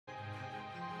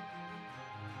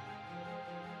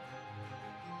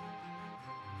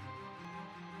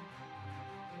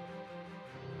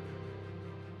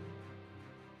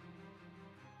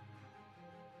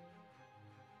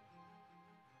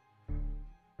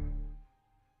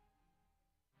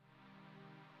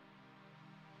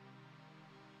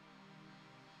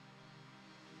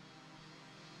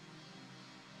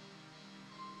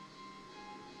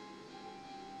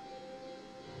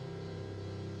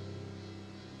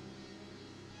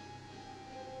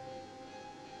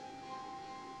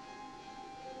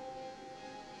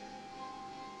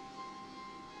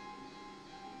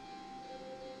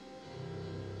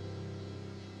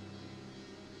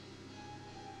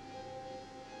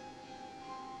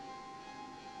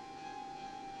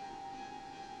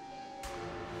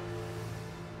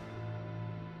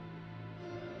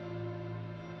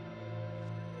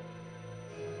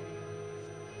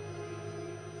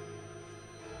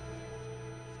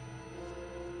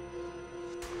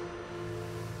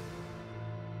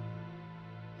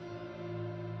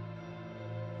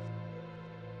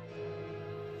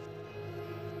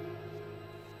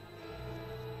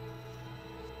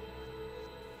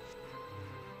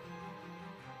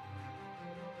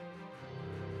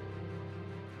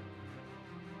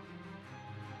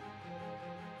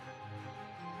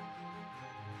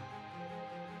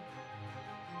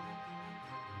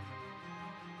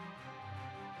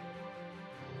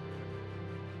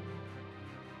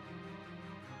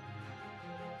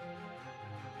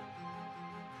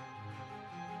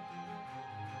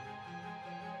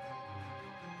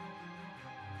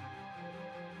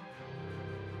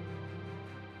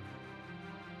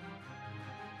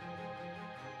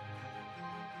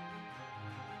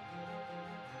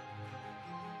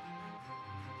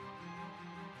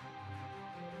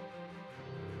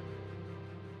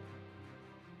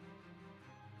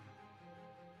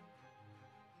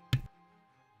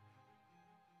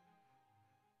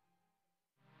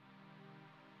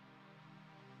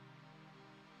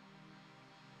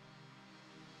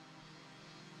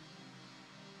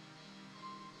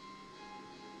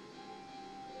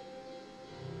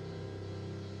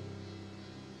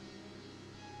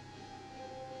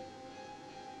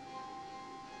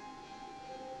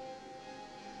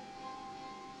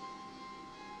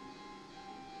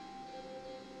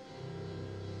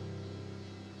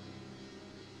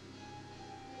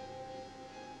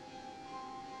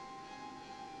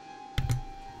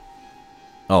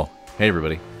Oh, hey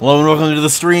everybody. Hello and welcome to the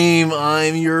stream.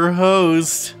 I'm your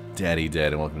host, Daddy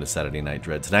Dead, and welcome to Saturday Night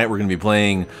Dread. Tonight we're going to be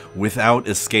playing Without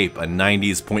Escape, a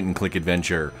 90s point-and-click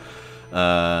adventure.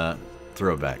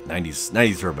 Throwback.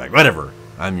 90s throwback. Whatever.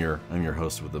 I'm your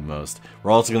host with the most.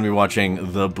 We're also going to be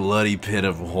watching The Bloody Pit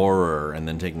of Horror, and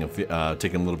then taking a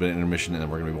little bit of intermission, and then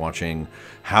we're going to be watching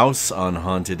House on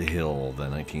Haunted Hill, the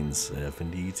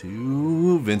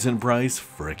 1972 Vincent Price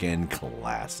frickin'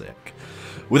 classic.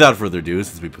 Without further ado,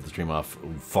 since we put the stream off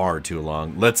far too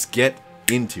long, let's get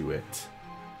into it.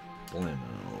 Blammo.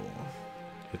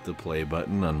 Hit the play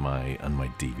button on my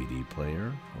DVD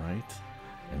player, right?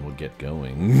 And we'll get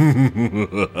going.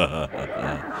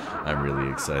 I'm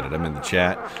really excited. I'm in the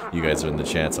chat. You guys are in the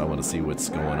chat, so I want to see what's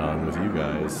going on with you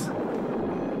guys.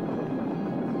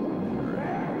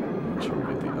 Alright. Make sure we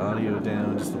get the audio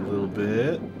down just a little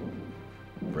bit.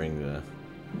 Bring the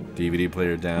DVD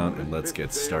player down, and let's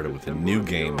get started with a new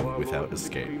game of Without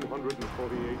Escape.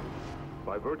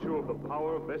 By virtue of the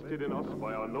power vested in us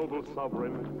by our noble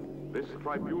sovereign, this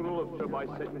tribunal of Terbi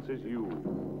sentences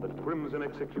you, the Crimson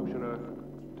Executioner,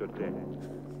 to death.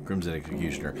 Crimson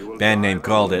Executioner. Band name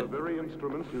called it.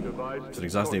 It's an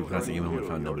exhausting classic email and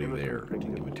found nobody there. I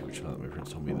didn't give it too much thought. My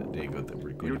friends told me that day ago that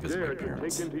we're going to visit my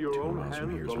parents. 2 miles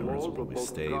from here, so my parents will probably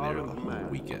stay there the whole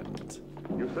weekend.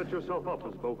 You set yourself up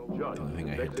as both judge. The only thing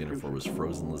I had dinner for was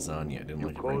frozen lasagna. I didn't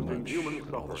like it very much,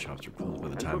 but all the shops were closed by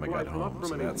the time I got home,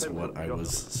 so that's what I was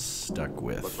stuck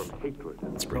with.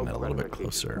 Let's bring that a little bit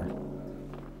closer.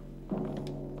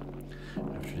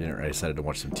 After dinner, I decided to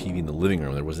watch some TV in the living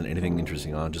room. There wasn't anything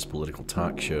interesting on, just political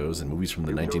talk shows and movies from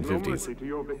the 1950s.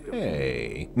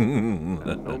 Hey!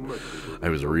 I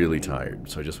was really tired,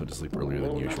 so I just went to sleep earlier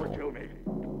than usual.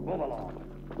 Move along.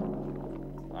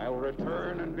 I'll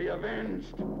return and be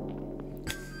avenged.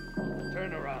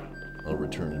 Turn around. I'll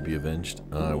return and be avenged.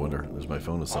 I wonder, there's my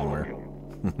phone somewhere.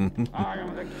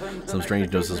 Some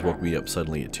strange noises woke me up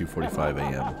suddenly at 2:45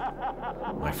 a.m.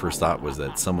 My first thought was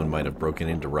that someone might have broken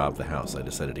in to rob the house. I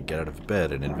decided to get out of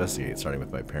bed and investigate, starting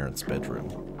with my parents' bedroom.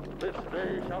 This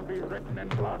day shall be written in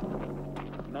blood.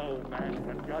 No man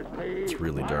can judge me. It's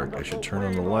really dark. I should turn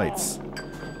on the lights.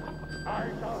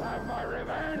 I shall have my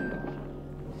revenge.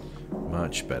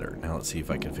 Much better. Now let's see if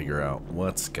I can figure out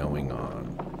what's going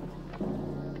on.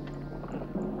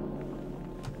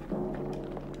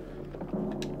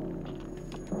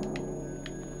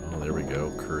 Oh, there we go.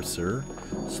 Cursor.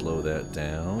 Slow that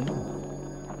down.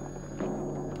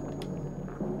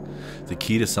 The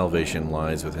key to salvation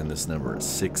lies within this number.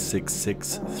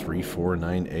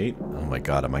 666-3498. Oh my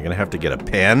god, am I going to have to get a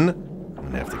pen? I'm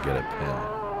going to have to get a pen.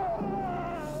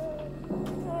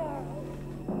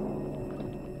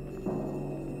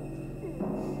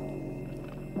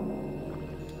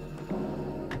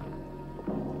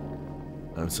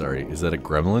 I'm sorry, is that a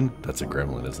gremlin? That's a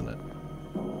gremlin, isn't it?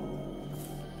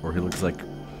 Or he looks like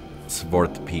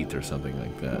Svart Pete or something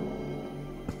like that.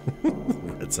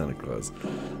 Red Santa Claus.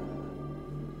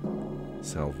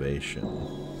 Salvation.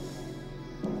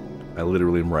 I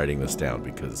literally am writing this down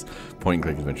because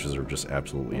point-and-click adventures are just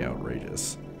absolutely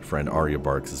outrageous. Friend Arya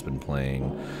Barks has been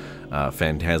playing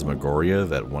Phantasmagoria,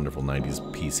 that wonderful 90s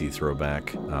PC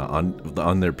throwback,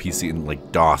 on their PC in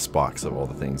like DOS box of all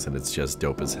the things, and it's just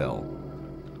dope as hell.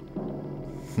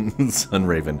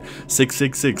 Sunraven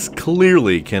 666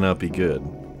 clearly cannot be good.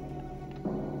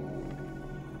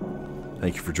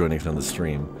 Thank you for joining us on the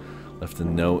stream. Left a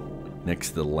note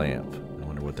next to the lamp. I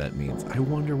wonder what that means. I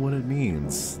wonder what it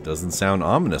means. Doesn't sound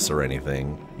ominous or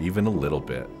anything, even a little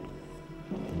bit.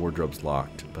 The wardrobe's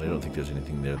locked, but I don't think there's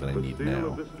anything there that I need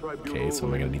now. Okay, so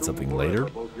am I gonna need something later?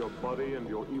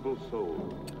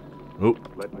 Oh,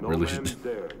 really should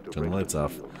turn the lights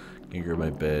off. Can grab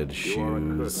my bed,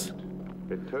 shoes.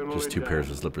 Just 2 pairs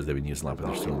of slippers. They've been used a lot, but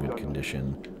they're still in good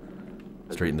condition.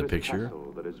 Straighten the picture.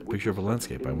 A picture of a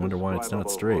landscape. I wonder why it's not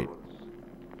straight.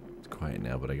 It's quiet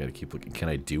now, but I gotta keep looking. Can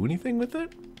I do anything with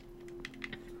it?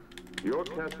 Your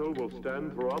castle will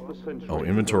stand throughout the centuries. Oh,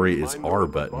 inventory is R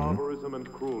button.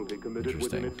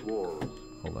 Interesting.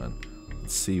 Hold on.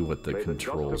 Let's see what the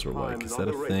controls are like. Is that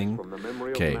a thing?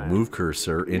 Okay, move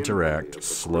cursor, interact,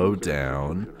 slow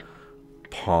down,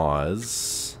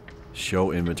 pause.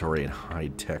 Show inventory and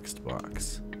hide text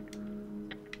box.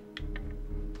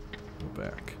 Go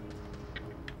back.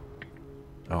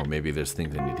 Oh, maybe there's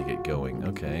things I need to get going.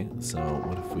 Okay, so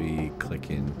what if we click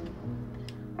in?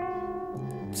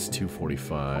 It's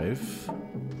 2:45.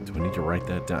 Do I need to write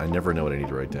that down? I never know what I need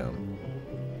to write down.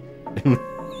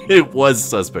 It was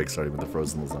suspect starting with the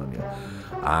frozen lasagna.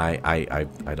 I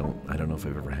don't know if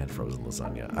I've ever had frozen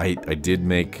lasagna. I did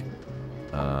make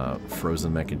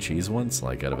frozen mac and cheese once,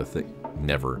 like out of a thing.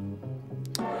 Never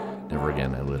Never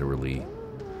again.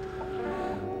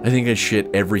 I think I shit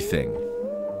everything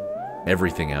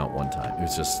out one time. It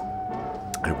was just,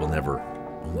 I will never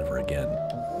again.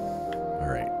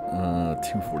 Alright,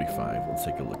 245. Let's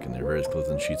take a look in there. Various clothes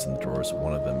and sheets in the drawers.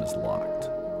 One of them is locked.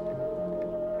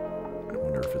 I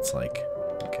wonder if it's like,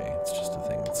 okay, it's just a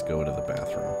thing. Let's go to the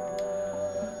bathroom.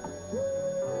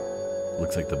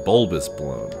 Looks like the bulb is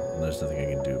blown, and there's nothing I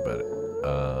can do about it.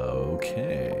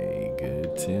 Okay,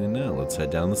 good to know. Let's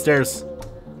head down the stairs.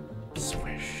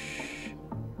 Swish.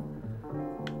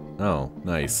 Oh,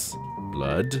 nice.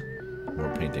 Blood.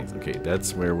 More paintings. Okay,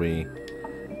 that's where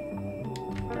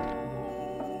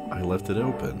I left it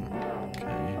open.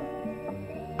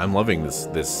 Okay. I'm loving this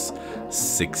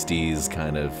 60s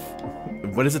kind of...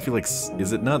 What does it feel like?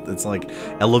 Is it not? It's like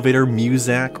elevator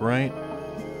music, right?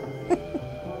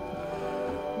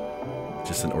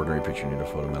 Just an ordinary picture near the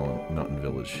Photo Mountain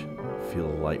Village. Feel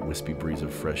a light, wispy breeze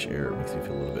of fresh air. It makes me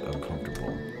feel a little bit uncomfortable.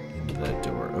 Into that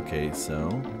door. Okay,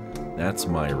 so that's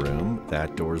my room.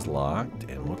 That door's locked.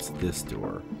 And what's this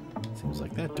door? Seems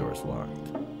like that door's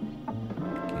locked.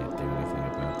 Can't do anything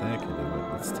about that.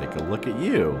 Let's take a look at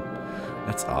you.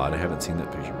 That's odd. I haven't seen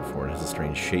that picture before. It has a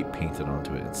strange shape painted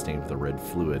onto it. It's stained with a red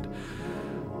fluid.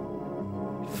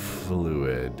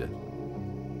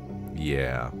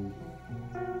 Yeah.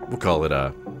 We'll call it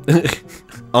a...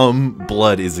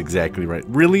 blood is exactly right.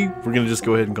 Really? We're gonna just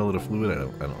go ahead and call it a fluid? I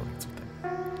don't think it's a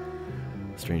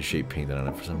thing. Strange shape painted on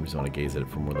it. For some reason, when I gaze at it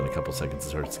for more than a couple seconds, it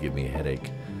starts to give me a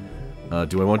headache.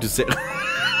 Do I want to say...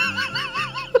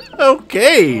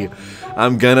 Okay!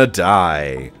 I'm gonna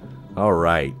die.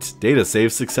 Alright. Data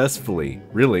saved successfully.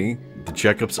 Really? The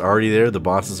checkup's already there? The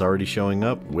boss is already showing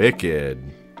up? Wicked.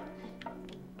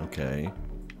 Okay.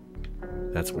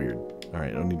 That's weird.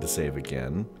 Alright, I don't need to save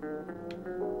again.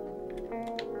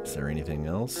 Is there anything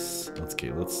else? It's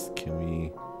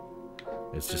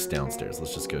just downstairs.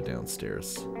 Let's just go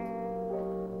downstairs.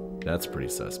 That's pretty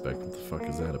suspect. What the fuck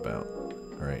is that about?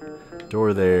 Alright.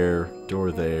 Door there.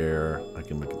 Door there. I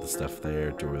can look at the stuff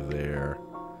there. Door there.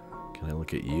 Can I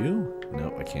look at you?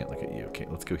 No, I can't look at you. Okay,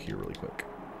 let's go here really quick.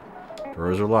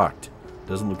 Doors are locked.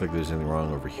 Doesn't look like there's anything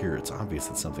wrong over here. It's obvious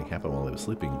that something happened while I was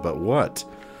sleeping. But what?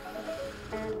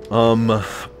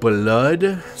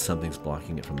 Blood. Something's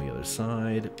blocking it from the other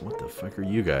side. What the fuck are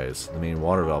you guys? The main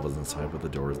water valve is inside, but the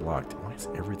door is locked. Why is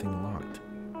everything locked?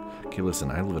 Okay,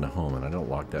 listen, I live in a home and I don't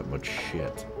lock that much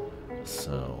shit.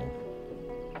 So...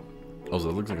 Also,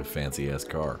 it looks like a fancy-ass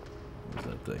car. What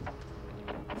is that thing?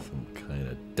 Some kind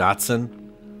of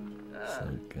Datsun?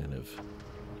 Some kind of...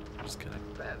 Just kind of...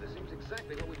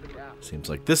 Seems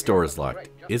like this door is locked.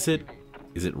 Is it?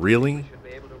 Is it really?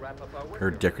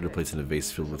 Her decorative place in a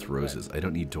vase filled with roses. I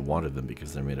don't need to water them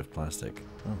because they're made of plastic.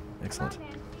 Oh, excellent.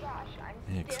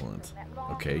 Excellent.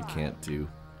 Okay, can't do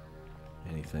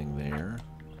anything there.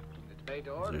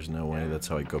 There's no way. That's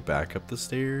how I go back up the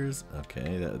stairs.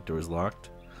 Okay, that door's locked.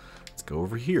 Let's go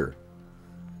over here.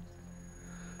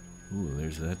 Ooh,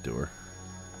 there's that door.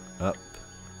 Up.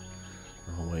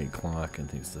 Hallway clock and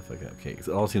things, stuff like that. Okay, it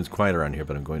all seems quiet around here,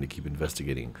 but I'm going to keep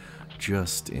investigating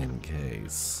just in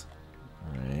case.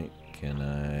 Alright, can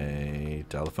I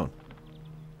dial the phone?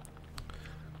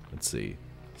 Let's see.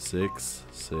 6,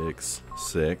 6,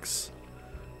 6,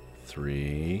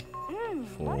 3,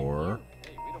 4,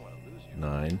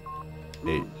 9,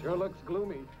 8. Sure looks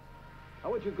gloomy.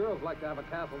 How would you girls like to have a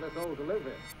castle this old to live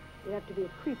in? You have to be a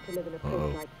creep to live in a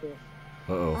place like this.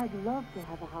 Uh-oh. I'd love to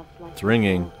have a house like It's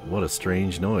ringing. What a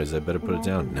strange noise. I better put it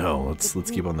down. No,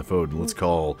 let's keep on the phone. Let's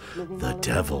call the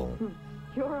devil.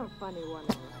 You're a funny one.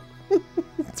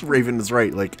 It's Raven is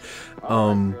right. Like,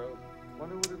 Wonder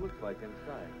what it looks like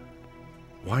inside.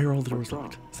 why are all the doors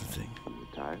locked? That's the thing.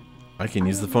 I can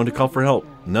use the phone to call for help.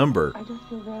 Number. I just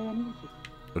feel very uneasy.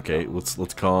 Okay,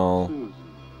 let's call.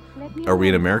 Are we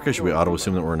in America? Should we auto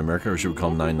assume that we're in America, or should we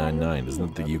call 999?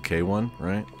 Isn't it the UK one,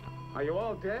 right? Are you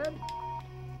all dead?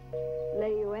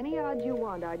 Lay you any odds you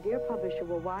want, our dear publisher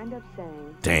will wind up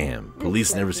saying... Damn,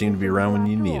 police never seem to be around when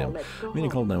you need them. I mean, I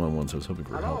called 911, so I was hoping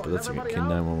for help, but that's okay. Okay,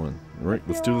 911. Alright,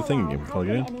 let's do the thing again. Plug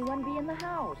it in. Anyone be in the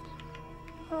house?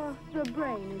 Oh, the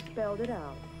brain spelled it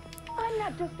out. I'm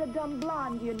not just a dumb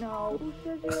blonde, you know. Who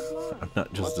says you're blonde? I'm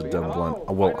not just a dumb blonde.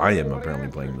 Well, I am apparently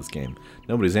playing this game.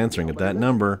 Nobody's answering at that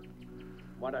number.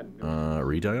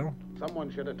 Redial?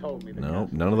 Someone should have told me. No,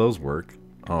 none of those work.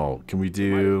 Oh, can we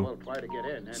do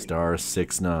star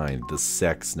 69, the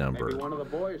sex number? Maybe one of the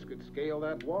boys could scale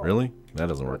that wall. Really? That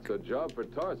doesn't work. That's a job for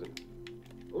Tarzan.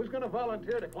 Who's going to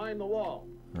volunteer to climb the wall?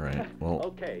 All right. Well.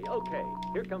 Okay.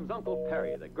 Here comes Uncle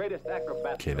Perry, the greatest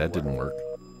acrobat. Okay, that didn't work.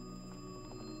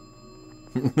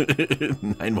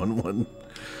 911.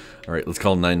 All right, let's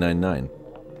call 999.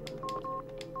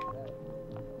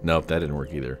 Nope, that didn't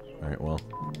work either. Alright, well.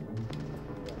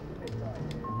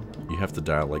 You have to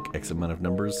dial like X amount of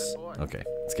numbers? Okay,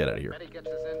 let's get out of here.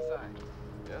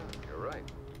 Yeah, you're right.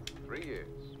 3 years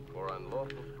for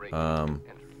unlawful breaking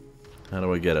How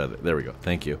do I get out of it? There we go.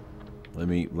 Thank you. Let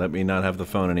me not have the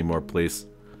phone anymore, please.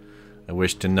 I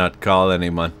wish to not call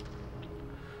anyone.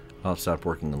 I'll stop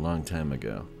working a long time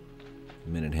ago.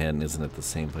 The minute hand isn't at the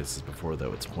same place as before,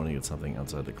 though. It's pointing at something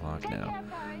outside the clock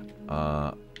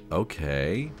now.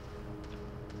 Okay.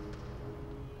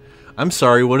 I'm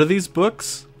sorry, what are these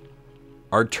books?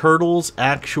 Are turtles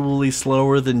actually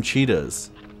slower than cheetahs?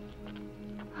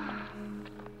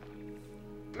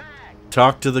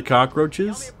 Talk to the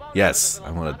cockroaches? Yes,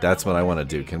 that's what I want to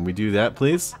do. Can we do that,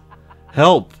 please?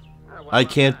 Help! I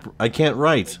can't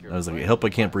write. I was like, help, I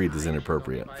can't breathe is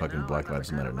inappropriate. Fucking Black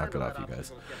Lives Matter. Knock it off, you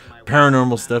guys.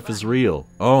 Paranormal stuff is real.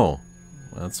 Oh.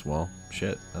 That's, well,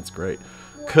 shit. That's great.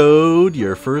 Code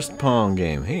your first Pong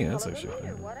game. Hey, that's actually...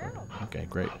 Okay,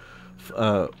 great.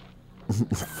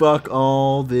 Fuck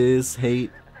all this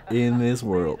hate in this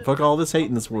world. Fuck all this hate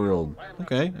in this world.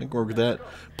 Okay, I can work with that.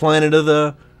 Planet of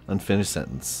the... Unfinished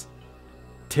sentence.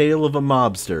 Tale of a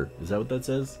mobster. Is that what that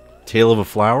says? Tale of a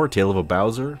flower? Tale of a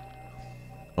Bowser?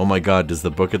 Oh my god, does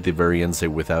the book at the very end say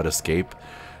without escape?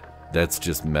 That's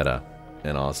just meta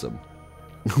and awesome.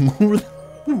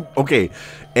 Okay,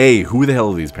 A, who the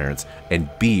hell are these parents? And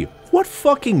B, what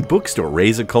fucking bookstore?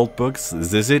 Raise Occult Books?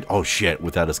 Is this it? Oh shit,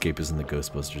 Without Escape is in the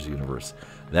Ghostbusters universe.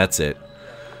 That's it.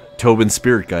 Tobin's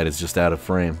Spirit Guide is just out of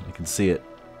frame. You can see it.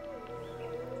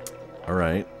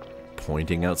 Alright.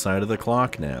 Pointing outside of the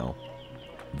clock now.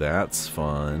 That's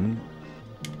fun.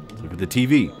 Let's look at the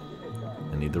TV.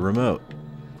 I need the remote.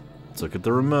 Let's look at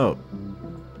the remote.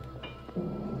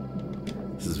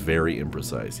 This is very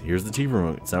imprecise. Here's the TV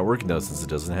remote. It's not working though since it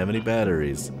doesn't have any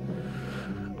batteries.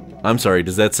 I'm sorry,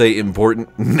 does that say important?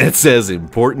 That says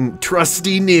important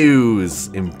trusty news.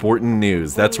 Important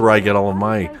news. That's where I get all of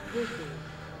my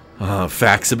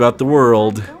facts about the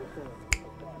world.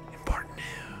 Important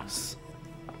news.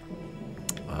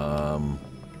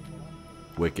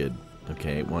 Wicked.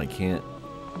 Okay, well I can't.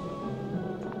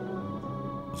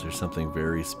 Is there something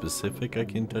very specific I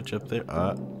can touch up there?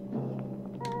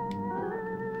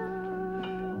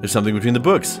 There's something between the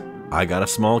books. I got a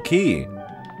small key.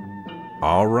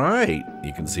 All right.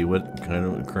 You can see what kind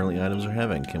of currently items are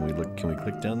having. Can we look? Can we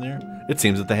click down there? It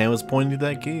seems that the hand was pointing to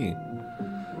that key.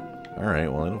 All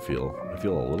right. Well, I feel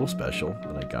a little special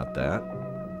that I got that.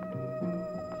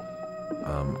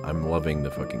 I'm loving the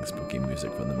fucking spooky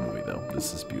music from the movie, though.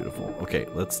 This is beautiful. Okay,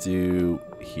 let's do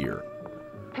here.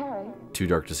 Too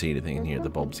dark to see anything in here. The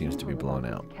bulb seems to be blown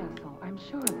out.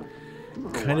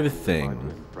 Kind of a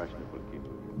thing.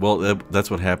 Well,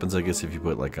 that's what happens, I guess, if you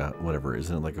put like a, whatever,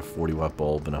 isn't it like a 40-watt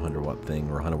bulb and a 100-watt thing,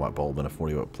 or a 100-watt bulb and a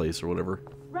 40-watt place, or whatever?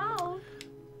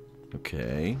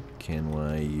 Okay, can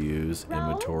I use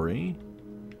inventory?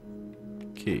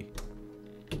 Key.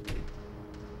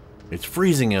 It's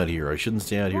freezing out here. I shouldn't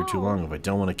stay out here too long if I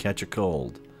don't want to catch a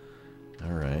cold.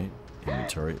 Alright,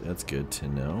 inventory, that's good to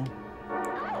know.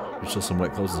 There's still some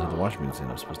wet clothes inside the washing machine.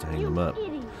 I'm supposed to hang them up.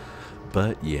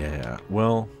 But yeah,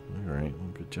 well, alright,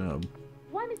 good job.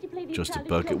 Just a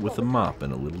bucket with a mop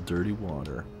and a little dirty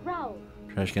water.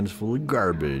 Trash can is full of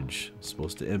garbage.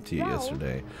 Supposed to empty it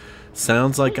yesterday.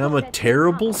 Sounds like I'm a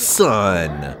terrible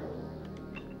son.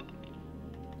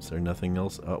 Is there nothing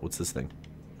else? Oh, what's this thing?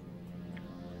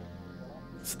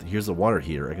 Here's a water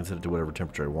heater. I can set it to whatever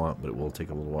temperature I want, but it will take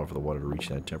a little while for the water to reach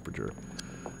that temperature.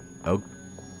 Oh.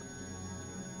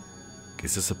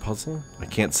 Is this a puzzle? I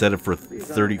can't set it for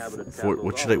 30.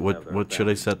 What should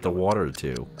I set the water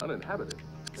to? Uninhabited.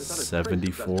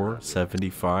 74,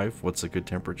 75. What's a good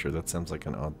temperature? That sounds like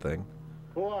an odd thing.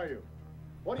 Who are you?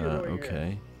 What are you doing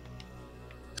okay.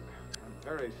 I'm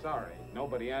very sorry.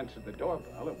 Nobody answered the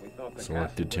doorbell, and we thought the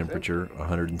Selected temperature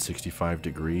 165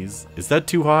 degrees. Is that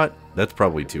too hot? That's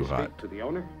probably too hot. To the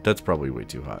owner? That's probably way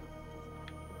too hot.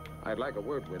 I'd like a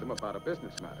word with him about a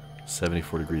business matter.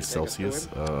 74 degrees Celsius.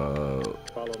 Follow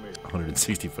me.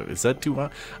 165. Is that too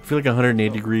hot? I feel like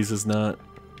 180 degrees is not.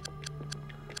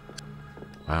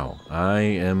 Wow, I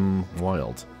am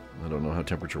wild. I don't know how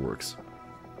temperature works.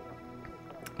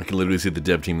 I can literally see the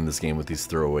dev team in this game with these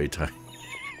throwaway time.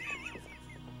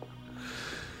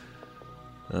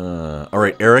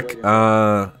 Alright, Eric,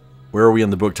 where are we on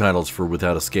the book titles for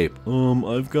Without Escape?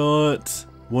 I've got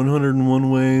 101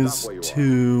 Ways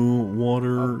to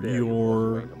Water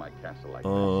Your,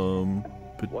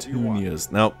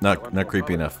 petunias. Nope, not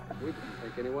creepy enough.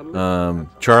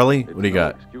 Charlie, what do you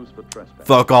got?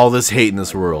 Fuck all this hate in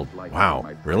this world. Wow,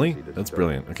 really? That's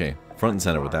brilliant. Okay, front and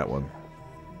center with that one.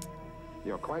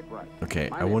 You're quite right. Okay,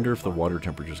 My I name wonder is if the Price. water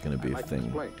temperature is going to be a I'd like to thing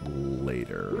explain. We've been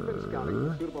later.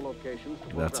 scouting suitable locations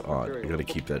to That's photograph odd. I material gotta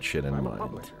for keep that shit in I'm a mind.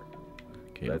 publisher.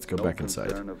 Okay, let's go back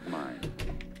inside.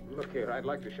 Look here, I'd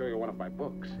like to show you one of my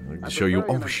books. I'd like to I'm show you.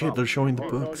 preparing Oh an shit, they're anthology. showing the Who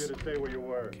told books. you to stay where you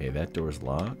were? Okay, that door's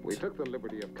locked. We took the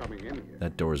liberty of coming in here.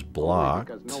 That door's Only blocked.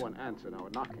 because no one answered our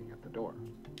knocking at the door.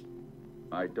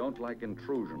 I don't like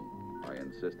intrusion. I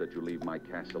insist that you leave my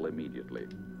castle immediately.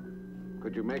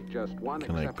 Could you make just one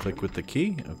Can I exception? click with the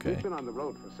key? Okay. We've been on the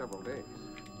road for several days.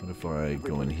 What if I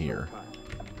go in here?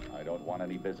 I don't want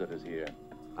any visitors here.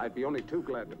 I'd be only too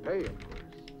glad to pay, of course.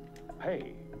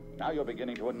 Hey, now you're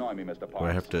beginning to annoy me, Mr. Parks. Do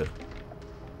I have to...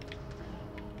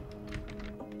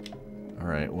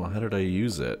 Alright, well, how did I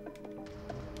use it?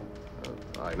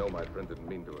 I know my friend didn't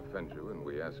mean to offend you, and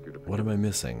we ask you to... What am I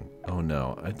missing? Oh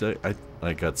no,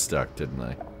 I got stuck, didn't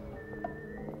I?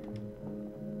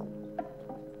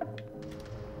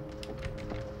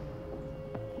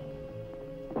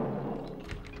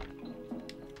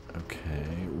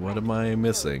 Okay, what am I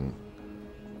missing?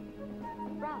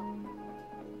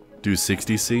 Do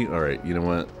 60C? Alright, you know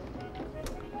what?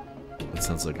 That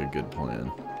sounds like a good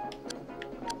plan.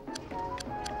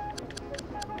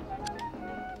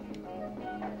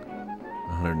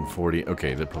 $140.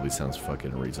 Okay, that probably sounds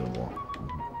fucking reasonable.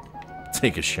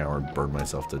 Take a shower and burn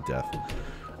myself to death.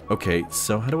 Okay,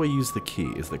 so how do I use the key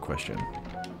is the question.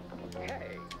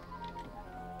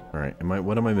 Alright,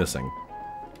 what am I missing?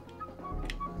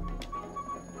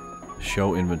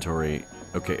 Show inventory.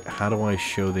 Okay, how do I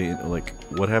show the, like,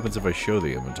 what happens if I show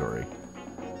the inventory?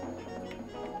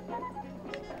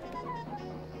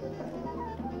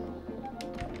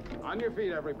 On your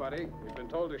feet, everybody. We've been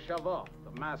told to shove off.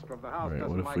 The master of the house Alright, doesn't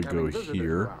what if like we having go visitors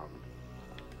here? around.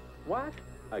 What?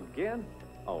 Again?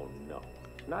 Oh, no.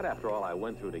 Not after all I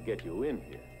went through to get you in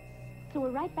here. So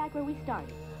we're right back where we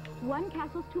started. One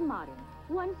castle's too modern,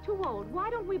 one's too old. Why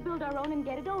don't we build our own and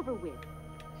get it over with?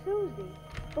 Susie,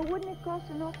 but wouldn't it cost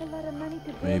an awful lot of money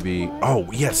to build Maybe. one? Oh,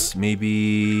 yes,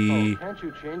 maybe. Can't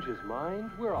you change his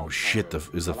mind? We're all Oh shit,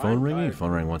 is the Well, phone I'm ringing? tired. The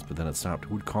phone rang once, but then it stopped.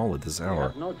 Who'd call at this We hour?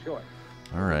 have no choice.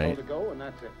 Alright. Told to go, and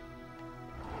that's it.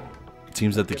 It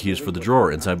seems that the key is for the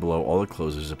drawer. Inside below all the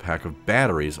clothes there's a pack of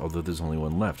batteries, although there's only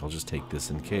one left. I'll just take this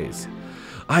in case.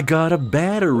 I got a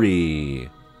battery!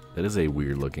 That is a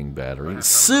weird looking battery.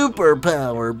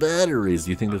 Superpower batteries!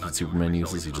 Do you think that's what Superman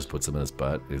uses? He just puts them in his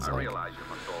butt? He's like,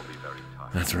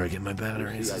 that's where I get my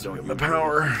batteries. That's where I get my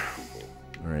power.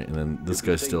 Alright, and then this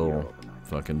guy's still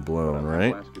fucking blown,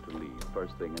 right? I'll ask you to leave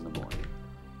first thing in the morning.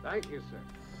 Thank you,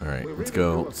 sir. Alright, We let's really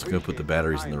go. do Let's go put the appreciate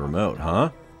batteries in the your remote, time. huh?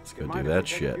 Let's go Mind do if that we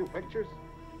take a shit. few pictures?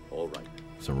 All right.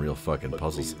 Some real fucking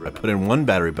puzzles. please I remember, put in one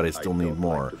battery, but I still I need don't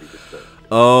more. like to be disturbed.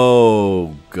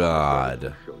 Oh, God.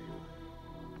 I'll show you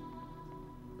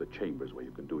the chambers where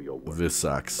you can do your work. This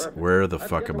sucks. Where the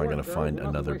fuck am I gonna find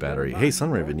another battery? Hey,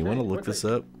 Sunraven, you wanna look this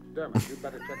up? Dermot, you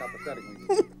better check out the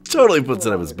settings. Totally puts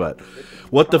it up his butt.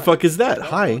 What the fuck is that?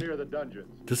 Hi. Near the dungeons.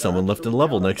 There's someone left in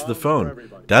level next to the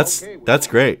phone. That's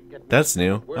great. That's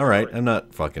new. Alright, I'm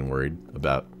not fucking worried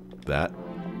about that.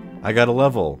 I got a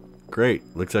level. Great.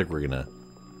 Looks like we're gonna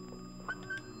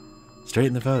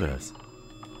straighten the photos.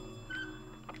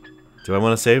 Do I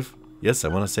want to save? Yes, I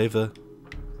want to save the...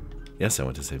 Yes, I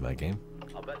want to save my game.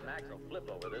 I'll bet Max will flip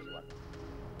over this one.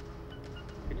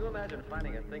 Can you imagine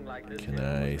finding a thing like this? Can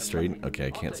I straighten? Okay,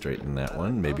 I can't straighten that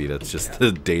one. Maybe that's just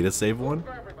the data save one.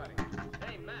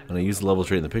 When I use the level to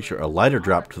straighten the picture, a lighter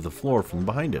dropped to the floor from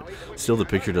behind it. Still, the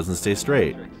picture doesn't stay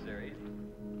straight.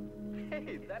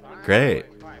 Great.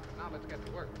 Now let's get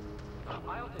to work.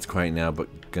 It's quiet now,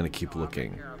 but gonna keep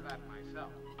looking.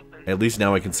 At least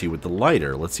now I can see with the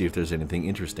lighter. Let's see if there's anything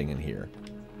interesting in here.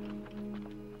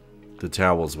 The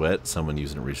towel's wet. Someone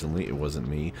used it recently. It wasn't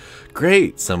me.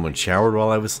 Great! Someone showered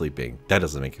while I was sleeping. That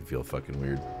doesn't make it feel fucking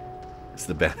weird. It's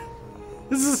the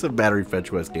This is a battery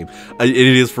fetch west game. It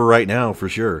is for right now, for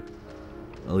sure.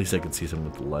 At least I can see something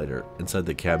with the lighter. Inside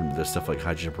the cabinet, there's stuff like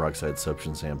hydrogen peroxide soaps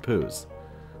and shampoos.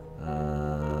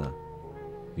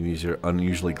 These are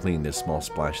unusually clean. There's small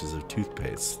splashes of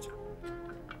toothpaste.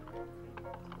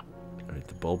 Alright,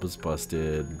 the bulb is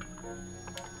busted.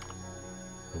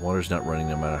 The water's not running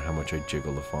no matter how much I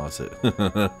jiggle the faucet.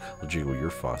 I'll jiggle your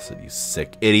faucet, you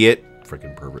sick idiot.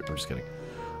 Freaking pervert. I'm just kidding.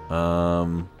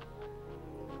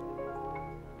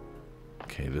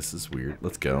 Okay, this is weird.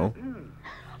 Let's go.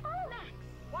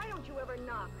 Why don't you ever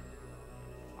knock?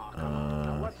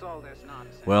 What's all this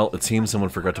nonsense? Well, it seems someone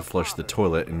forgot to flush the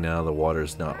toilet and now the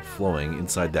water's not flowing.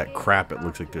 Inside that crap, it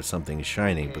looks like there's something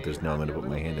shining, but there's no way to put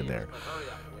my hand in there.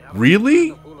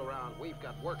 Really? Fool around. We've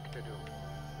got work to do.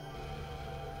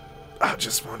 Ah,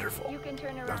 just wonderful. You can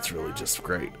turn around That's really now. just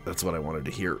great. That's what I wanted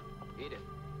to hear.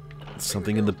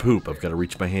 Something in the poop. I've got to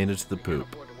reach my hand into the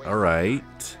poop.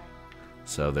 Alright.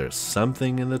 So there's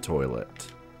something in the toilet.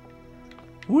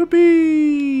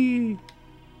 Whoopee!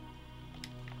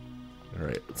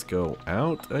 Alright, let's go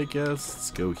out, I guess.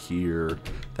 Let's go here.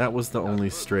 That was the only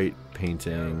straight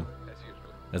painting.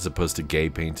 As opposed to gay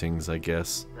paintings, I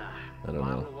guess. I don't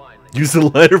know. Use the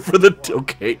lighter for the...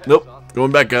 Okay, nope.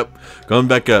 Going back up. Going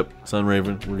back up.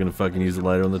 Sunraven, we're gonna fucking use the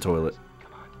lighter on the toilet.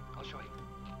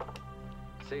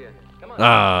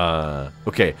 Ah,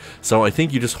 okay. So I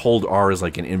think you just hold R as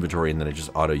like an inventory and then it just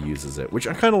auto uses it, which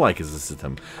I kind of like as a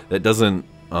system that doesn't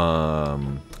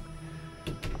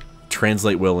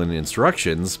translate well in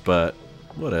instructions, but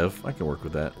whatever. I can work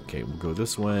with that. Okay, we'll go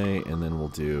this way and then we'll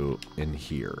do in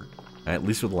here. At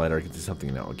least with the lighter I can see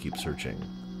something now. I'll keep searching.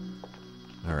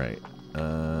 All right.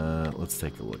 Let's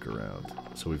take a look around.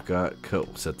 So we've got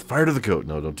coat. Set the fire to the coat.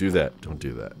 No, don't do that. Don't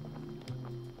do that.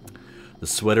 The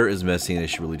sweater is messy and I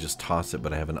should really just toss it,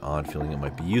 but I have an odd feeling it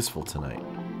might be useful tonight.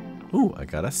 Ooh, I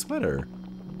got a sweater.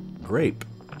 Grape.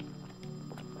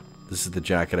 This is the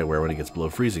jacket I wear when it gets below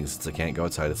freezing. Since I can't go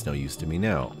outside, it's no use to me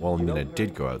now. Well, I mean, I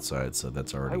did go outside, so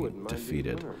that's already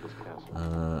defeated.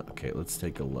 Okay, let's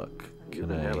take a look.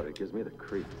 Can I...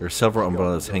 There are several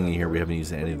umbrellas hanging here. We haven't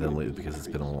used any of them lately because it's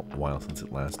been a while since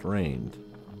it last rained.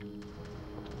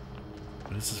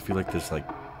 Why does this feel like there's, like,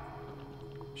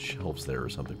 shelves there or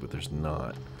something, but there's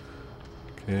not.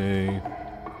 Okay.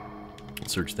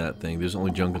 Search that thing. There's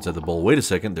only junk inside the bowl. Wait a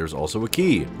second, there's also a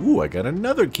key. Ooh, I got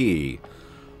another key.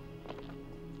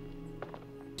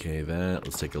 Okay, that.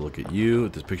 Let's take a look at you.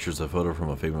 This picture is a photo from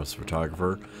a famous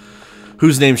photographer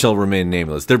whose name shall remain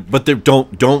nameless. Don't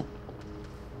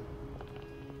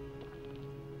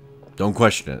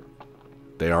question it.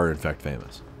 They are in fact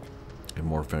famous. And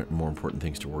more important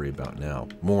things to worry about now.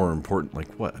 More important, like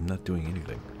what? I'm not doing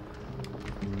anything.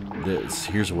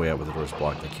 Here's a way out where the door's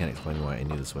blocked. I can't explain why I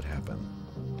knew this would happen.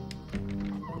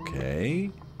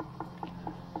 Okay.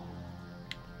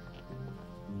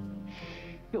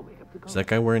 Is that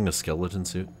guy wearing a skeleton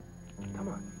suit? Come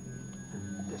on.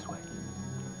 This way.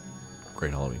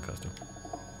 Great Halloween costume.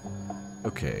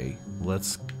 Okay,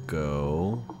 let's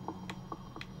go.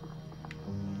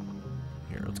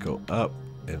 Here, let's go up.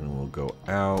 And we'll go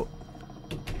out.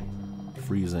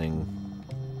 Freezing.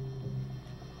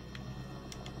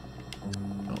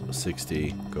 Oh,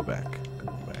 60. Go back.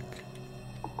 Go back.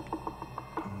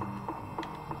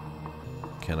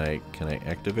 Can I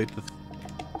activate the...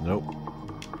 Nope.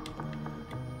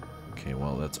 Okay,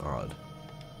 well, that's odd.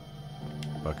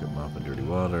 Bucket, mop, and dirty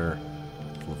water.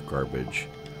 Full of garbage.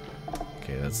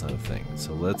 Okay, that's not a thing.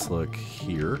 So let's look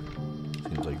here.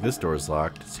 Seems like this door is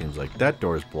locked. Seems like that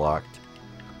door is blocked.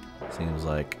 Seems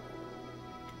like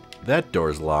that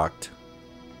door's locked.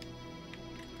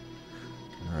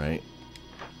 Alright.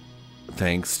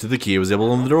 Thanks to the key, I was able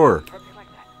to open the door.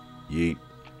 Yeet.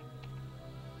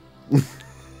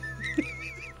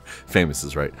 Famous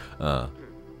is right.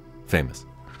 Famous.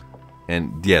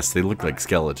 And yes, they look like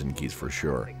skeleton keys for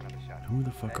sure. Who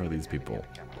the fuck are these people?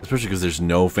 Especially because there's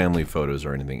no family photos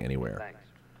or anything anywhere.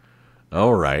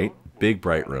 Alright. Big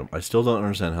bright room. I still don't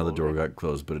understand how the door got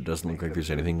closed, but it doesn't look like there's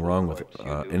anything wrong with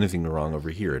anything wrong over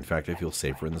here. In fact, I feel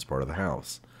safer in this part of the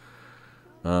house.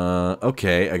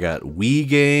 Okay, I got Wii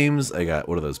games. I got,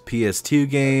 what are those, PS2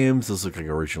 games. Those look like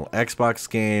original Xbox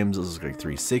games. Those look like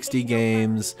 360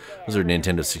 games. Those are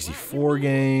Nintendo 64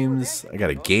 games. I got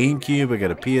a GameCube. I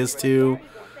got a PS2.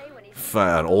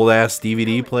 An old-ass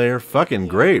DVD player. Fucking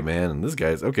great, man. And this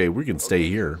guy's... Okay, we can stay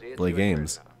here. Play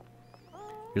games.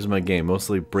 Here's my game.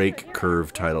 Mostly break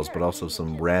curve titles, but also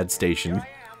some Rad Station.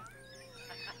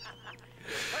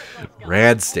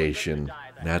 Rad Station.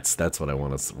 That's what I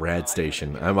want. It's Rad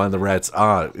Station. I'm on the Rad...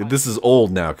 this is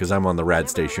old now because I'm on the Rad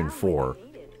Station 4.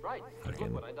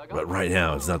 But right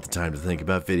now, it's not the time to think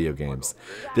about video games.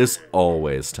 There's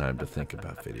always time to think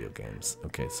about video games.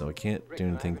 Okay, so I can't do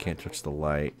anything. Can't touch the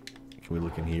light. Can we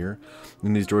look in here?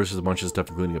 In these drawers, there's a bunch of stuff,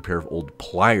 including a pair of old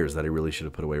pliers that I really should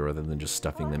have put away rather than just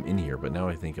stuffing them in here. But now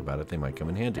I think about it, they might come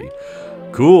in handy.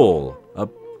 Cool! A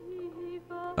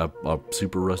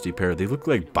super rusty pair. They look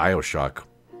like Bioshock.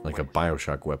 Like a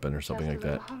Bioshock weapon or something like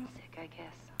that.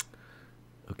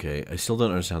 Okay, I still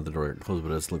don't understand how the door got closed, but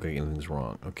it doesn't look like anything's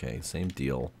wrong. Okay, same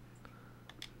deal.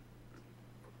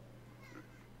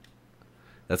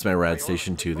 That's my Rad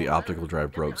Station 2. The optical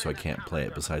drive broke, so I can't play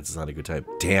it. Besides, it's not a good time.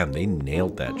 Damn, they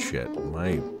nailed that shit.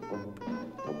 My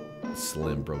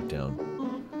Slim broke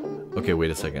down. Okay, wait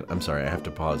a second. I'm sorry, I have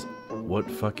to pause. What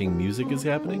fucking music is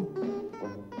happening?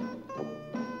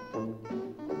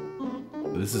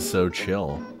 This is so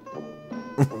chill.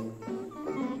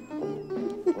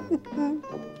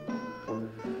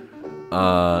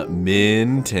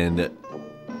 Mintiendo?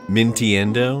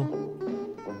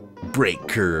 Break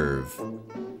curve.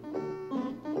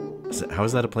 How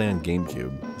is that a play on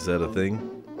GameCube? Is that a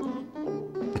thing?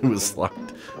 It was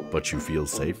locked, but you feel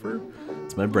safer?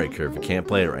 It's my break curve. I can't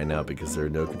play it right now because there are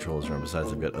no controls around.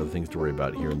 Besides, I've got other things to worry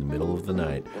about here in the middle of the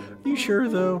night. Are you sure,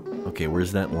 though? Okay,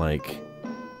 where's that, like...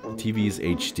 TV's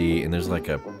HD, and there's like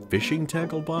a fishing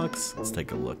tackle box? Let's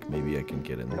take a look. Maybe I can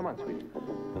get in Come on, sweetie.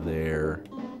 there.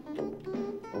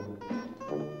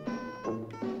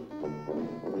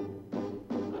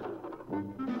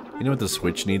 You know what the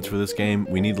Switch needs for this game?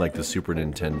 We need like the Super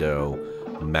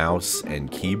Nintendo mouse and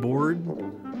keyboard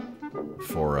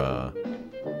for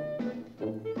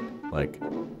like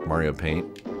Mario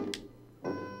Paint.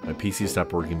 My PC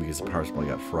stopped working because the power supply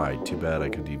got fried. Too bad. I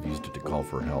could have used it to call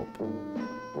for help.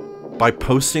 By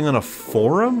posting on a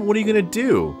forum? What are you gonna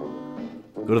do?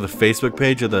 Go to the Facebook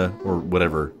page of the, or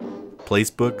whatever,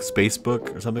 Placebook,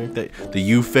 Spacebook, or something like that? The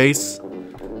U-Face?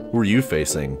 Who are you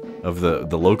facing? Of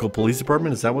the local police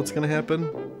department? Is that what's gonna happen?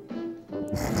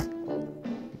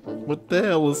 What the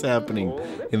hell is happening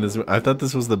in this? I thought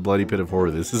this was the Bloody Pit of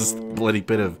Horror. This is the Bloody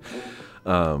Pit of,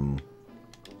 oh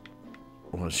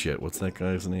shit, what's that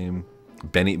guy's name?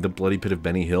 The Bloody Pit of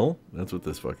Benny Hill? That's what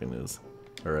this fucking is.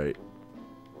 Alright.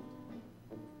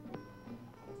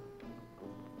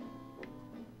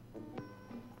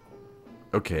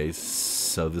 Okay,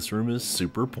 so this room is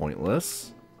super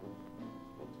pointless.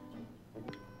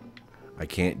 I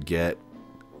can't get...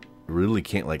 Really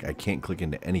can't, like, I can't click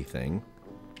into anything.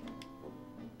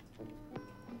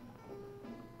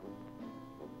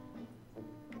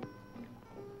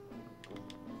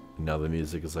 Now the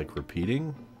music is, like,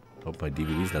 repeating. Hope my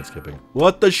DVD's not skipping.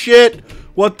 What the shit?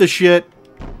 What the shit?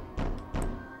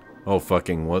 Oh,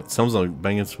 fucking what? Sounds like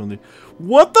banging something.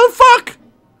 What the fuck?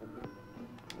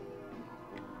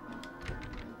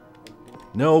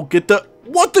 No, get the...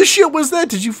 What the shit was that?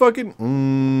 Did you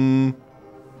fucking...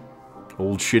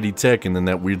 Old shitty tech, and then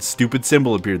that weird stupid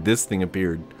symbol appeared. This thing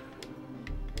appeared.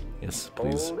 Yes,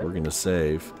 please. We're gonna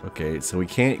save. Okay, so we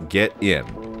can't get in.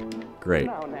 Great.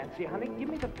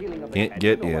 Can't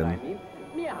get in.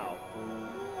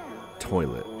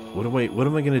 Toilet. What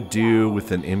am I gonna do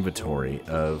with an inventory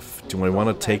of... Do I want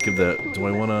to take the... Do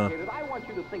I want to... I want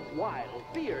you to think wild,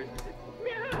 fierce.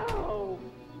 Meow!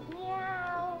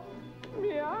 Meow!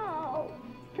 Meow!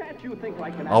 Can't you think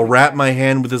like an... I'll wrap my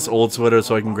hand with this old sweater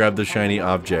so I can grab the shiny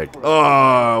object.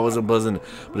 Oh, it wasn't buzzing.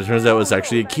 But it turns out it was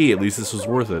actually a key. At least this was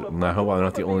worth it. And I hope I'm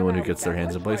not the only one who gets their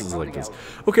hands in places like this.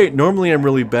 Okay, normally I'm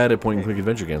really bad at point-and-click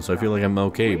adventure games, so I feel like I'm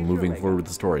okay moving forward with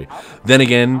the story. Then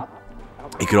again,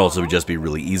 it could also just be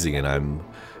really easy, and I'm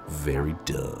very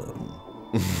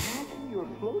dumb.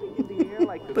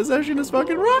 Possession is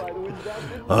fucking rock.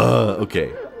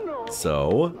 Okay.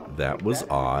 So, that was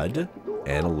odd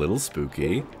and a little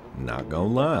spooky. Not gonna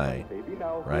lie.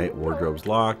 Right? Wardrobe's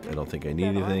locked. I don't think I need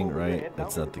anything, right?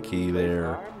 That's not the key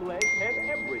there.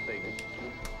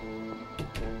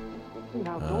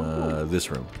 This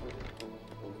room.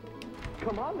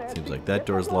 Seems like that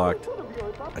door's locked.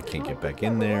 I can't get back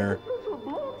in there.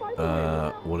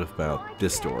 What about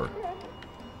this door?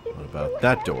 What about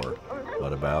that door?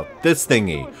 What about this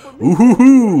thingy?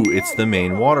 Ooh-hoo-hoo! It's the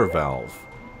main water valve.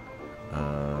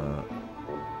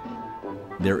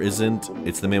 There isn't...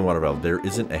 It's the main water valve. There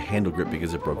isn't a handle grip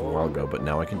because it broke a while ago, but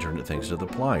now I can turn it thanks to the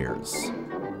pliers.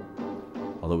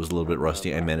 Although it was a little bit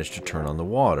rusty, I managed to turn on the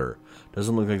water.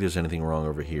 Doesn't look like there's anything wrong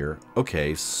over here.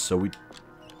 Okay, so we...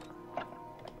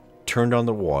 turned on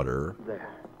the water.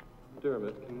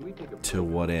 Dermot, can we take a... To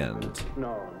what end?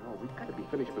 No, we've got to be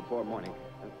finished before morning.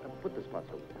 Put the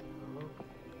spots over there.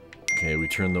 Okay, we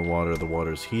turned the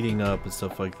water's heating up and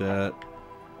stuff like that.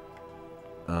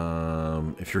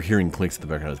 If you're hearing clicks in the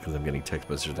background, it's because I'm getting text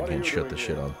messages. I can't shut the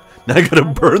shit on. Now I gotta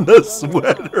burn the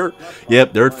sweater.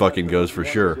 Yep, there it fucking goes for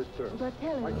sure.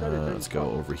 Let's go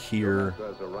over here.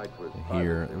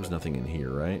 Here. There was nothing in here,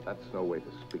 right?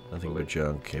 Nothing but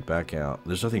junk. Okay, back out.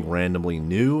 There's nothing randomly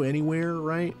new anywhere,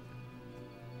 right?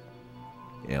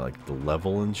 Yeah, like the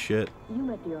level and shit. You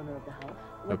met the owner of the house.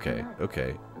 Okay,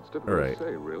 okay. It's difficult Alright. to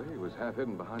say, really. He was half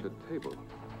hidden behind a table.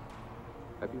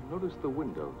 Have you noticed the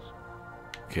windows?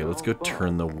 Okay, let's go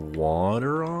turn the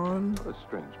water on. What a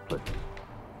strange place.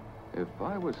 If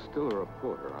I was still a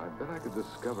reporter, I bet I could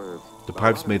discover... The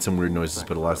pipes made some weird noises,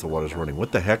 but alas, the water's running.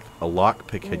 What the heck? A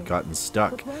lockpick had gotten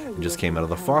stuck and just came out of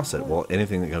the faucet. Well,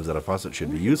 anything that comes out of a faucet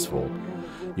should be useful.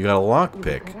 You got a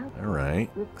lockpick. Alright.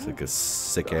 Looks like a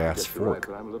sick-ass fork.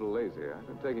 I'm a little lazy. I've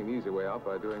been taking the easy way out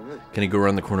by doing this. Can he go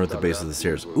around the corner at the base of the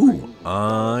stairs? Ooh,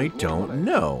 I don't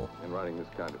know. In writing this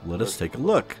kind of Let us take a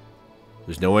look.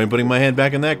 There's no way I'm putting my hand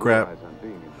back in that crap.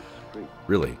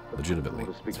 Really, legitimately.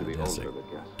 To speak It's to the fantastic. owner of it,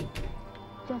 yes.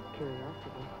 Just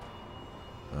curiosity.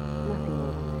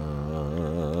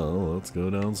 Let's go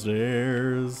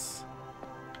downstairs.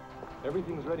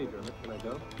 Everything's ready, Dermot. Can I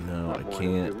go? No, I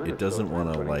can't. It doesn't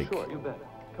want to, like... You bet.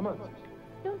 Come on, Susie.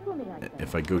 Don't fool me like that.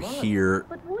 If I go here,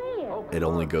 But where? it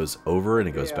only goes over and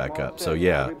it goes back up. So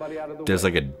yeah, there's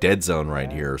like a dead zone right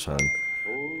here, son.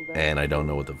 And I don't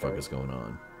know what the fuck is going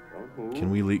on. Can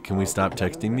we stop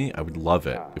texting me? I would love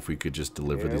it if we could just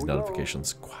deliver these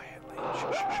notifications quietly.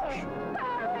 Shh, shh, shh, shh.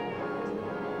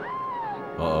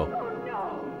 Uh-oh.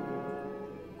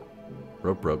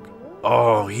 Rope broke.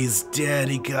 Oh, he's dead.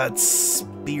 He got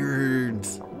speared.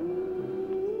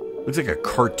 Looks like a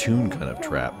cartoon kind of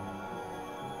trap.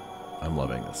 I'm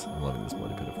loving this. I'm loving this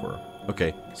bloody pit of horror.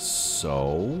 Okay,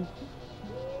 so...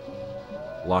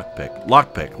 Lockpick.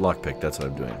 Lockpick. Lockpick. That's what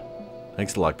I'm doing.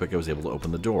 Thanks to lockpick, I was able to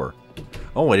open the door.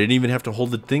 Oh, I didn't even have to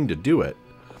hold the thing to do it.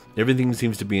 Everything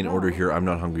seems to be in order here. I'm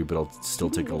not hungry, but I'll still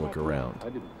take a look around.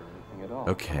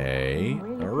 Okay.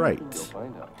 Alright.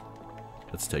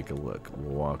 Let's take a look.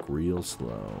 We'll walk real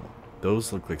slow.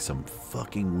 Those look like some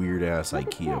fucking weird-ass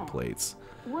IKEA plates.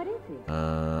 What is it?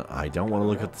 I don't want to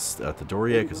look at the door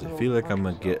yet because I feel like I'm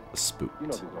going to get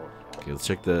spooked. Okay, let's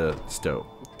check the stove.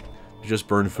 Just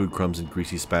burned food crumbs and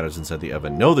greasy spatters inside the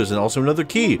oven. No, there's also another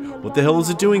key. What the hell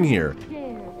is it doing here?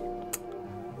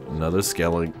 Another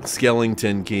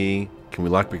skeleton key. Can we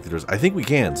lockpick the doors? I think we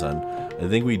can, son. I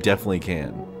think we definitely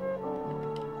can.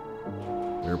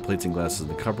 There are plates and glasses in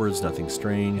the cupboards. Nothing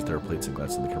strange. There are plates and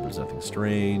glasses in the cupboards. Nothing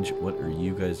strange. What are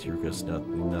you guys? You're just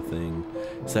nothing. Nothing.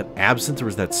 Is that absinthe or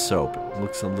is that soap? It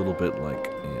looks a little bit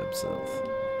like absinthe.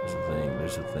 There's a thing.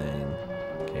 There's a thing.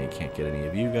 Okay, can't get any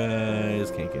of you guys.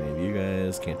 Can't get any of you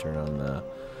guys. Can't turn on the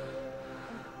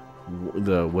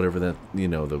whatever that, you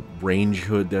know, the range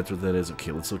hood. That's what that is.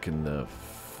 Okay, let's look in the...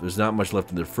 There's not much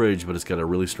left in the fridge, but it's got a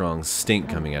really strong stink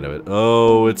coming out of it.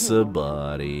 Oh, it's a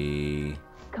body.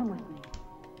 Come with me.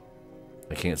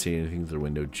 I can't see anything through the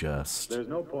window. Just... There's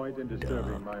no point in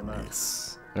disturbing my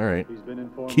master. Alright. He's been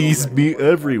informed Keys already. be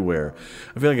everywhere.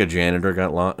 I feel like a janitor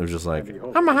got lost. It was just like,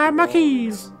 I'm gonna hide my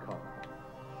keys.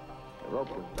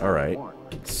 Alright.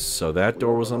 So that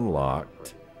door was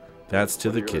unlocked. That's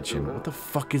to the kitchen. What the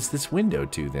fuck is this window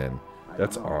to then?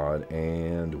 That's odd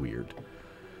and weird.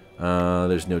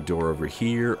 There's no door over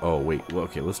here. Oh, wait. Well,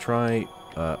 okay, let's try...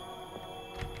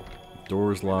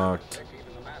 Door's locked.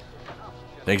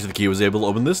 Thanks to the key, I was able to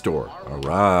open this door.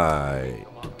 Alright.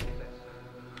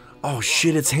 Oh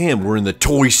shit, it's him. We're in the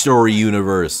Toy Story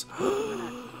universe.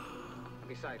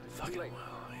 Fucking wild.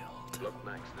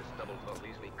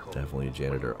 Definitely a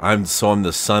janitor. I'm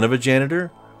the son of a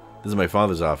janitor? This is my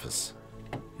father's office.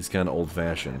 He's kind of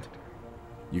old-fashioned.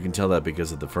 You can tell that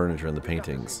because of the furniture and the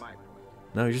paintings.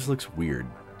 No, he just looks weird.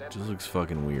 Just looks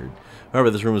fucking weird.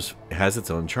 However, this room has its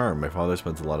own charm. My father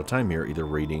spends a lot of time here, either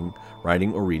writing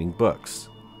or reading books.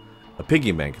 A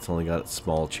piggy bank. It's only got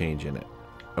small change in it.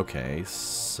 Okay,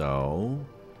 so...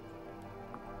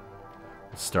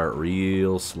 Let's start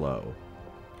real slow.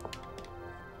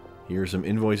 Here are some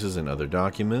invoices and other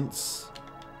documents.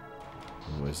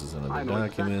 Invoices and other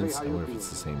documents. I wonder if it's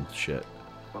the same shit.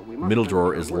 Middle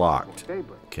drawer is locked.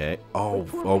 Okay. Oh,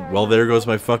 well, there goes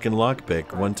my fucking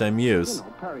lockpick. One-time use.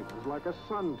 The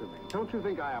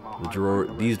drawer.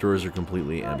 These drawers are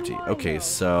completely empty. Okay,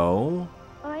 so...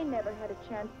 I never had a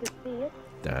chance to see it.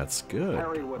 That's good.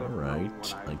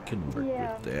 Alright. I can work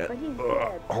with that. But he's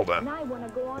dead. Hold on. And I want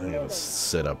to go on I gotta living.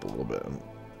 sit up a little bit.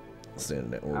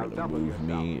 Standing there. We're gonna move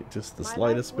me just the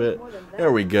slightest bit.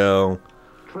 There we go.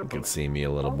 You can see me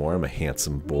a little more. I'm a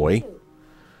handsome boy.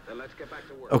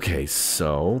 Okay,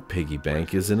 so piggy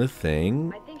bank isn't a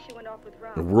thing.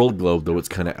 The world globe, though, it's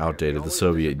kind of outdated. The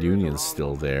Soviet Union's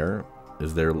still there.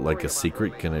 Is there like a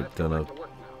secret? Can I don't know?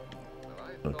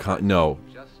 No.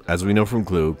 As we know from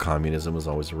Clue, communism is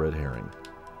always a red herring.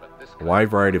 A wide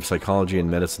variety of psychology and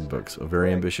medicine books. A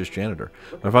very ambitious janitor.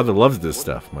 My father loves this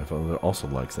stuff. My father also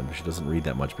likes them, but she doesn't read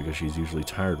that much because she's usually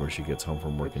tired when she gets home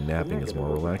from work, and napping is more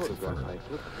relaxing for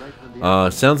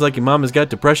her. Sounds like your mom has got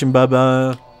depression,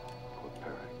 Bubba.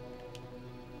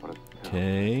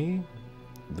 Okay.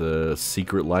 The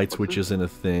secret light switch isn't a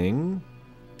thing.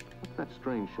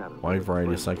 Wide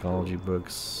variety of psychology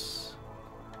books.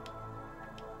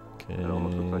 Okay.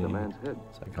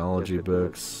 Psychology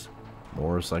books.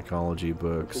 More psychology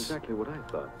books. Exactly what I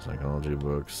thought. Psychology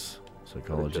books.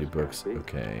 Psychology books.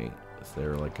 Okay. Is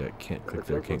there like a can't click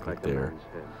there, can't click there.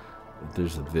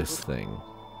 There's this thing.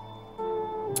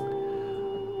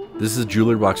 This is a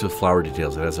jewelry box with flower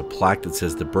details. It has a plaque that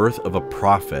says the birth of a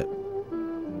prophet.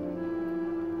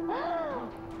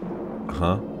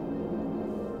 Huh?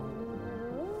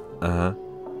 Uh-huh.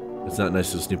 It's not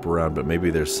nice to snoop around, but maybe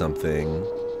there's something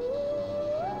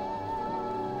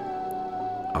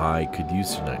I could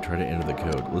use tonight. Try to enter the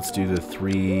code. Let's do the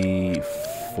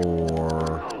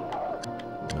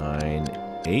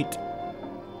 3498.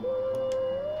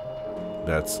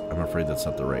 I'm afraid that's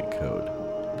not the right code.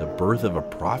 The birth of a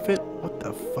prophet? What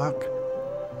the fuck?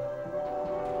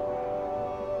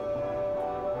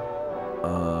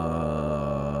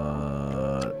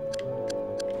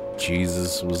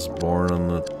 Jesus was born on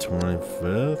the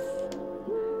 25th?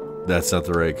 That's not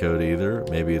the right code either.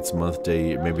 Maybe it's month,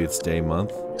 day, maybe it's day,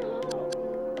 month.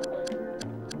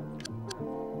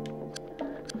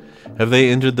 Have they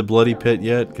entered the bloody pit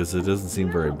yet? Because it doesn't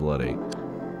seem very bloody.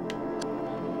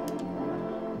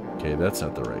 Okay, that's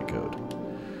not the right code.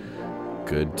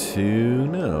 Good to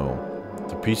know.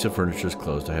 The piece of furniture is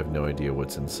closed. I have no idea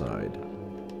what's inside.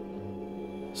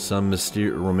 Some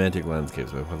romantic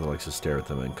landscapes. My father likes to stare at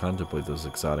them and contemplate those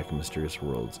exotic and mysterious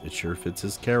worlds. It sure fits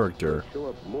his character. Show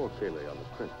up more clearly on the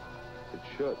print. It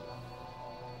should.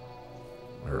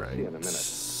 Alright, See in a minute.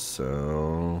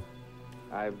 so...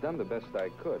 I've done the best I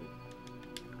could.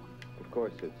 Of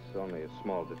course, it's only a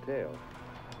small detail.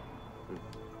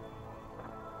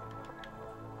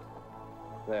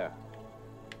 There.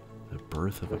 The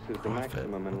birth of a This is the prophet.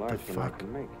 maximum What the enlargement I fuck?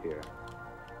 can make here.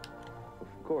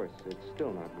 Of course, it's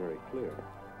still not very clear.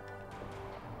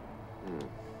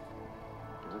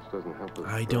 This doesn't help us.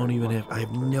 I don't even have... I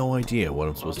have no idea what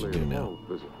I'm supposed to do now.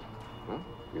 Huh?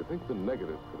 You think the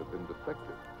negative could have been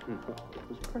defective? It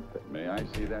was perfect. May I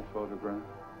see that photograph?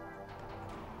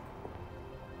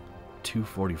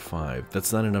 245.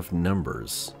 That's not enough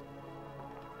numbers.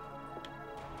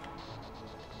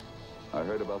 I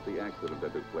heard about the accident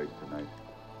that took place tonight.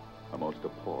 A most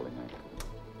appalling accident.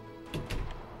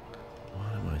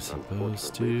 What am I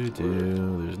supposed to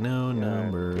do? There's no It's out of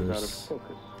numbers.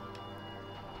 focus.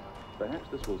 Perhaps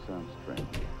this will sound strange.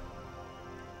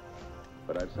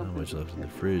 But I've Not something much to left in the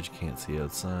tell you. fridge. Can't see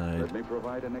outside. Let me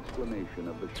provide an explanation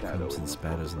of the shadow. Crumbs in and the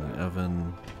spatters in the photograph.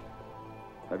 oven.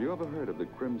 Have you ever heard of the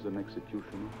Crimson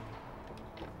Executioner?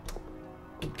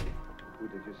 Who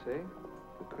did you say?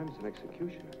 The Crimson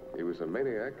Executioner. He was a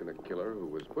maniac and a killer who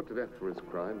was put to death for his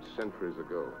crimes centuries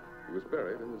ago. He was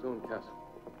buried in his own castle.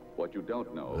 What you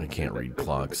don't know. I can't is that read this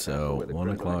clocks, was the castle so where the 1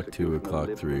 Crimson o'clock, 2 Executioner o'clock,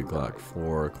 lived 3 and o'clock, died.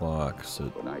 4 o'clock, so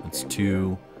When I it's came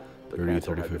 2, the 30,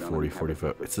 castle had 35, been 40, uninhabited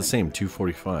 45. for It's the same,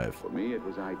 245. For me, it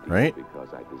was ideal Right? because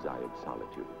I desired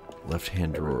solitude.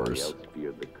 Left-hand Everybody drawers. else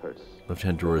feared the curse.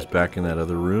 Left-hand drawers back in that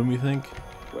other room, you think?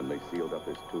 When they sealed up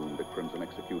his tomb, the Crimson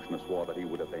Executioner swore that he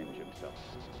would avenge himself.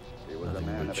 He was a Nothing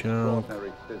man but of junk.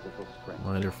 extraordinary physical strength,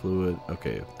 Lighter fluid.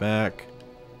 Okay, back,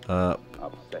 up,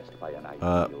 obsessed by an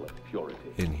Up. ideal of purity.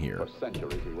 in here. For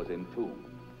centuries he was entombed.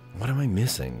 What am I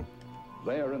missing?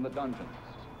 There in the dungeons,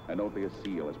 and only a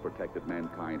seal has protected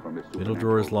mankind from his Middle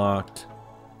drawer is supernatural locked.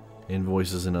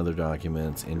 Invoices and other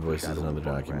documents. Invoices and other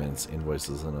documents.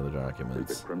 Invoices and other To the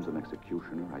documents. Crimson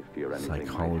Executioner, I fear anything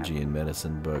Psychology might and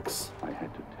medicine books. happen. I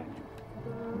had to tell you.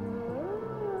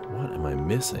 What am I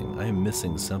missing? I am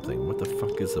missing something. What the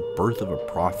fuck is the birth of a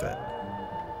prophet?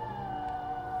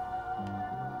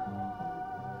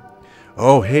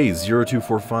 Oh, hey,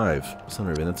 0245. Son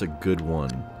of a, that's a good one.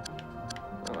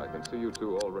 Well, I can see you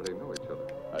two already know each other.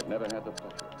 I've never had the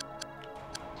pleasure.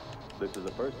 This is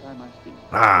the first time I speak.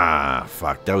 Ah,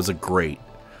 fuck. That was a great.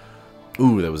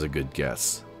 Ooh, that was a good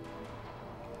guess.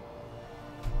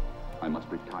 I must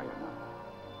retire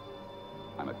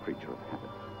now. I'm a creature of habit.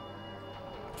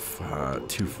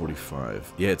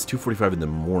 245. Yeah, it's 2:45 in the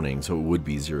morning, so it would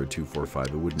be 0245.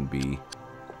 It wouldn't be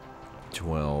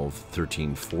 12,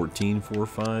 13, 14,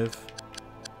 45.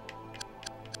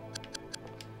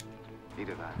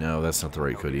 No, that's not the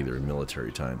right code either.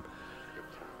 Military time.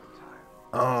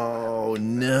 Oh,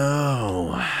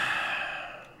 no.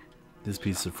 This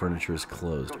piece of furniture is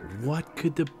closed. What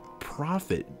could the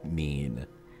prophet mean?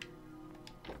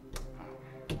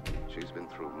 She's been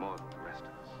through more than the rest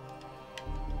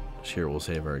of us. Sure, we'll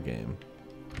save our game.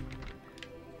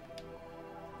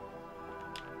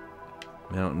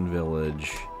 Mountain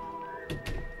Village.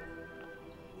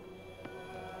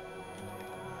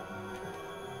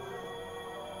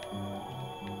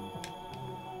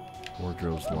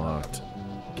 Wardrobe's locked.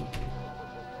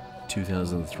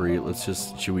 2003. Let's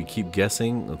just... Should we keep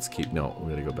guessing? Let's keep... No, we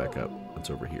gotta go back up. It's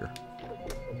over here.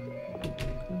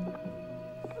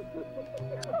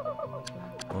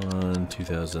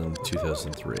 2000,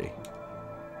 2003.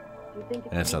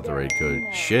 That's not the right code.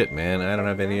 Shit, man. I don't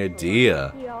have any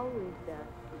idea. He always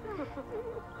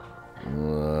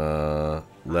does.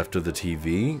 Left of the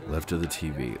TV. Left of the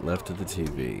TV. Left of the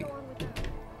TV.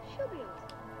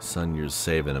 Son, you're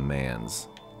saving a man's.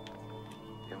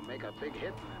 big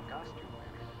hit in that costume.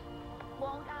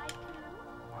 Won't I too?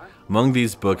 Among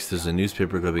these books, there's a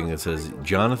newspaper clipping that says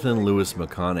Jonathan Lewis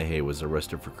McConaughey was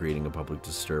arrested for creating a public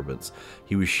disturbance.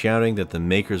 He was shouting that the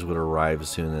makers would arrive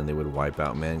soon and they would wipe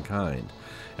out mankind.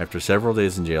 After several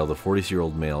days in jail, the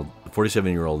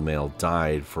 47-year-old male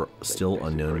died for still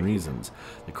unknown reasons.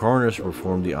 The coroners who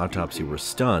performed the autopsy were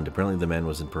stunned. Apparently the man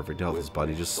was in perfect health. His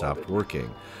body just stopped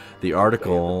working. The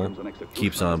article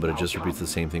keeps on, but it just repeats the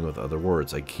same thing with other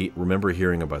words. I remember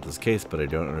hearing about this case, but I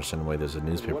don't understand why there's a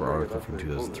newspaper article from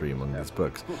 2003 among these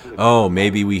books. Oh,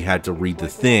 maybe we had to read the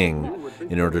thing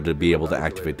in order to be able to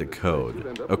activate the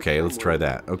code. Okay, let's try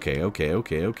that. Okay.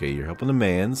 You're helping the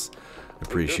mans.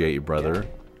 Appreciate you, brother.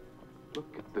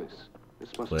 Look at this.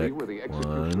 This must Click. be where the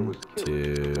executioner 1, was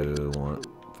killed. 2, 1.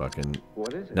 Fucking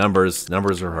What is it? numbers.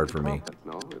 Numbers are hard for me.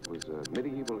 No, it was a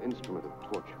medieval instrument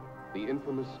of torture. The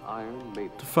infamous Iron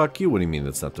Maiden. Fuck you. What do you mean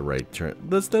that's not the right turn?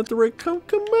 That's not the right. Come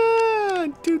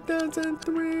on.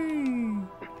 2003.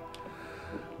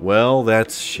 Well,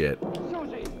 that's shit.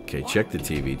 Okay, check the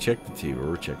TV. Check the TV.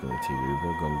 We're checking the TV.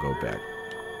 We're gonna go back.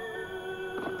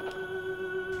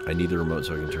 I need the remote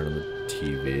so I can turn on the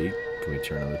TV. Can we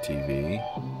turn on the TV?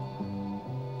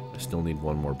 I still need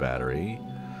one more battery.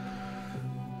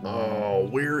 Oh,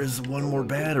 where is one more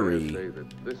battery? Say that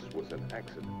this was an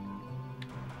accident.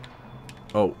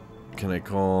 Oh, can I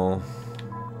call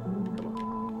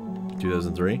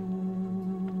 2003?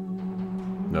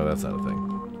 No, that's not a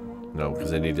thing. No,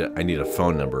 because I need a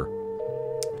phone number.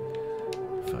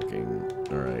 Fucking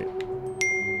alright.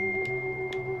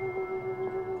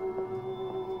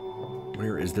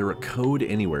 Where is there a code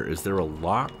anywhere? Is there a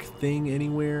lock thing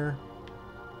anywhere?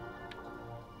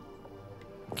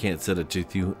 Can't set it to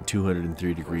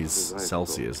 203 degrees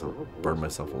Celsius. I'll burn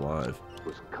myself alive.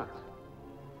 Was cut.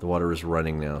 The water is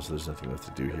running now, so there's nothing left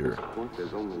to do here. At this point,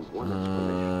 there's only one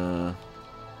explanation.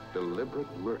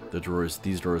 Deliberate murder.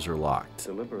 These drawers are locked.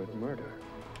 Deliberate murder.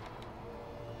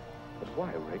 But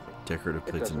why, Rick? Decorative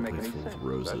plates doesn't and make plates any full of sense.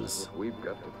 roses. That's what we've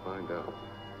got to find out.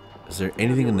 Is there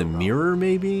anything in the mirror,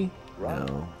 maybe?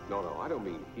 No. No, I don't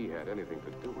mean he had anything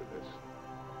to do with this.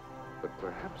 But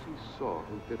perhaps he saw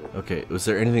who did it. Okay, was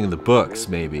there anything in the books,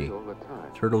 maybe? All the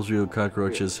time. Turtles, real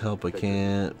cockroaches, help, I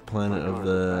can't. Planet of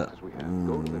the...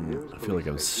 I feel like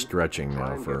I'm stretching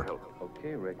now for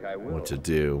Okay, Rick, I will. what to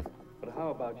do. But how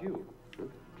about you?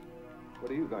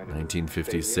 What are you going to do?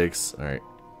 1956. Alright,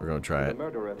 we're gonna try it.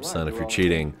 Murder at Son, if large, you're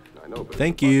cheating. I know, but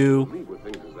Thank it's you. impossible to leave with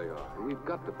things as they are. We've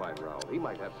got to find Raoul. He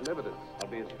might have some evidence. I'll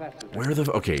be as fast as Where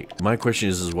the... Okay, my question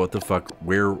is what the fuck...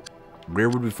 Where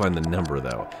would we find the number,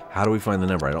 though? How do we find the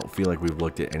number? I don't feel like we've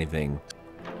looked at anything...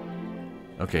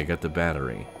 Okay, got the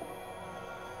battery.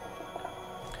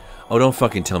 Oh, don't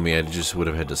fucking tell me I just would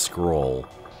have had to scroll.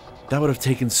 That would have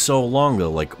taken so long,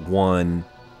 though. Like, 1...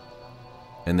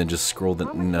 And then just scroll the...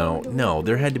 No,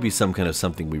 there had to be some kind of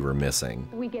something we were missing.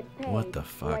 We get paid. What the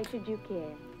fuck? Why should you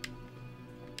care?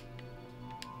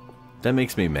 That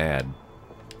makes me mad.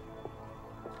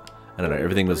 I don't know,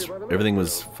 everything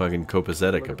was fucking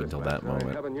copacetic up until that I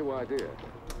moment. have a new idea.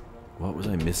 What was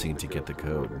I missing to get the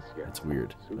code? That's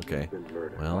weird. Okay,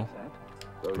 well,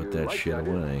 put that shit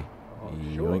away.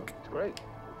 Yoink. It's great.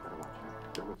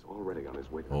 Dermot's already on his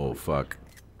way to the Oh, police. fuck.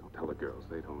 Don't tell the girls.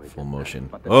 They'd only Full get motion.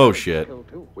 mad. Oh, shit.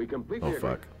 We completely Oh, agree.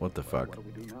 fuck. What the fuck? What do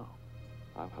we do now?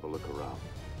 I'll have a look around.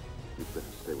 You'd better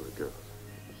stay with the girls.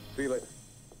 See you later.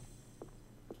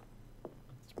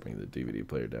 Let's bring the DVD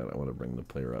player down. I want to bring the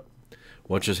player up.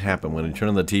 What just happened? When I turn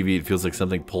on the TV, it feels like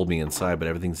something pulled me inside, but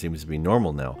everything seems to be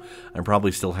normal now. I'm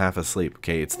probably still half asleep.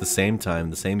 Okay, it's the same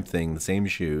time, the same thing, the same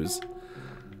shoes.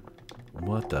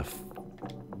 What the f...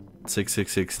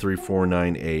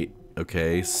 6663498.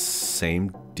 Okay,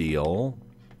 same deal.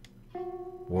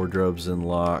 Wardrobe's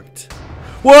unlocked.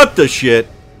 What the shit?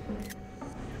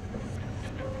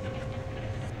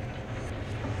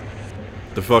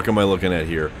 The fuck am I looking at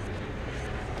here?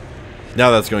 Now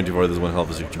that's going too far. This is one hell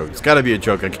of a joke. It's gotta be a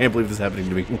joke. I can't believe this is happening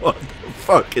to me. What the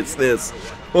fuck is this?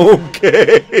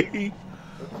 Okay.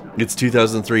 It's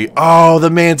 2003. Oh, the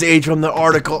man's age from the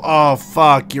article. Oh,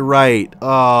 fuck. You're right.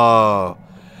 Oh.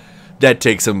 That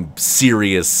takes some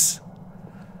serious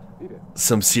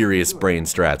brain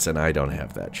strats, and I don't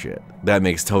have that shit. That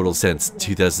makes total sense.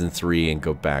 2003 and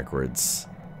go backwards.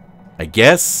 I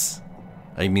guess?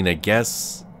 I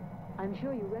guess. I'm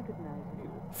sure you recognize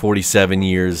it. 47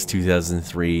 years,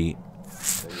 2003.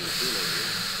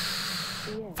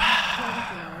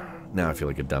 Now I feel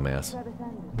like a dumbass.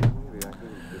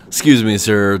 Excuse me,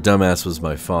 sir. Dumbass was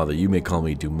my father. You may call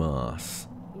me Dumas.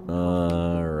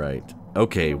 Alright.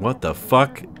 Okay, what the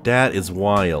fuck? That is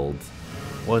wild.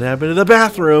 What happened to the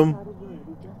bathroom?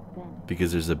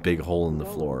 because there's a big hole in the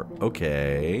floor.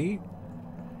 Okay.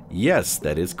 Yes,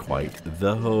 that is quite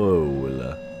the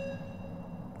hole.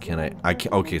 Can I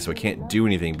can't, okay, so I can't do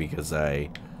anything because there's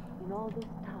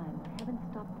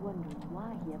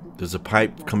a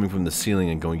pipe coming from the ceiling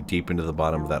and going deep into the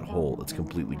bottom of that hole. It's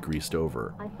completely greased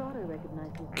over.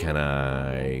 Can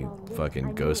I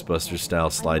fucking Ghostbuster style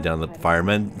slide down the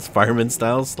fireman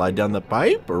style slide down the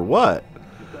pipe or what?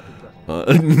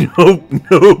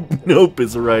 Nope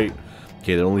is right.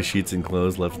 Okay, the only sheets and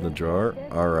clothes left in the drawer.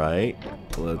 Alright,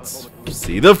 let's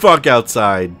see the fuck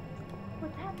outside.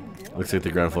 Looks like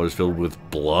the ground floor is filled with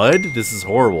blood. This is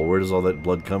horrible. Where does all that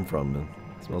blood come from?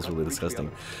 It smells really disgusting.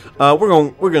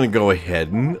 We're gonna go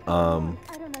ahead and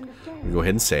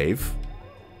save.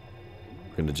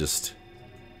 We're gonna just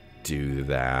do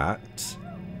that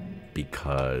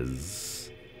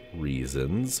because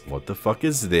reasons. What the fuck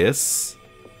is this?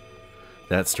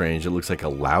 That's strange. It looks like a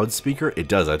loudspeaker. It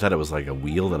does. I thought it was like a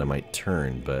wheel that I might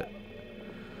turn, but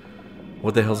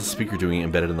what the hell's the speaker doing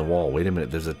embedded in the wall? Wait a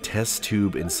minute. There's a test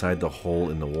tube inside the hole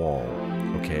in the wall.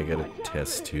 Okay, I got a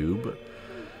test tube.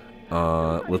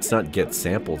 Let's not get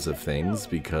samples of things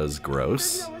because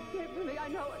gross.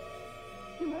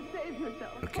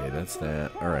 Okay, that's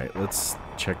that. Alright, let's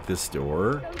check this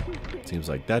door. Seems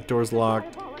like that door's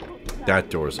locked. That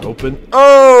door's open.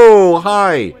 Oh,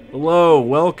 hi. Hello,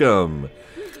 welcome.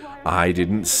 I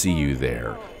didn't see you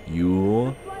there.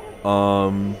 You,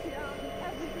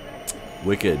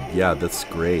 wicked. Yeah, that's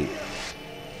great.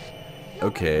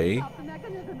 Okay.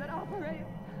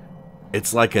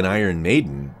 It's like an Iron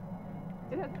Maiden.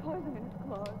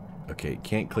 Okay,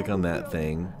 can't click on that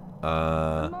thing.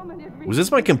 Was this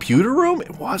my computer room?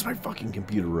 It was my fucking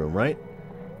computer room, right?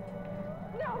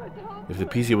 If the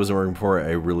PC wasn't working before,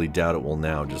 I really doubt it will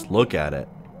now. Just look at it.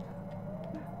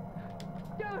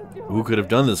 Who could have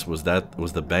done this? Was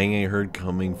the bang I heard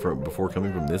coming from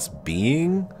this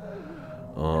being?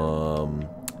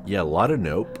 Yeah, a lot of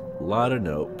nope. A lot of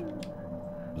nope.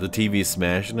 The TV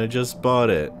smashed and I just bought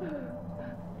it.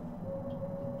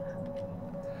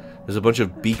 There's a bunch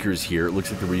of beakers here. It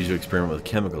looks like they're used to experiment with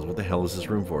chemicals. What the hell is this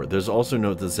room for? There's also a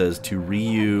note that says to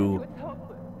Ryu.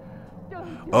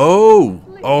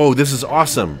 Oh, this is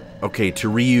awesome. Okay, to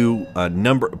Ryu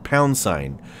number pound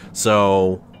sign.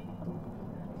 So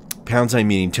pound sign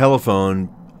meaning telephone.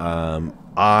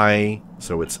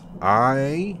 So it's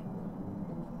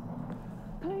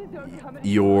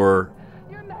your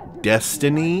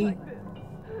destiny.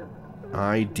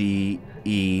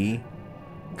 IDE.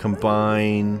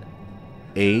 Combine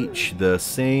H, the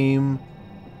same.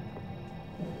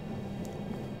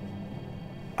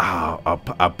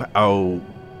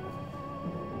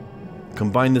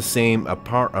 Combine the same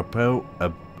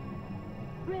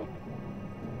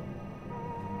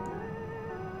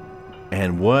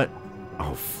and what?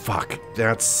 Oh fuck,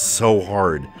 that's so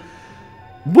hard.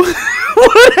 What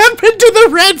happened to the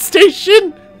red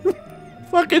station?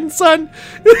 Fucking son.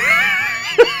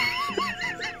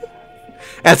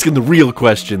 Asking the real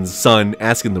questions, son.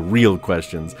 Asking the real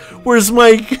questions. Where's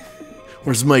my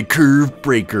curve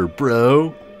breaker,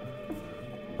 bro?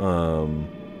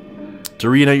 To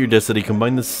reunite your destiny,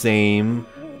 combine the same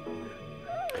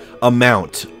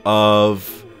amount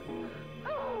of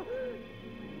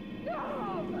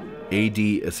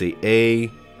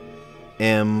ADSAAMOUNT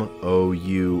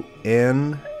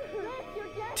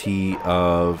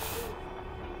of.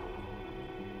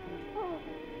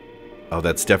 Oh,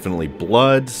 that's definitely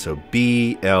blood. So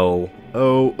BLOOD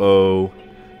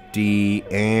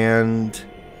and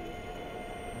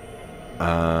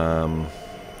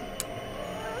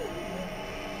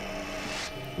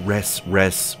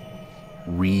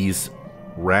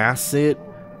Racet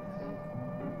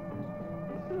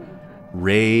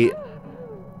Ray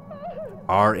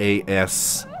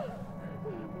RAS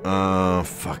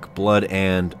fuck blood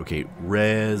and okay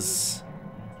res.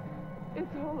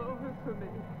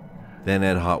 Then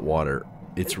add hot water.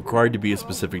 It's required to be a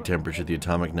specific temperature, the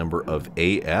atomic number of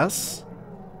AS.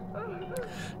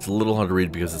 It's a little hard to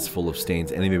read because it's full of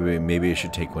stains. Anyway, maybe I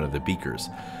should take one of the beakers.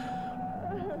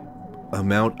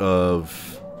 Amount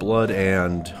of blood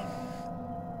and.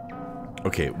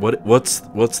 Okay, what's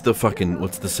the second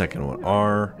one?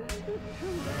 R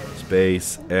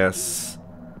space S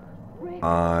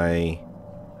I.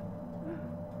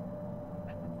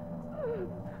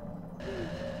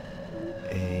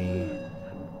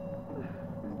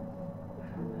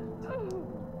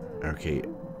 Okay,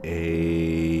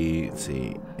 let's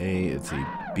see,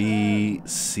 B,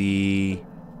 C,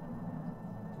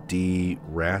 D,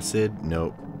 Racid,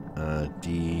 nope,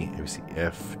 D, let me see,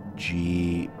 F,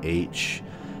 G, H,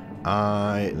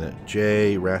 I,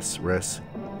 J, Res,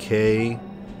 K,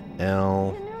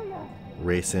 L,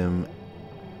 racem,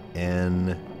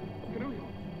 N,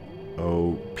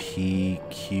 O, P,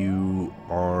 Q,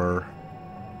 R,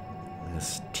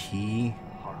 S, T,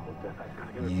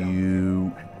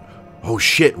 U. Oh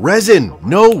shit, resin!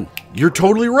 No! You're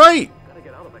totally right!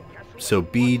 So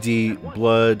B, D,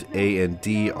 blood, A, N,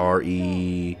 D, R,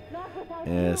 E,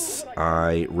 S,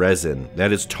 I, resin.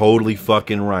 That is totally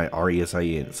fucking right. R, E, S, I,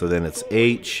 N. So then it's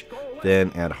H,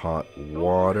 then add hot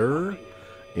water.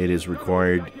 It is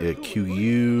required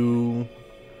QU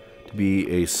to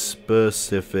be a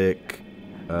specific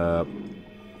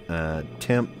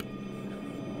temp,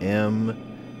 M,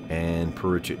 and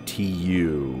per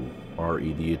TU.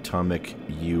 RE, the atomic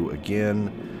U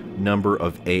again. Number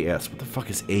of AS. What the fuck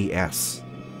is AS?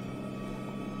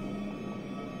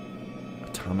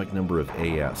 Atomic number of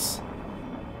AS.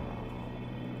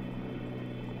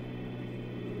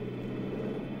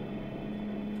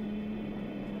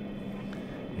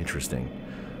 Interesting.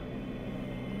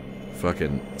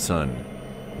 Fucking son.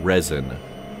 Resin.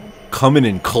 Coming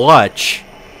in clutch.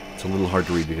 It's a little hard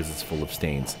to read because it's full of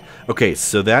stains. Okay,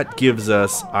 so that gives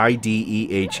us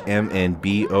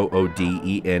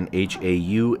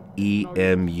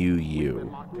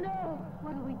IDEHMNBOODENHAUEMUU.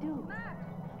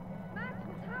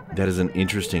 That is an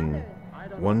interesting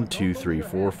 1, 2, 3,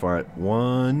 4, 5.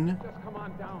 1,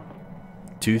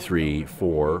 2, 3,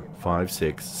 4, 5,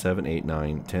 6, 7, 8,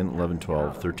 9, 10, 11,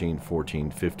 12, 13,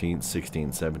 14, 15,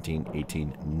 16, 17,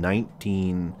 18,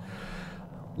 19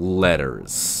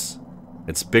 letters.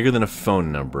 It's bigger than a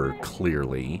phone number,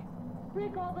 clearly.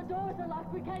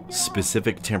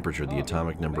 Specific temperature, the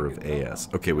atomic number of AS.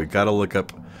 Okay, we've got to look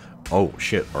up... Oh,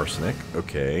 shit, arsenic.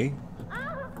 Okay.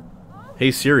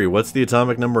 Hey, Siri, what's the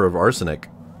atomic number of arsenic?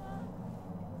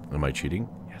 Am I cheating?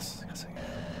 Yes, yes I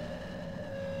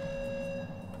am.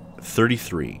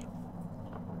 33.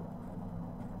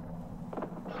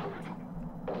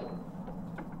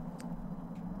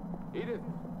 Edith!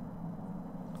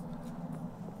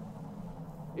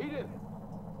 Edith!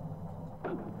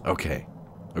 Okay.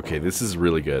 Okay, this is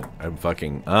really good.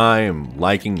 I am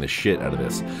liking the shit out of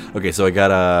this. Okay, so I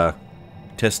got a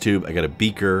test tube, I got a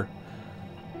beaker.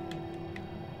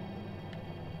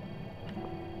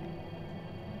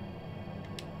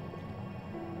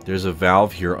 There's a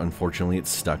valve here. Unfortunately, it's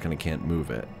stuck and I can't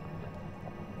move it.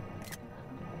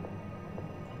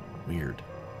 Weird.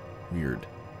 Weird.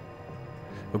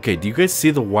 Okay, do you guys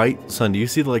see the white... Son, do you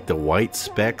see, like, the white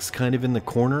specks kind of in the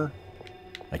corner?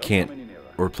 I can't...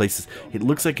 Or places... It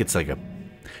looks like it's like a...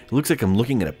 It looks like I'm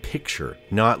looking at a picture,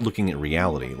 not looking at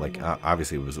reality. Like,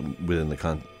 obviously it was within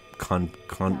the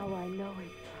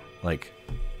like,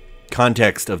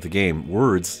 context of the game.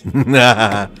 Words.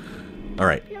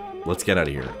 Alright, let's get out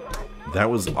of here. That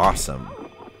was awesome.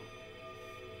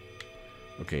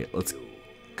 Okay, let's...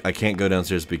 I can't go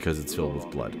downstairs because it's filled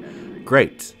with blood.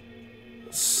 Great.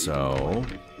 So,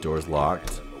 door's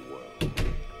locked.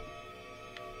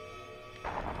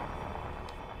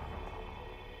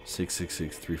 Six,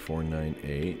 3, 4, 9,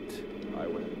 8.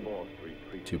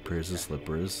 2 pairs of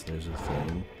slippers. There's a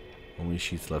thing. Only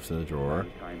sheets left in the drawer.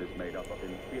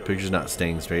 Picture's not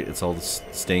staying straight. It's all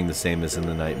staying the same as in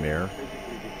the nightmare.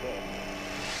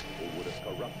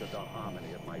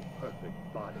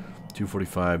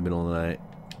 2:45, middle of the night.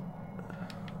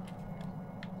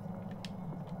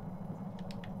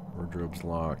 Wardrobe's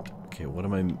locked. Okay, what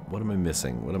am I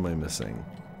missing? What am I missing?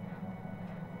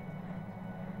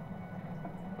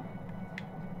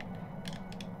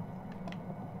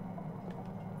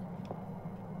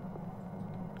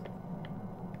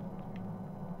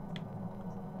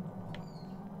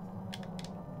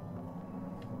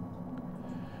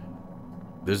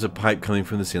 There's a pipe coming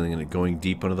from the ceiling and it going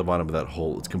deep under the bottom of that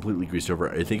hole. It's completely greased over.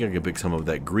 I think I can pick some of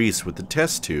that grease with the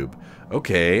test tube.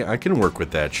 Okay, I can work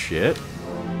with that shit.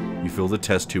 You fill the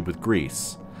test tube with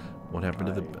grease. What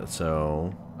happened to the...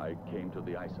 So... I came to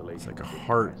the isolation. It's like a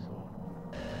heart. To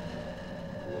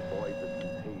avoid the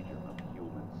contagion of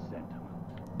human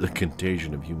sentiment. The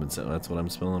contagion of human sentiment. That's what I'm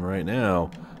spelling right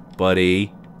now.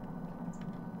 Buddy.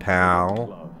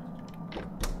 Pal.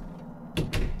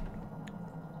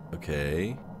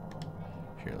 Okay.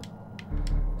 Here.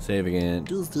 Save again.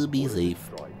 Just to be safe.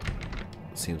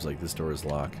 Seems like this door is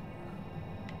locked.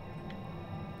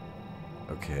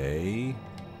 Okay.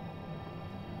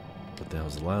 What the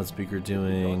hell's the loudspeaker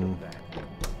doing?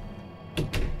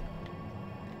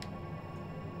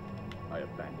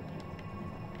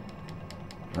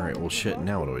 Alright, well shit,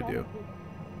 now what do I do?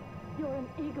 You're an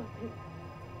egotist.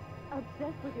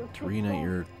 Obsessed with your To reunite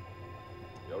your...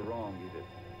 You're wrong, Edith.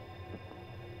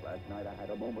 Last night I had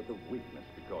a moment of weakness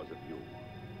because of you.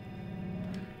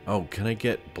 Oh, can I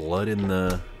get blood in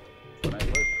the... When I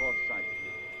first caught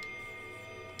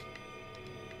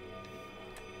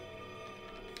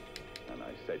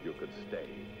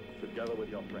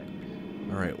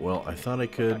thought I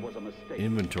could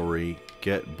inventory,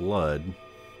 get blood.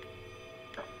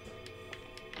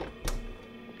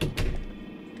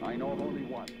 I know of only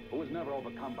one who is never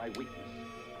overcome by weakness.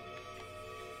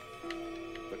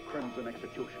 The Crimson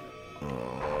Executioner.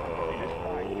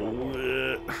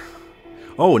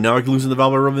 Oh, now I can loosen the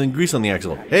valve by rubbing grease on the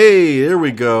axle. Hey, there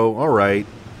we go. All right.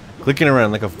 Clicking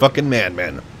around like a fucking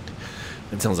madman.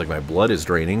 It sounds like my blood is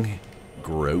draining.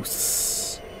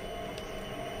 Gross.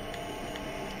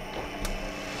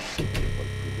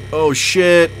 Oh,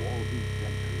 shit.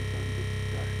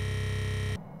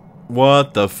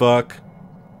 What the fuck?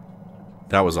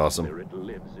 That was awesome.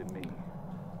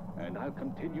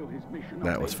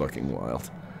 That was fucking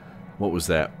wild. What was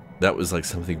that? That was like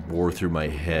something bore through my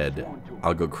head.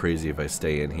 I'll go crazy if I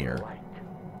stay in here.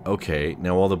 Okay,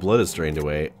 now all the blood is drained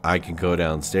away. I can go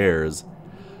downstairs.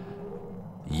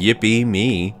 Yippee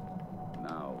me.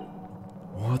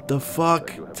 What the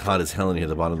fuck? It's hot as hell in here.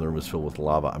 The bottom of the room is filled with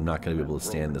lava. I'm not going to be able to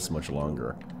stand this much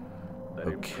longer.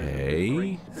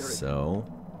 Okay, so...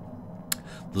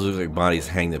 Those look like bodies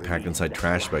hanging that packed inside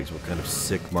trash bags. What kind of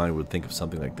sick mind would think of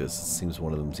something like this? It seems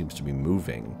one of them seems to be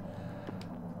moving.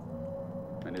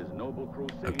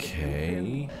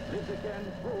 Okay.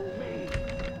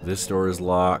 This door is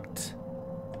locked.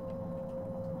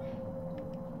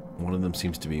 One of them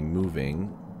seems to be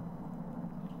moving.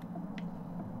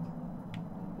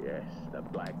 Yes, the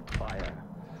black fire.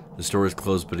 This door is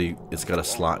closed, but it's got a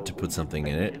slot to put something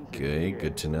in it. Okay,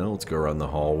 good to know. Let's go around the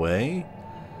hallway.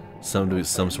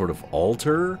 Some sort of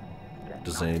altar.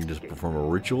 Does anyone just perform a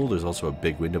ritual? There's also a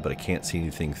big window, but I can't see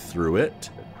anything through it.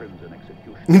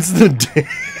 It's the day.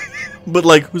 But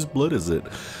like, whose blood is it?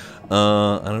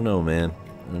 I don't know, man.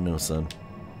 I don't know, son.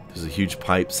 There's a huge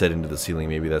pipe set into the ceiling.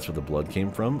 Maybe that's where the blood came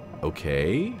from.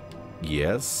 Okay.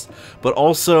 Yes. But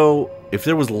also, if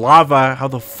there was lava, how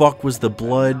the fuck was the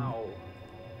blood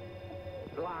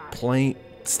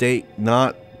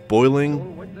not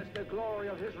boiling?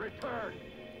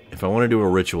 If I want to do a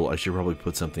ritual, I should probably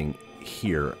put something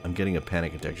here. I'm getting a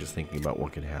panic attack just thinking about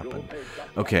what could happen.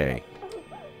 Okay.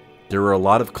 There are a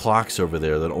lot of clocks over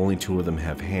there that only 2 of them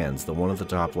have hands. The one at the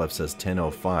top left says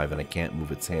 10:05 and I can't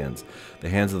move its hands. The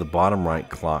hands of the bottom right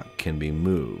clock can be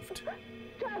moved.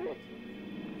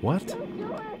 What?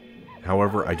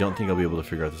 However, I don't think I'll be able to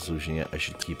figure out the solution yet. I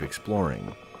should keep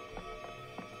exploring.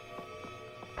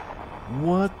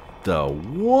 What the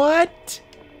what?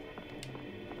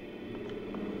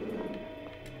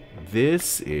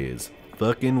 This is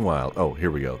fucking wild. Oh,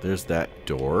 here we go. There's that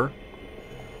door.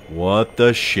 What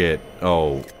the shit?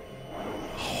 Oh.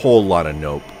 Whole lot of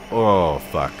nope. Oh,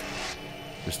 fuck.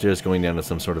 There's stairs going down to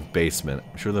some sort of basement.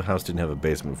 I'm sure the house didn't have a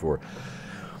basement before.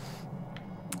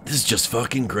 This is just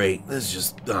fucking great. This is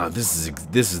just...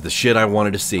 this is the shit I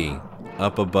wanted to see.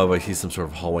 Up above, I see some sort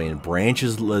of hallway, and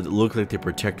branches look like they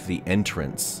protect the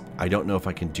entrance. I don't know if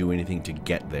I can do anything to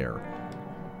get there.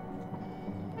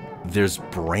 There's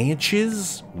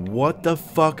branches? What the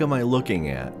fuck am I looking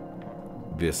at?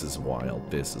 This is wild.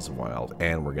 This is wild.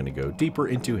 And we're gonna go deeper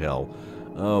into hell.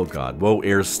 Oh god. Whoa,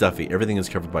 air's stuffy. Everything is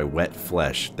covered by wet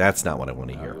flesh. That's not what I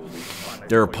want to hear.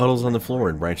 There are puddles on the floor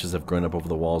and branches have grown up over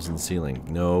the walls and ceiling.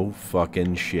 No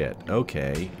fucking shit.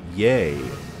 Okay. Yay.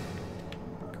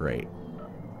 Great.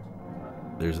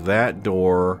 There's that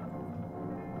door.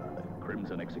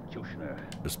 Crimson Executioner.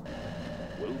 There's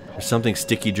something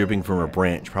sticky dripping from a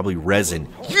branch. Probably resin.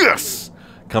 Yes!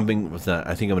 Coming with that,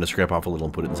 I think I'm going to scrap off a little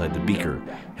and put it inside the beaker.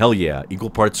 Hell yeah. Equal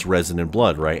parts resin and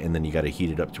blood, right? And then you got to heat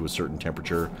it up to a certain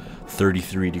temperature.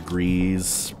 33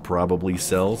 degrees, probably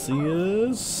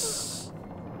Celsius.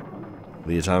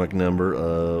 The atomic number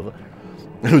of...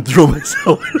 I would throw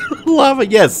myself in lava.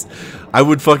 Yes, I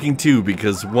would fucking too,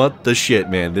 because what the shit,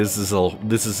 man. This is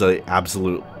a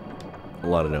absolute... A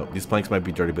lot of note. These planks might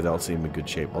be dirty, but they'll seem in good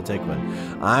shape. I'll take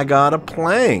one. I got a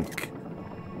plank.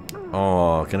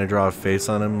 Oh, can I draw a face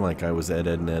on him like I was Ed,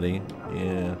 Ed, and Eddie?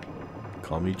 Yeah.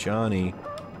 Call me Johnny.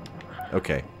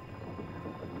 Okay.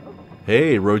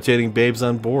 Hey, rotating babes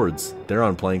on boards. They're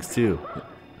on planks too.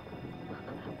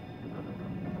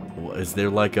 Is there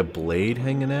like a blade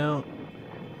hanging out?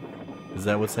 Is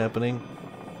that what's happening?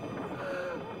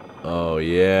 Oh,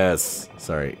 yes.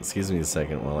 Sorry, excuse me a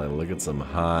second while I look at some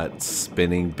hot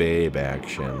spinning babe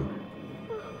action.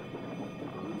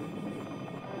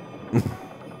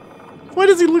 Why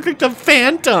does he look like the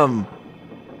Phantom?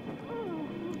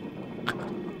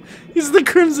 He's the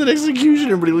Crimson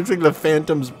Executioner, but he looks like the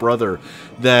Phantom's brother.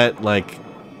 That, like...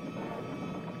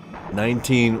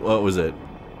 19... What was it?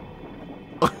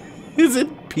 Is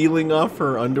it peeling off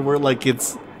her underwear like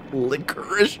it's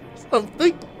licorice or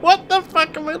something? What the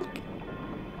fuck am I looking?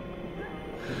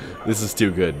 This is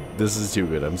too good. This is too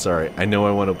good. I'm sorry. I know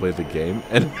I want to play the game,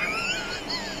 and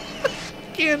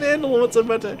can't handle what's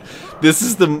about to. This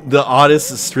is the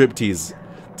oddest striptease.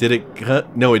 Did it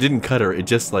cut? No, it didn't cut her. It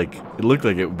just like it looked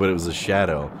like it, but it was a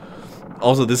shadow.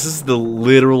 Also, this is the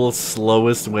literal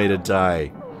slowest way to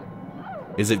die.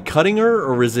 Is it cutting her,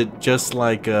 or is it just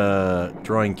like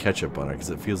drawing ketchup on her? Because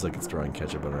it feels like it's drawing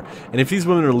ketchup on her. And if these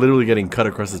women are literally getting cut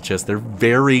across the chest, they're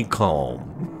very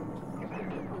calm.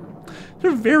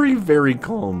 They're very, very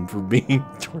calm for being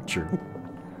tortured.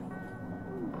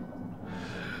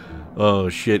 Oh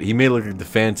shit, he may look like the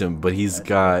Phantom, but he's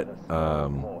got,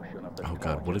 oh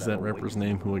god, what is that rapper's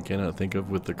name who I cannot think of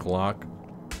with the clock?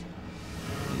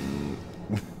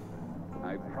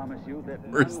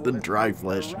 Where's the dry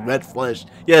flesh? Wet flesh.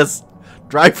 Yes,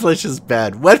 dry flesh is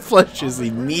bad. Wet flesh is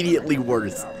immediately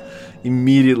worse.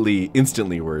 Immediately,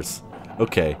 instantly worse.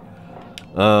 Okay.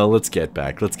 Let's get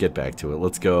back to it.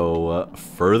 Let's go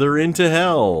further into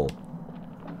hell.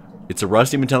 It's a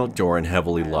rusty metallic door and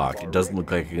heavily locked. It doesn't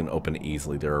look like it can open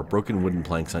easily. There are broken wooden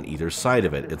planks on either side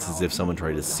of it. It's as if someone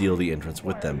tried to seal the entrance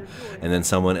with them, and then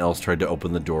someone else tried to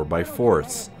open the door by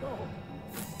force.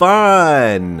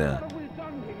 Fun!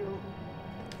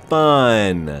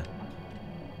 Fun!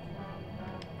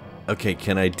 Okay,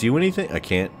 can I do anything? I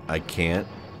can't.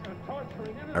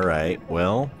 Alright,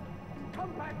 well.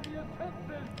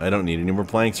 I don't need any more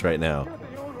planks right now.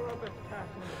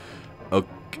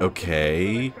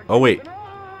 Okay. Oh, wait.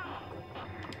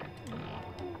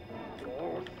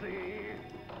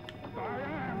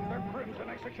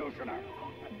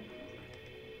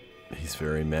 He's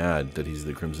very mad that he's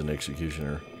the Crimson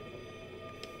Executioner.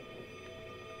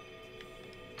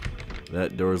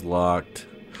 That door's locked.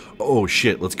 Oh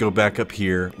shit, let's go back up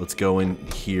here. Let's go in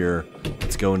here.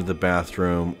 Let's go into the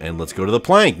bathroom. And let's go to the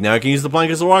plank. Now I can use the plank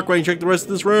as a walkway and check the rest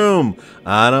of this room.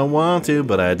 I don't want to,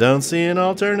 but I don't see an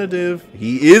alternative.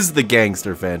 He is the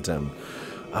gangster Phantom.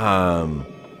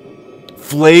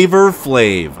 Flavor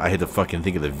Flav. I had to fucking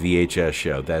think of the VHS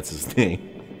show. That's his name.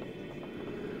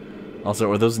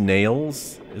 Also, are those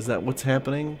nails? Is that what's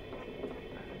happening?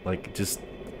 Like, just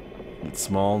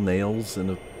small nails in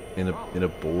a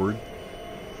board?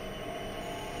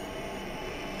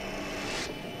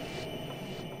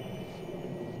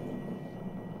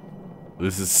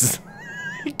 This is...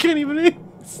 he can't even...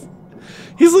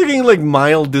 He's looking like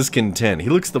mild discontent. He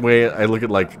looks the way I look at,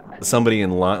 like, somebody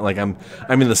in line. Like, I'm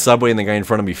in the subway and the guy in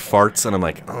front of me farts, and I'm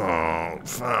like, oh,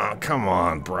 fuck, come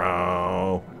on,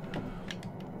 bro.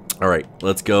 Alright,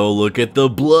 let's go look at the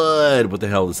blood. What the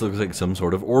hell? This looks like some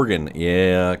sort of organ.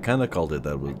 Yeah, kind of called it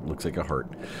that. It looks like a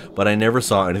heart. But I never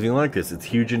saw anything like this. It's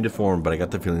huge and deformed, but I got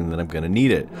the feeling that I'm going to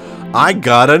need it. I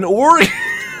got an organ!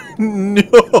 No!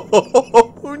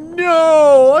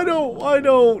 No! I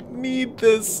don't need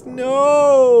this.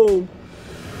 No!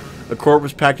 A corpse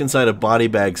was packed inside a body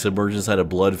bag, submerged inside a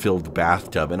blood-filled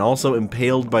bathtub, and also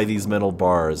impaled by these metal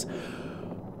bars.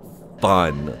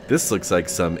 Fun. This looks like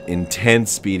some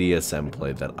intense BDSM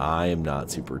play that I am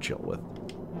not super chill with.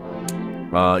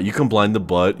 You combine the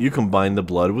blood. You combine the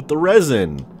blood with the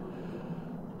resin.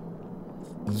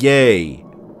 Yay.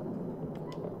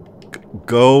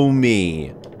 Go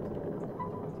me.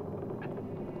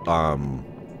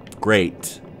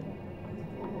 Great.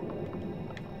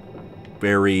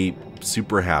 Very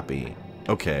super happy.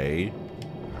 Okay.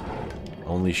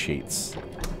 Only sheets.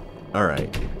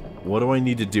 Alright. What do I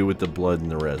need to do with the blood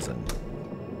and the resin?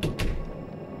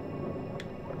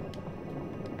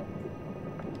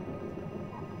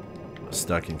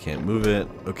 Stuck and can't move it.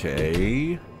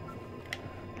 Okay.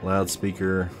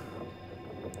 Loudspeaker.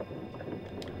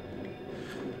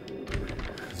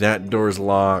 That door's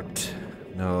locked.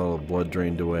 No, blood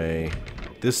drained away.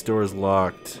 This door's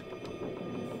locked.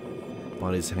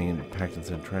 Body's hanging packed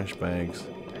inside trash bags.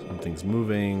 Something's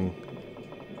moving.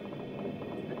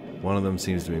 One of them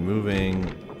seems to be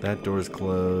moving. That door's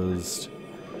closed.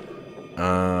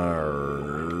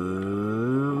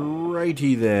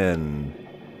 Righty then.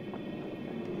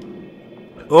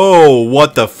 Oh,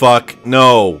 what the fuck?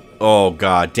 No. Oh,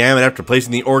 god damn it. After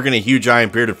placing the organ, a huge eye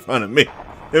appeared in front of me.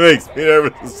 It makes me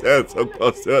nervous to say it's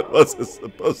supposed to. What's it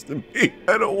supposed to be?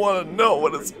 I don't want to know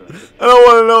what it's... I don't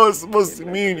want to know what it's supposed to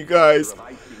mean, you guys.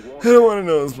 I don't want to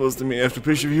know what it's supposed to mean. After a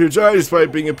picture of a huge eye,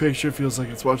 despite being a picture, feels like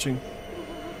it's watching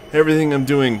everything I'm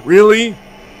doing. Really?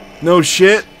 No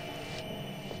shit?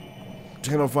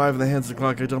 Channel 5 in the hands of the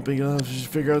clock. I don't think enough to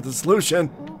figure out the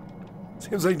solution.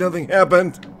 Seems like nothing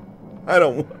happened. I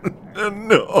don't want to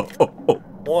know.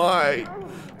 Why?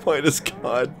 Why has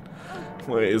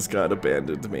God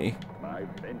abandoned me?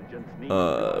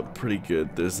 Pretty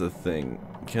good. There's a thing.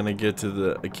 Can I get to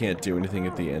the... I can't do anything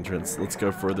at the entrance. Let's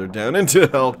go further down into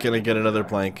hell. Can I get another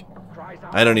plank?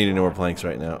 I don't need any more planks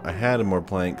right now. I had more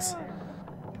planks.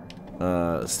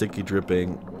 Sticky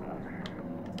dripping.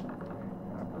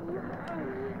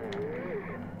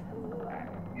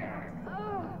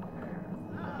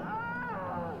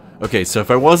 Okay, so if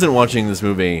I wasn't watching this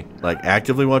movie, like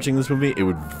actively watching this movie, it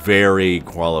would very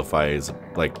qualify as,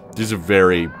 like, these are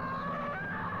very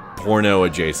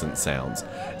porno-adjacent sounds.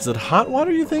 Is it hot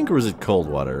water, you think, or is it cold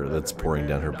water that's pouring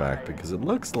down her back? Because it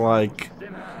looks like,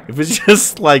 if it's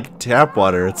just like tap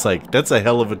water, it's like, that's a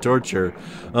hell of a torture.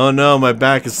 Oh no, my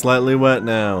back is slightly wet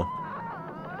now.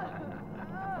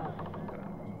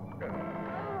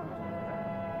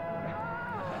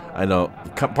 I know,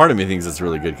 part of me thinks it's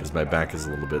really good because my back is a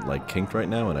little bit, like, kinked right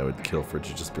now, and I would kill for it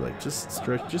to just be, like, just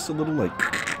stretch, just a little, like,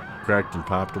 cracked and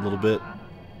popped a little bit.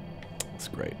 It's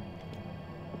great.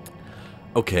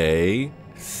 Okay,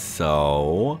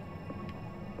 so...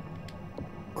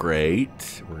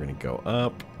 Great. We're gonna go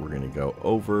up, we're gonna go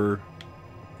over.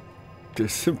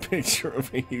 There's a picture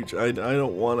of a huge... I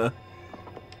don't wanna...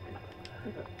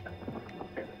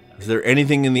 Is there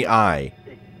anything in the eye?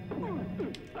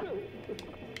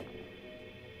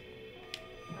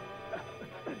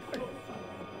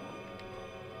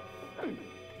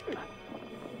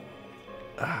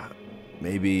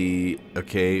 Maybe,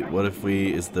 okay, what if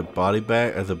we, is the body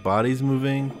back, are the bodies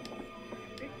moving?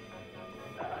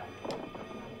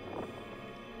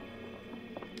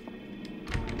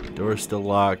 Door's still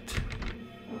locked.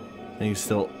 Thing's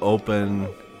still open.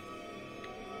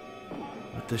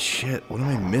 What the shit? What am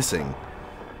I missing?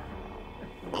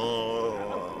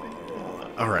 Oh.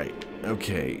 Alright,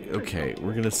 okay,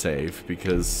 we're gonna save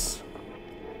because...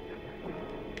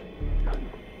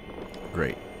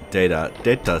 Great.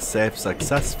 Data saved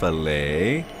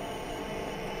successfully.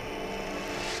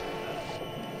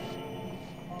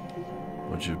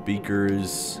 Bunch of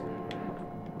beakers.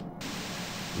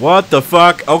 What the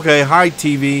fuck? Okay, hi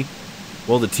TV.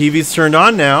 Well, the TV's turned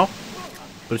on now,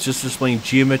 but it's just displaying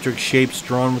geometric shapes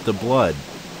drawn with the blood.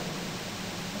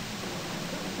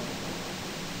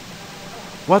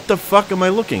 What the fuck am I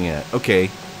looking at? Okay,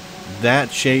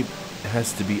 that shape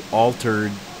has to be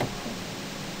altered.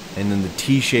 And then the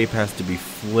T shape has to be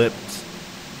flipped,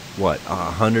 what,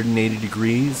 180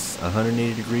 degrees?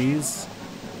 180 degrees?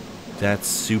 That's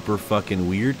super fucking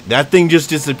weird. That thing just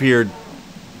disappeared.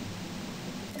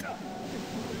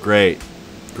 Great.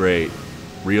 Great.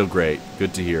 Real great.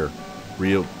 Good to hear.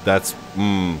 Real, that's,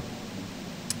 Nothing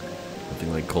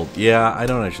like cold. Yeah, I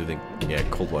don't actually think, yeah,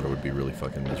 cold water would be really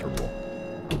fucking miserable.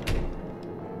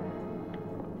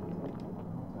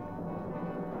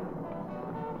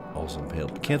 Also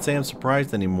impaled. Can't say I'm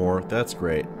surprised anymore. That's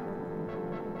great.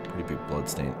 Pretty big blood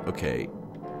stain. Okay.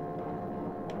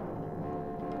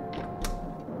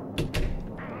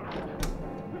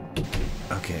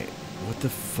 Okay. What the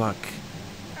fuck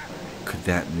could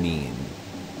that mean?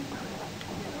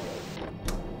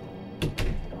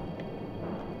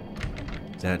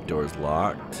 That door's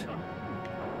locked.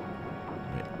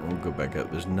 Wait, we'll go back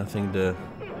up. There's nothing to...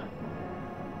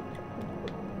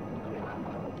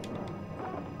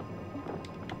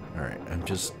 Alright, I'm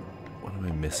just... What am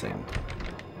I missing?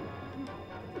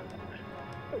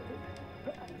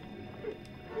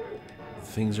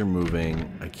 Things are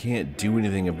moving. I can't do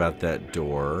anything about that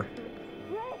door.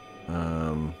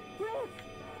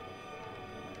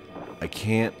 I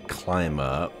can't climb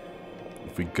up.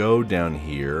 If we go down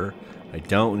here, I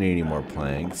don't need any more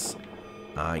planks.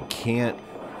 I can't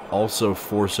also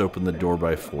force open the door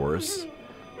by force.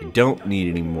 I don't need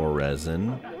any more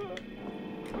resin.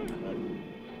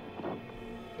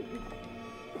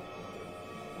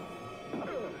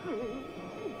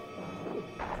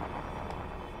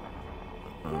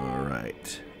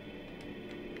 Alright.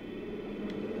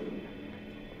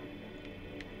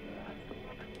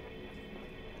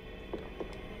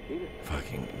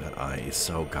 Fucking, that eye is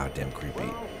so goddamn creepy.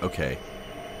 Okay.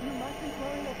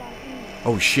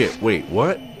 Oh shit, wait,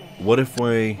 what? What if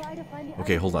we...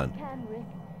 Okay, hold on.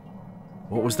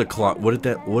 What was the clock? What did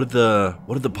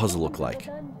the puzzle look like?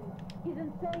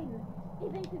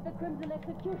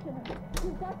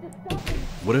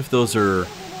 What if those are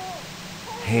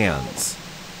hands?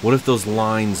 What if those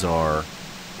lines are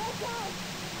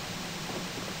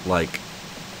like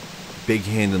big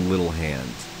hand and little hand?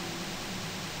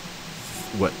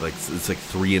 What, like it's like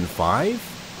 3 and 5?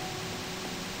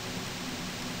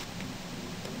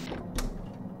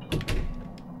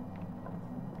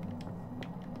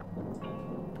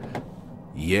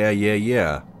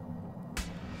 Yeah.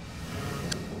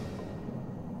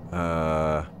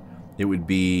 It would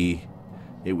be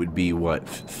what,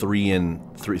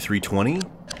 320?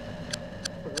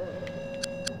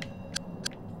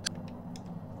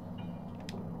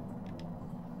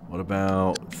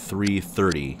 about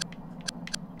 330?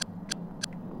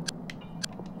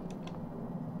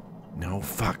 No,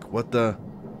 fuck. What the?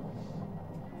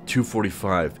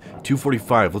 245.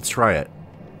 245. Let's try it.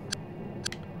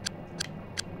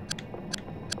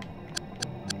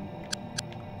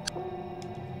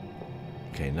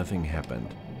 Okay, nothing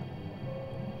happened.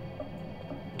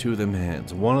 Two of them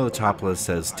hands. One of the top list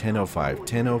says 1005.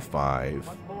 1005.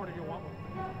 What more do you want?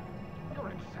 You're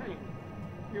insane.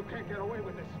 You can't get away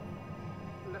with this.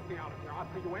 Let me out of here. I'll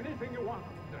pay you anything you want.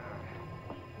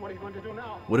 What are you going to do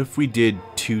now? What if we did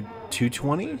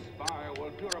 220? Fire will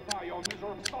purify your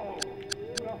miserable soul.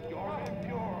 You're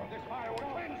impure. This fire will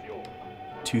cleanse you.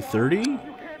 230? You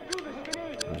can't do this to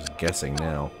me. I'm just guessing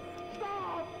now.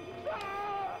 Stop!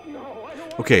 Stop! No, I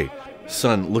don't want Okay, to die like this.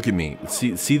 son, look at me.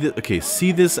 See the okay,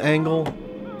 see this angle?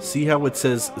 See how it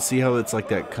says, see how it's like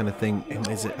that kind of thing? And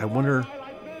is it, I wonder,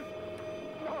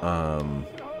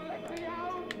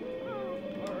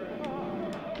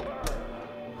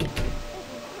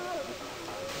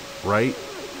 right?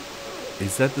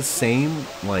 Is that the same,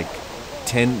 like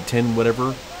 10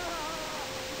 whatever?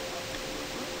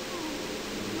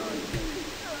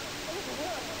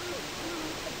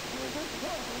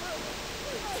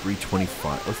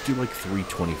 $325. Let's do like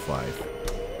 $325.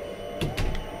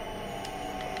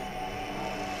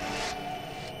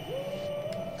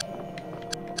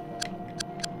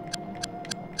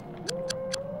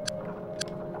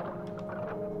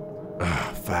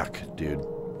 Ah, fuck, dude.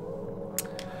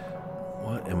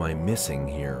 What am I missing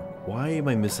here? Why am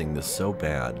I missing this so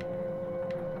bad?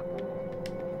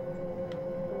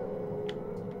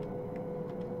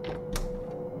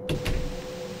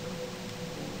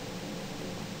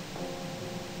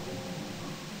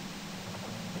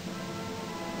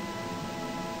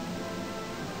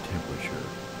 Temperature.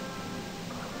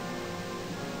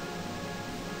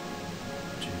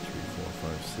 2, 3, 4,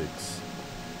 5, 6,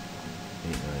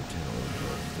 8, 9, 10, 11,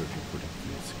 12, 13, 14,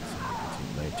 15, 16,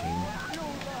 17,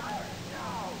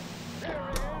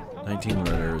 18, 19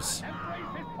 runners.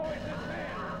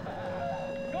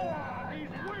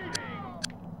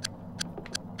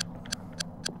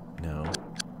 No.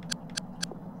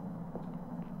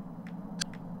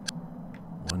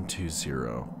 1, 2,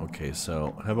 0. Okay,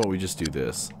 so how about we just do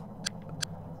this?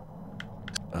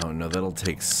 Oh no, that'll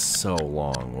take so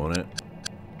long, won't it?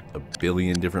 A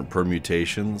billion different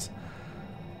permutations.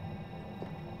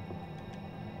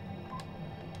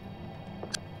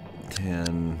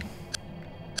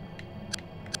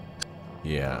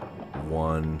 Yeah,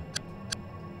 1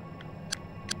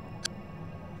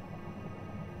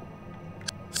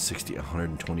 60,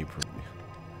 120 per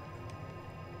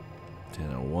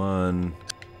 1001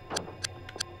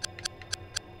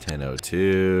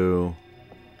 1002.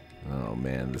 Oh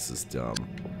man, this is dumb.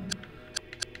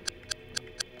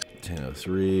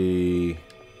 1003.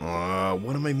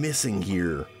 What am I missing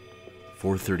here?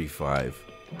 435.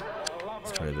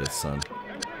 Let's try this, son.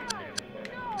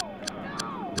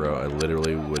 Bro, I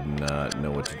literally would not know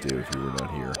what to do if you were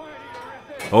not here.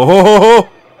 Oh! Ho, ho, ho!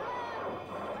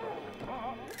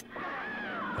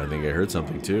 I think I heard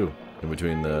something too. In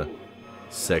between the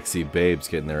sexy babes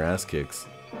getting their ass kicks.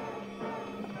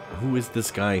 Who is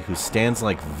this guy who stands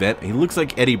like he looks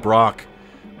like Eddie Brock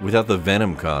without the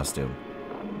Venom costume.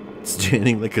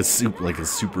 Standing like a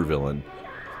super villain.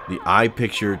 The eye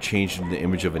picture changed into the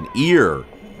image of an ear.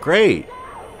 Great.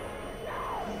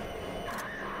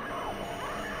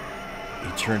 He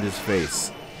turned his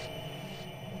face.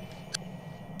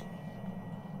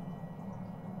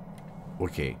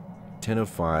 Okay.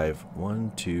 1005.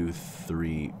 1, 2,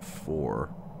 3, 4.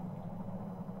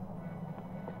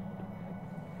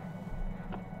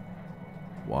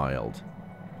 Wild.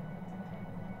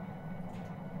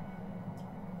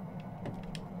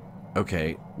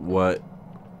 Okay, what?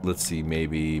 Let's see,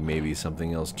 maybe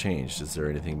something else changed. Is there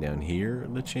anything down here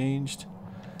that changed?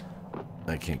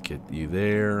 I can't get you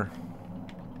there.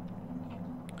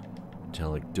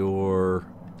 Metallic door.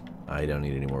 I don't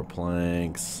need any more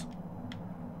planks.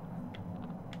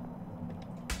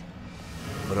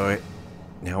 What do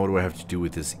I have to do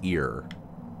with this ear?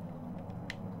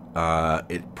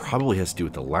 It probably has to do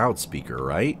with the loudspeaker,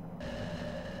 right?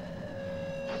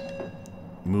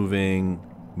 Moving,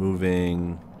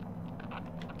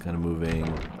 kind of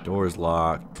moving. Door's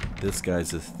locked. This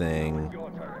guy's a thing.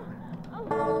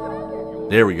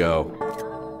 There we go.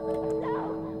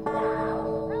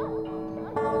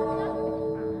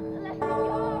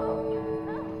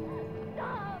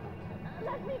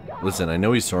 Listen, I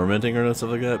know he's tormenting her and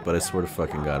stuff like that, but I swear to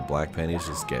fucking God, black panties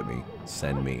just get me.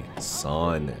 Send me.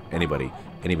 Son. Anybody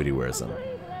wears them.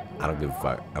 I don't give a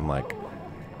fuck. I'm like,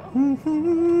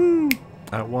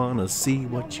 I wanna see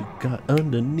what you got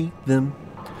underneath them.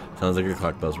 Sounds like a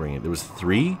clock bell's ringing. There was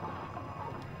 3?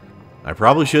 I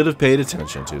probably should have paid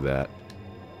attention to that.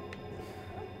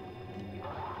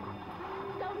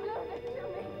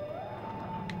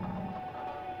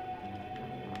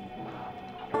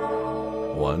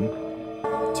 One,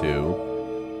 2,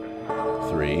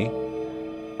 3,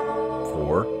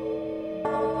 4,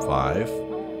 5.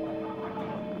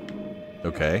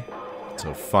 Okay,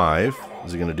 so 5.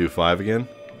 Is he gonna do 5 again?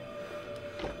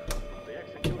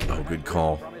 Oh, good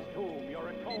call.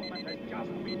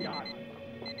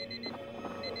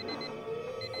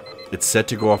 It's set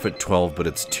to go off at 12, but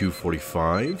it's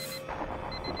 2:45.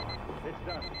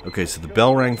 Okay, so the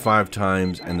bell rang 5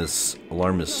 times, and this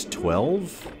alarm is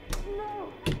 12.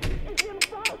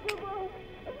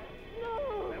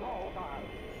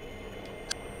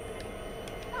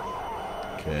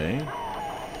 Okay.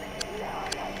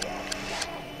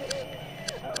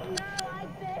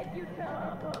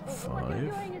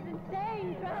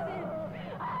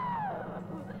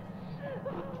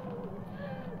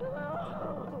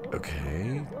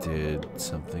 Okay, did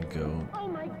something go? Oh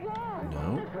my God!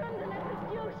 No. The Crimson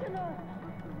Executioner!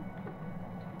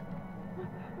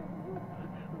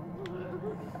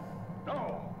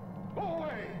 No! Go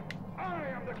away! I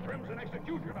am the Crimson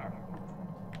Executioner!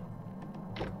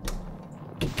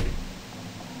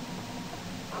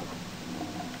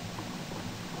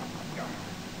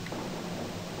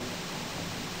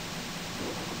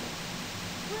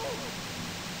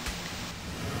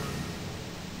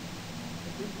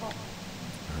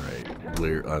 Alright,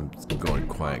 I'm going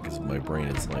quiet because my brain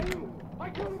is like... I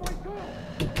killed my son!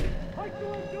 I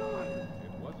killed John!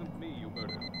 It wasn't me you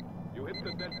murdered. You hit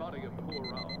the dead body of poor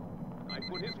Rao. I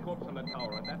put his corpse on the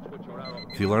tower, and that's what your arrow...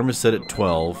 The alarm is set at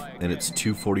 12, and it's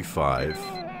 2:45.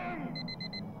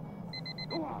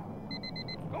 Go on!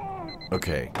 Go on!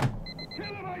 Okay. Kill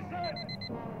him, I said!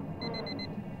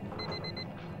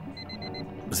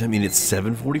 Does that mean it's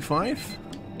 7:45?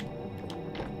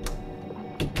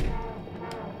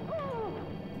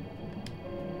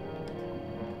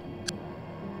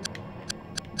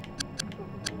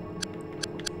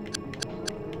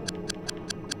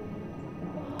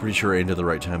 Pretty sure I entered the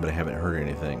right time, but I haven't heard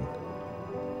anything.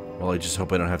 Well, I just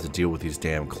hope I don't have to deal with these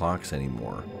damn clocks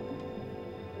anymore.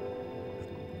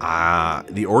 Ah,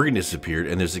 the organ disappeared,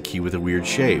 and there's a key with a weird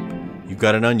shape. You've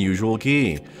got an unusual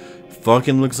key.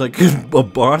 Fucking looks like a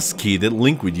boss key that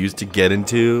Link would use to get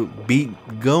into beat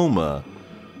Goma.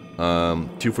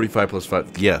 2:45 plus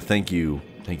 5. Yeah, thank you.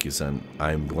 Thank you, son.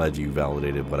 I'm glad you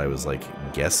validated what I was, like,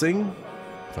 guessing.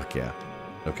 Fuck yeah.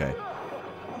 Okay.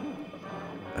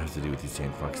 I have to do with these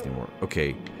damn clocks anymore.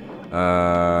 Okay.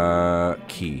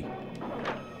 Key.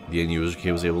 The unusual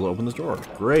key was able to open this door.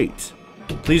 Great.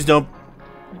 Please don't...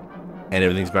 And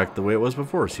everything's back the way it was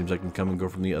before. Seems like I can come and go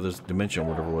from the other dimension,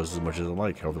 whatever it was, as much as I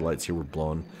like. However, the lights here were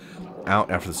blown out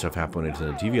after the stuff happened into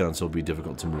the TV on, so it'll be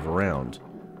difficult to move around.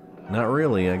 Not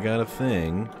really. I got a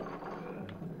thing.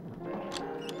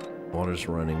 Water's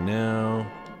running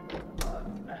now.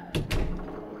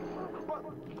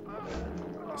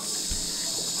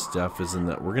 Stuff is in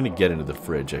the... We're going to get into the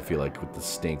fridge, I feel like, with the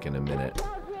stink in a minute.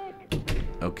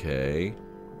 Okay.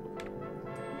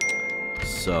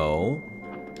 So...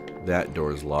 That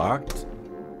door's locked.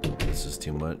 This is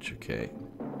too much. Okay.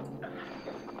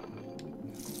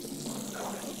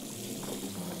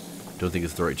 Don't think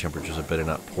it's the right temperature, so I better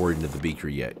not pour it into the beaker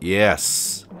yet.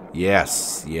 Yes!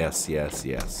 Yes! Yes, yes,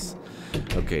 yes.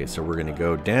 Okay, so we're gonna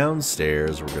go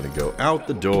downstairs. We're gonna go out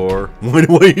the door. When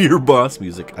do I hear boss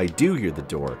music? I do hear the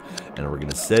door. And we're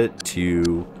gonna set it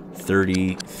to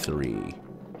 33.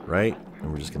 Right?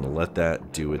 And we're just gonna let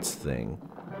that do its thing.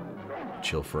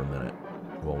 Chill for a minute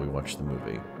while we watch the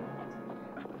movie.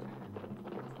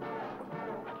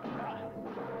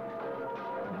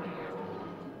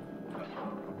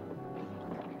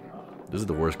 This is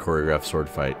the worst choreographed sword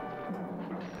fight.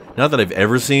 Not that I've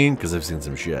ever seen, because I've seen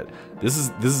some shit. This is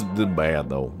bad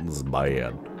though. This is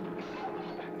bad.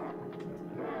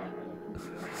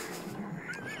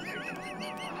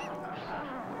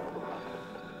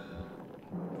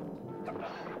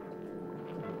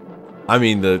 I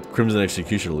mean, the Crimson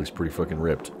Executioner looks pretty fucking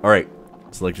ripped. Alright,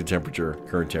 select your temperature,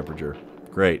 current temperature.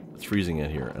 Great, it's freezing in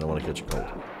here. I don't want to catch a cold.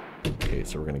 Okay,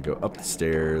 so we're going to go up the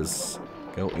stairs,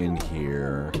 go in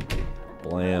here,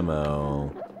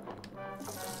 blammo.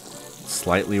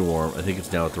 Slightly warm. I think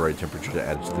it's now at the right temperature to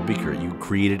add it to the beaker. You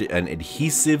created an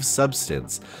adhesive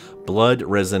substance. Blood,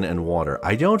 resin, and water.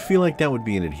 I don't feel like that would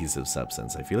be an adhesive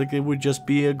substance. I feel like it would just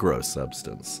be a gross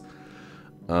substance.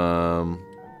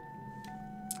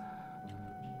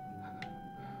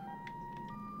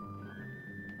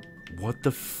 What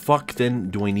the fuck then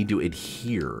do I need to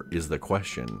adhere is the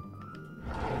question.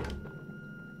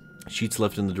 Sheets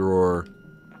left in the drawer.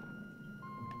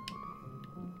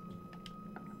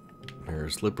 Pair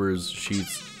of slippers,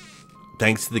 sheets.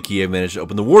 Thanks to the key, I managed to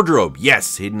open the wardrobe.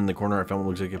 Yes! Hidden in the corner, I found what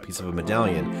looks like a piece of a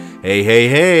medallion. Hey, hey,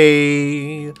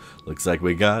 hey! Looks like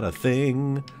we got a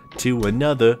thing to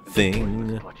another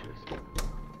thing.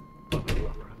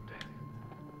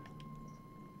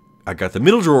 I got the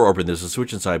middle drawer open. There's a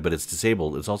switch inside, but it's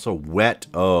disabled. It's also wet.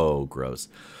 Oh, gross.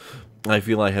 I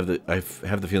feel I have the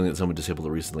feeling that someone disabled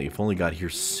it recently. If only got here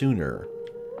sooner.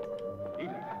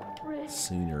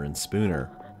 Sooner and spooner.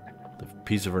 The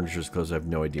piece of furniture is closed. I have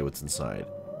no idea what's inside.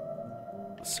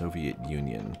 Soviet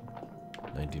Union,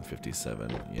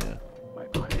 1957. Yeah,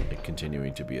 it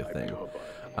continuing to be a thing.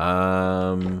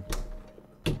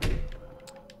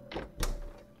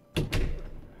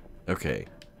 Okay.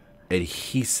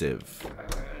 Adhesive.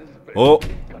 Oh,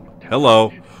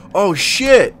 hello. Oh,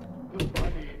 shit.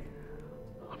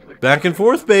 Back and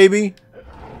forth, baby.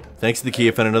 Thanks to the key,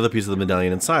 I found another piece of the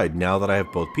medallion inside. Now that I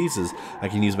have both pieces, I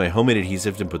can use my homemade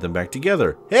adhesive to put them back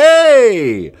together.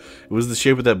 Hey! It was the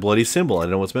shape of that bloody symbol. I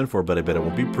don't know what it's meant for, but I bet it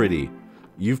won't be pretty.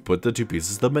 You've put the two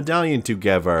pieces of the medallion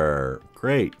together.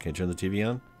 Great. Can I turn the TV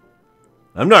on?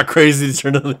 I'm not crazy to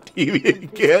turn on the TV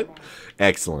again.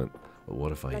 Excellent. But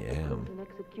what if I am?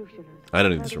 I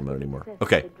don't need this remote anymore.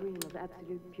 Okay.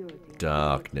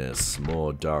 Darkness.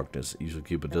 More darkness. Usually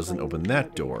Cupid doesn't open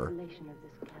that door.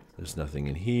 There's nothing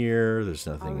in here. There's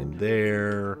nothing in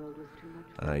there.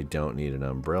 I don't need an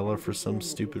umbrella for some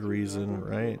stupid reason,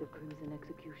 right?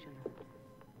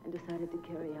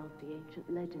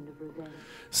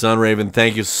 Sunraven,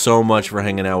 thank you so much for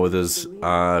hanging out with us.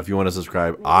 If you want to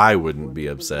subscribe, I wouldn't be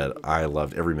upset. I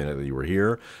loved every minute that you were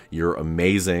here. You're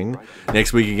amazing.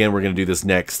 Next week, again, we're going to do this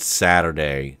next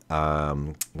Saturday.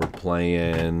 We're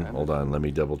playing... Hold on, let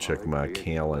me double check my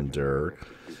calendar.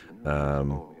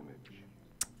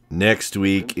 Next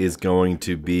week is going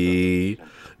to be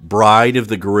Bride of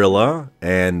the Gorilla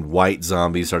and White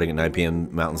Zombie starting at 9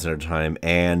 p.m. Mountain Standard Time.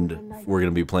 And we're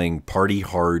going to be playing Party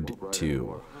Hard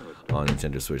 2 on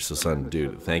Nintendo Switch. So, son,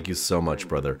 dude, thank you so much,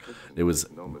 brother. It was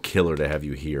killer to have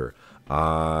you here.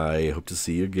 I hope to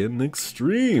see you again next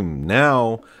stream.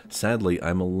 Now, sadly,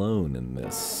 I'm alone in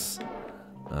this.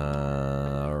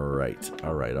 Alright.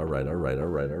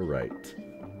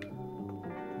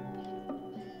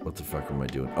 What the fuck am I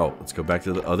doing? Oh, let's go back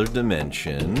to the other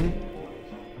dimension.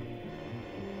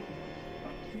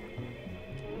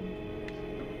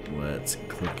 Let's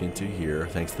click into here.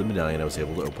 Thanks to the medallion, I was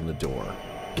able to open the door.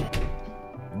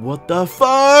 What the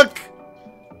fuck?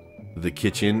 The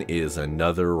kitchen is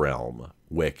another realm.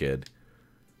 Wicked.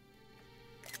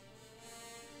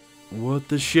 What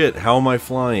the shit? How am I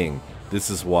flying? This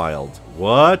is wild.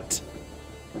 What?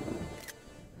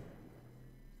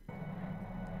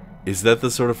 Is that the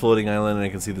sort of floating island and I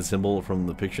can see the symbol from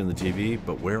the picture in the TV?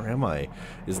 But where am I?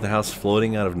 Is the house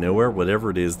floating out of nowhere? Whatever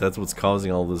it is, that's what's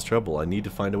causing all this trouble. I need to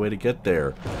find a way to get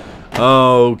there.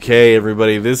 Okay,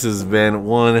 everybody, this has been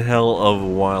one hell of a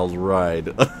wild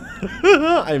ride.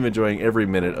 I'm enjoying every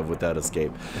minute of Without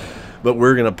Escape. But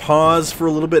we're going to pause for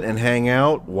a little bit and hang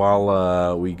out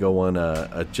while we go on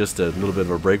just a little bit of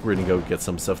a break. We're going to go get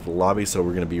some stuff to the lobby, so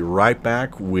we're going to be right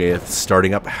back with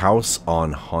starting up House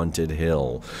on Haunted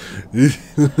Hill.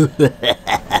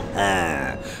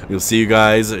 We'll see you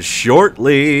guys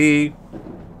shortly.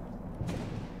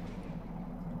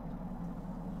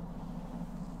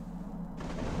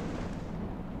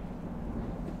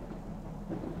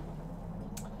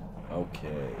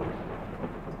 Okay.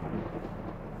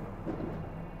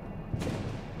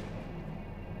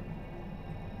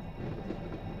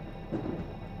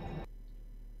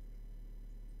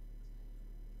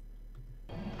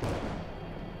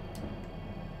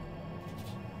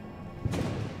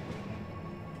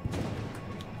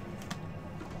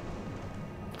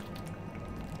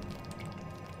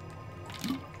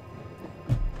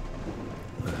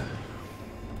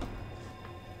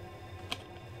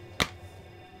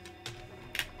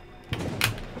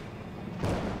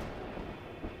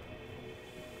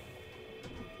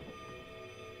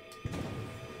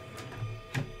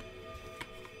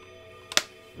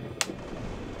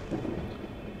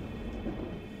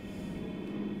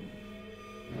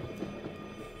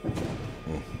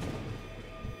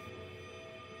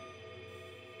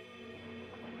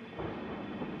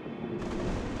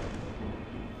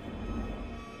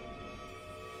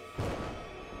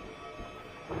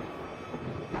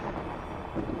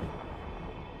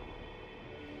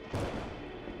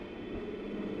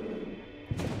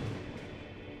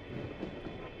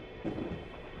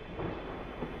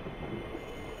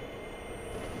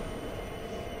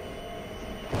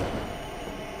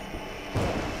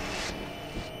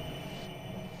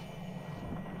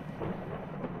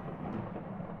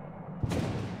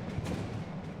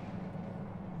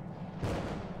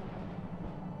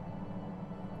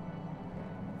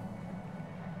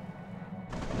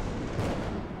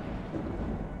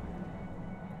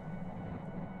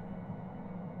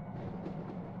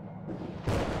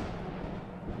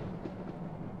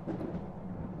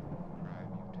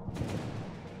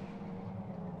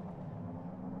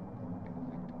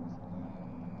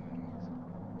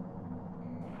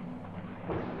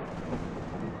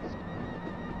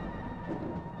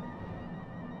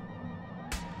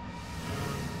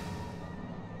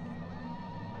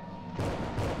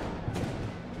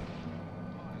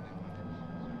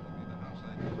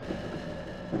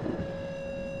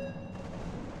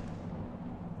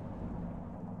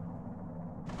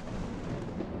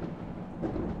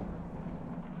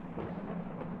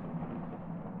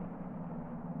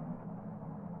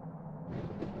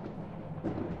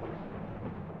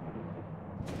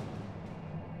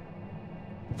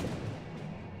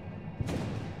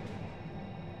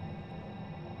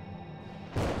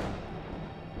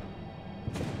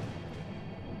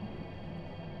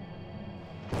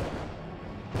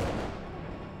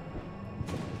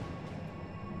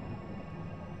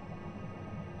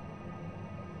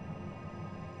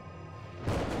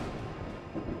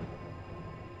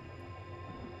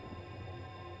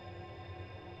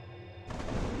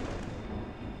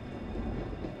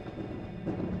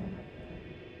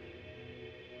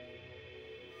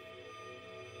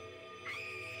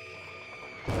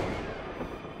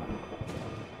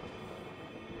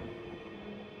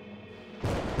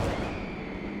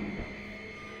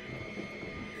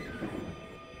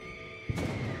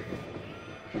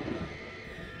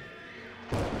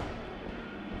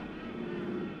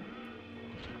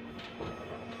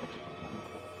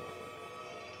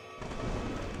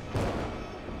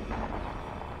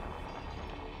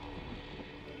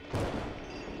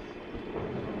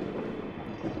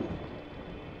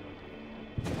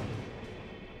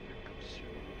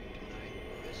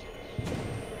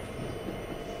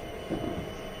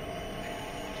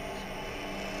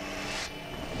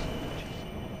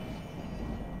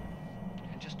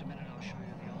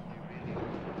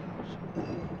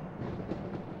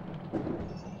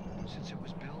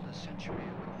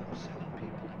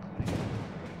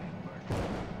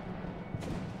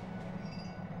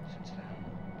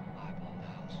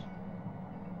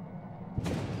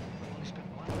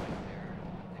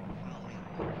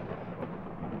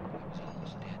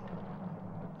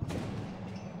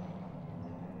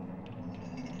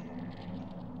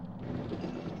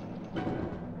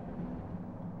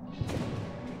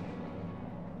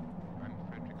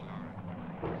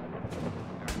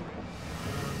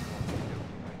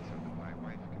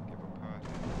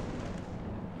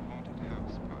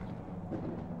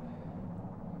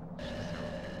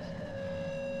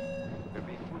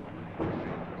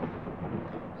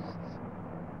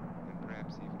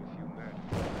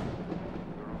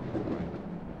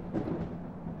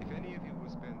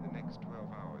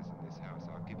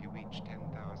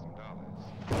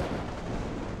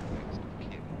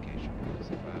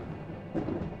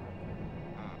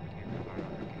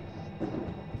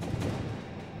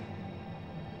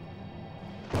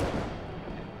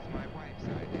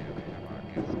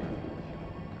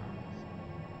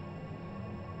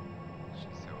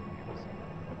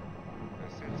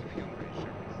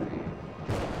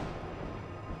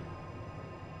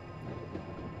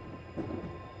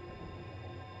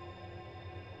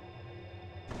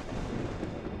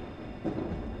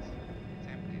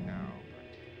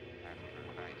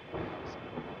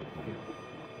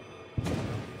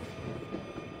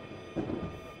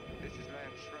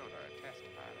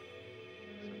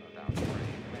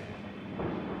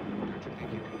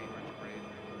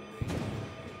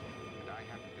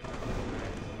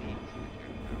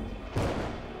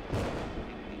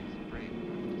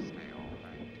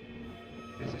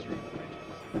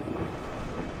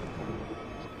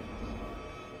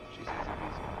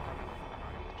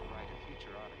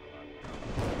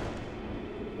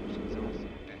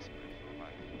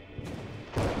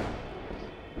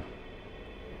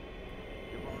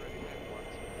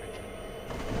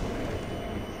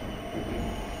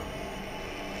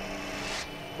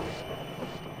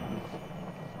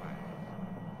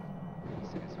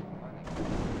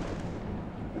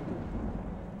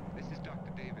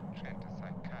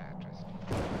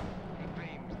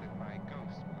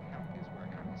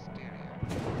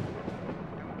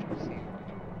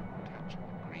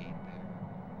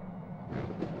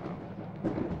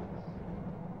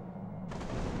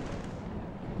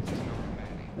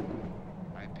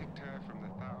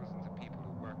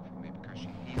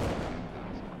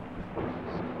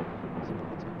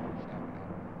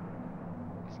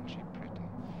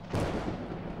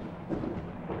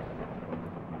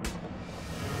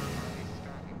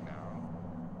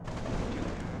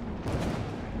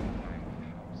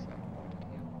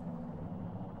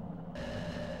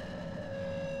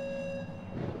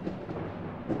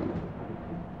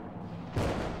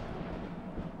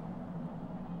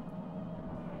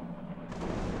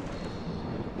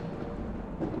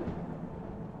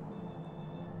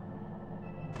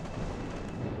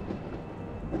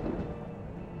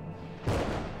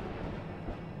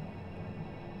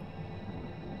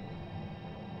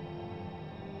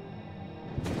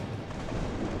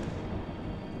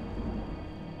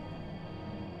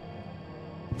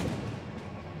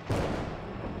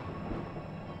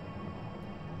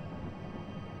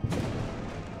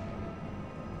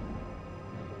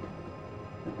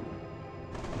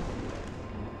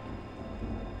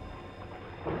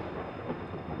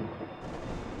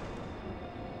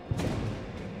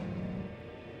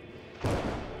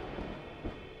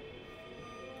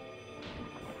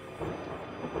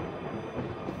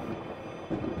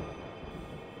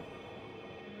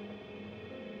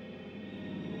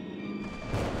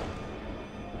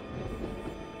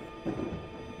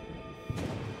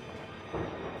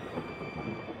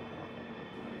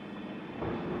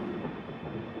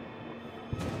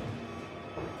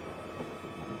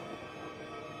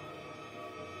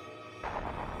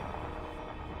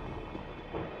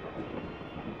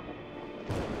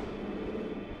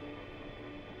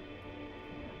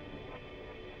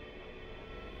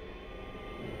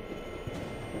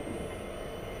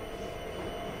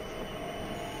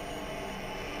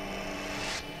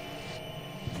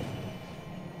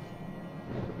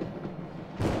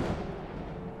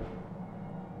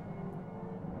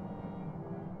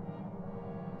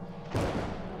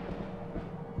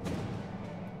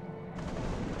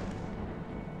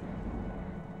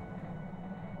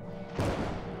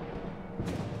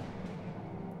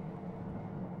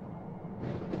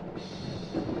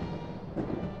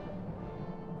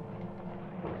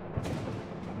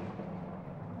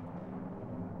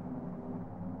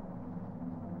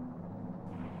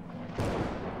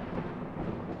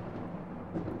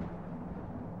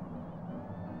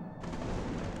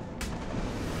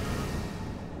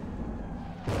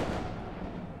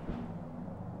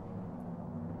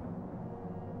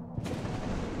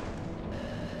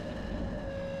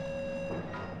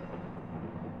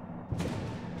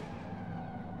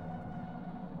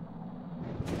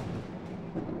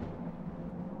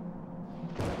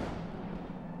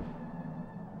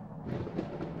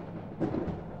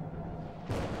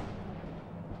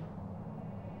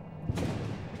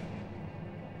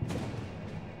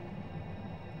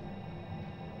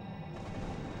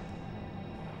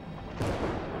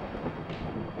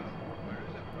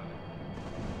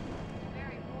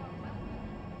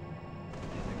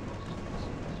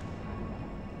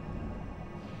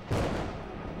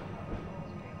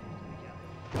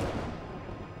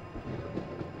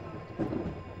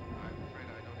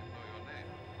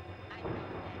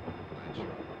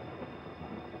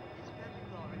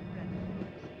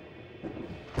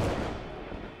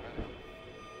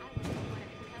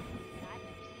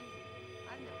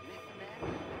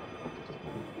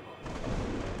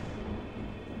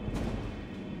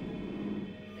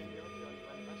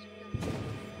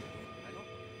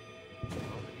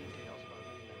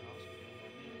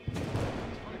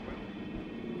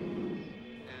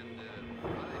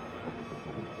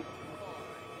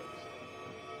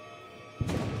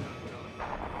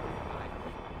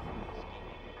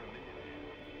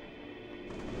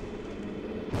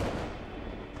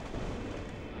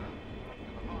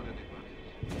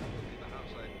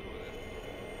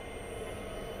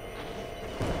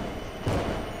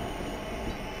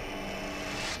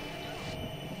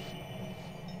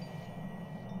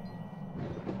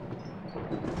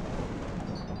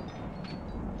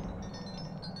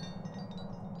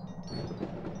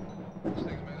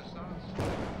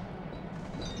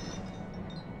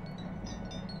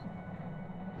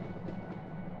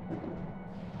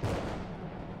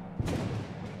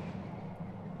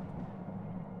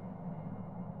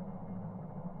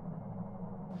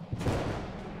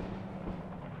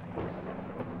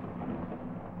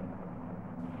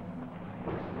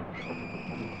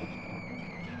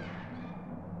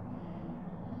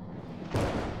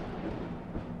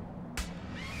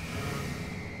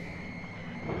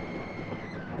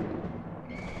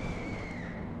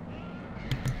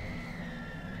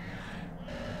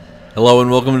 Hello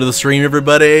and welcome to the stream,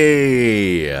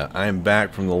 everybody! I'm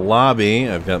back from the lobby.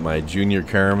 I've got my Junior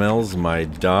Caramels, my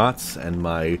Dots, and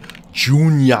my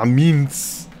Junior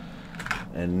Mints.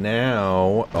 And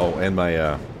now... Oh, and my,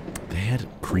 they had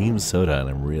cream soda, and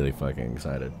I'm really fucking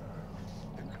excited.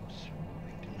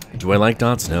 Do I like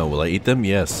Dots? No. Will I eat them?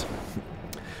 Yes.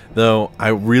 Though, I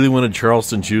really wanted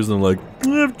Charleston Chews, and I'm like, I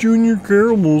have Junior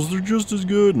Caramels, they're just as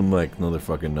good. And I'm like, no, they're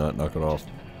fucking not. Knock it off.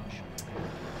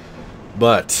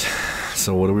 But,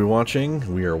 so what are we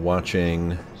watching? We are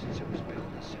watching...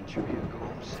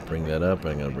 Bring that up.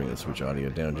 I'm going to bring the Switch audio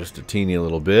down just a teeny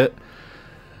little bit.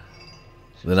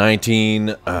 The 19...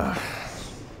 I've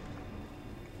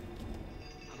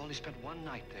only spent one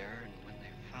night there, and when they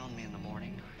found me in the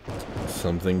morning...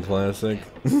 Something classic.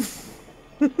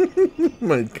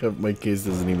 my case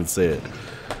doesn't even say it.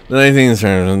 The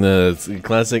 19th the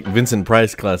classic Vincent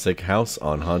Price classic House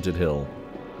on Haunted Hill.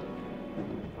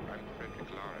 I'm Frederick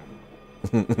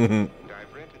Lauren. And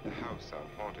I've rented the house on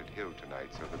Haunted Hill tonight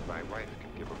so that my wife can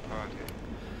give a party.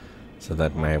 So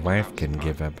that my wife can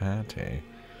give a party.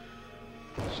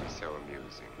 She's so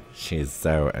amusing. She's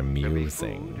so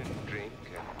amusing. There'll be food and drink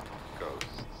and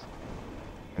ghosts.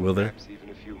 And Will there? perhaps even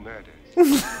a few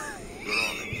murders.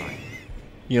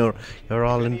 You're all invited. You're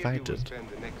all If any of you will invited. spend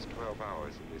the next 12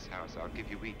 hours in this house, I'll give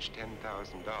you each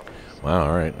 $10,000. Wow,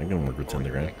 alright. I can work with Or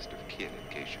your $10,000. next of kin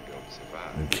in case you don't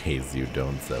survive. In case you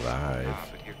don't survive. Ah,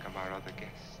 but here come our other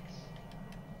guests.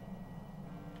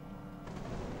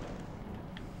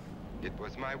 It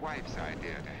was my wife's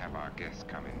idea to have our guests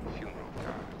come in funeral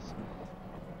cars.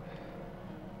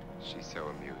 She's so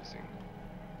amusing.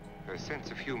 Her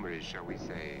sense of humor is, shall we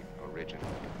say, original.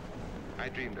 I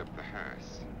dreamed up the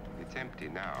hearse. It's empty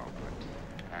now, but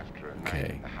after a night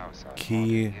Okay. in the house on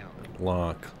Key, Haunted Hill,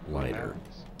 lock, who lighter.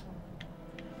 knows?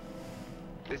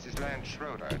 This is Lance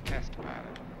Schroeder, a test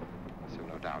pilot, so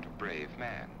no doubt a brave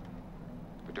man.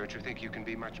 But don't you think you can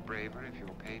be much braver if you're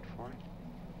paid for it?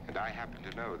 And I happen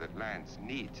to know that Lance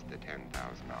needs the $10,000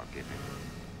 I'll give him,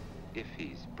 if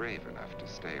he's brave enough to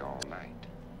stay all night.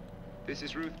 This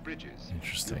is Ruth Bridges.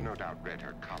 Interesting. You've no doubt read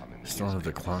her column in I the still have the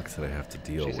newspapers. clocks that I have to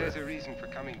deal She says with. her reason for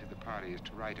coming to the party is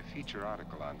to write a feature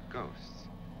article on ghosts.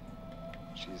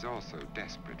 She's also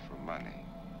desperate for money.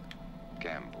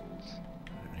 Gambles.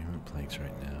 I don't even planks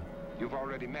right now. You've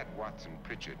already met Watson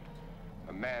Pritchard,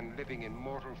 a man living in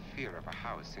mortal fear of a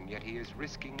house, and yet he is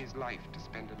risking his life to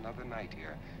spend another night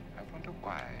here. I wonder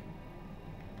why.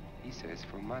 He says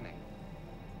for money.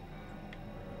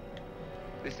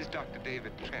 This is Dr.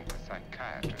 David Trent, a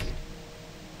psychiatrist.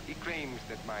 He claims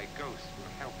that my ghost will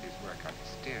help his work on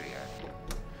hysteria.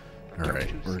 But Alright,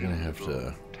 don't you we're see gonna a have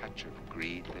little to... touch of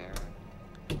greed there,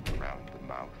 around the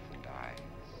mouth and eyes.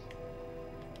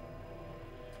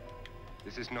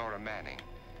 This is Nora Manning.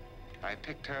 I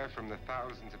picked her from the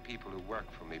thousands of people who work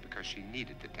for me because she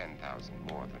needed the $10,000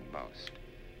 more than most.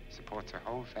 Supports her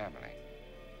whole family.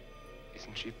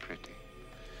 Isn't she pretty?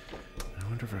 I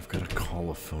wonder if I've got to call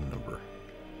a phone number.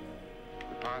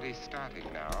 The party's starting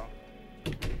now,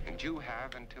 and you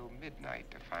have until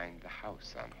midnight to find the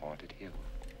house on Haunted Hill.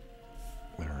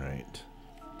 Alright.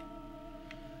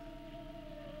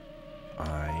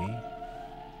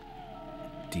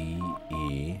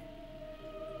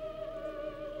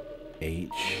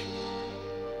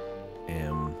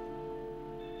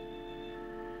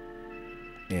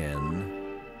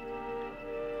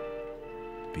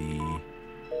 IDEHMNB.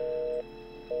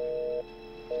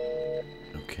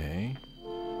 Okay.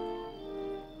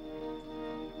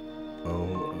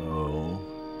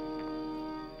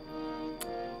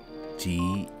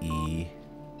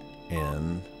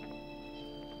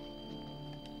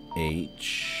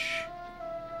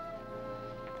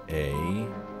 OODENHA.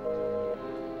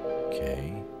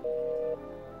 Okay.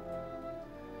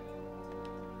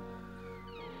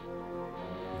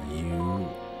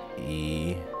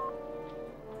 UE.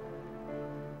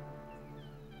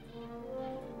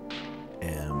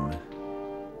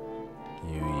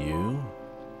 MUU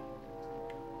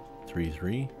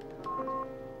 33.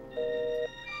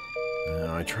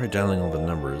 I tried dialing all the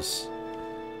numbers.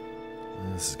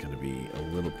 This is going to be a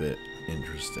little bit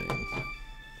interesting.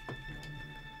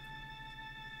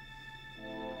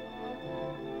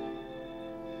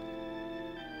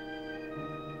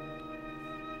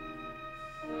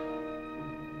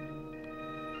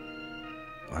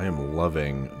 I am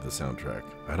loving the soundtrack.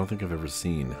 I don't think I've ever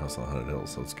seen House on Haunted Hill,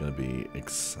 so it's going to be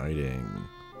exciting.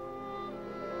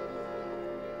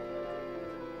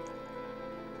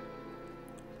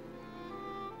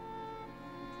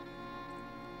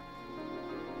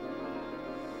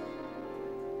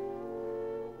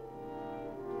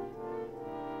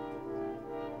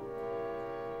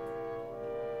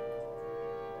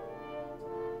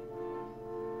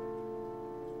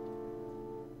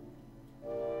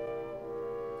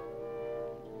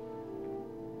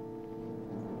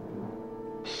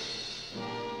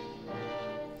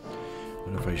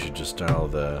 What if I should just dial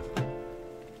the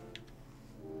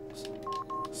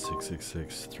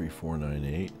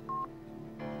 666-3498?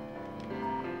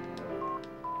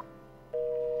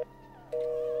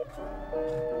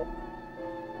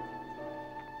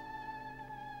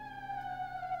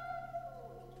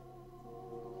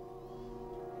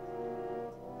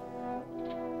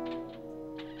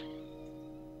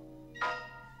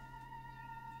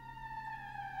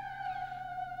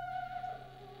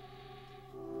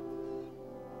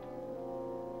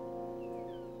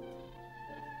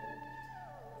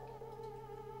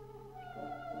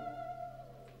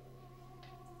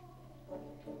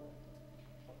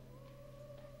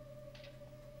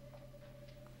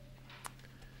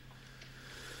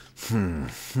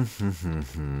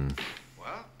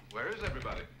 Well, where is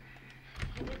everybody?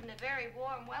 It isn't a very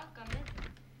warm welcome, is it?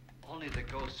 Only the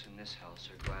ghosts in this house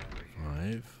are glad we're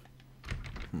here.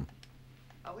 5.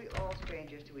 Are we all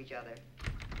strangers to each other?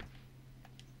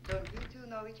 Don't you two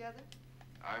know each other?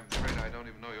 I'm afraid I don't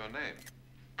even know your name.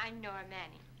 I'm Nora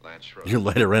Manning. Lance Schroeder. You're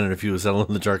light around if you was out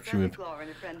in the dark. I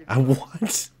what?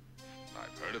 I've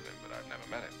heard of him, but I've never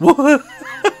met him. What?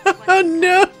 Oh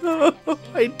no!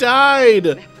 I died!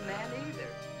 Met the man either.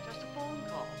 Just a phone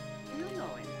call. You know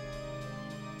him.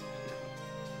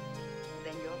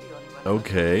 Then you're the only one.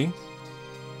 Okay.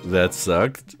 That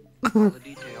sucked.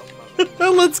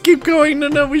 Let's keep going.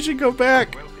 No, we should go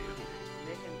back. And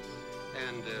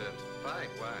 5 wives, I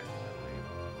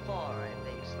believe. 4, I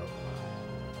think so.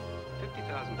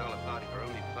 $50,000 party for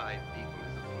only 5 people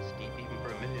is a little steep, even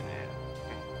for a millionaire.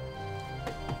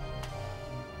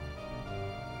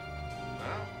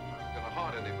 Well, if I'm gonna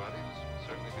haunt anybody, this would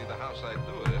certainly be the house I'd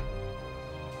do it in.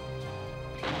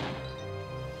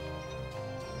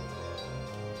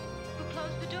 Who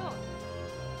closed the door?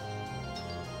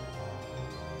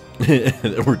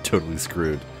 We're totally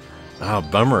screwed. Ah,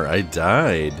 bummer. I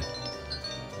died. This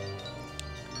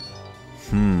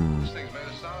thing's made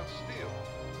of solid steel.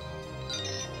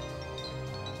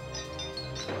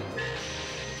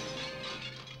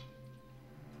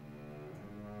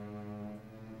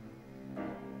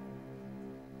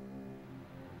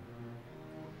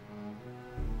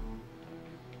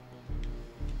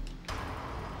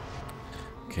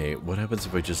 Okay, what happens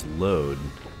if I just load?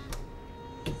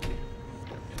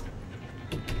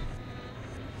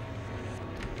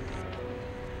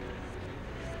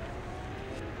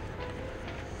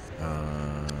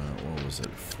 What was it?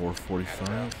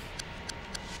 4:45?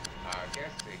 Our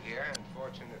guests are here,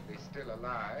 unfortunately still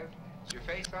alive. Is your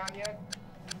face on yet?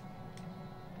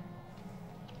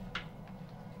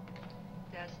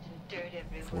 Dust and dirt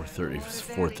everywhere. 4:30.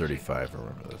 4:35. I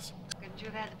remember this. Couldn't you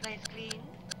have had the place clean?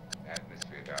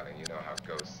 Atmosphere, darling. You know how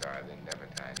ghosts are. They never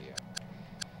tidy up.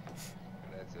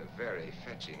 And that's a very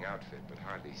fetching outfit, but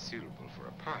hardly suitable for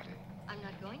a party. I'm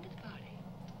not going to the party.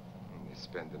 The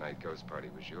spend the night ghost party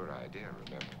was your idea,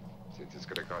 remember? Since it's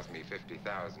going to cost me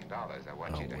 $50,000, I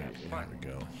want you to have fun. There we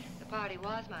go. The party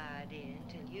was my idea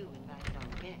until you invited all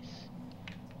the guests.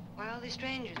 Why all these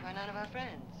strangers? Why none of our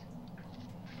friends?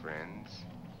 Friends?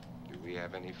 Do we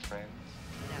have any friends?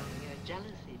 No, your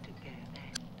jealousy took care of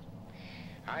that.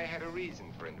 I had a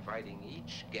reason for inviting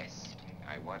each guest.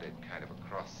 I wanted kind of a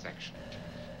cross-section.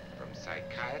 From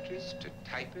psychiatrist to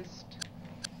typist,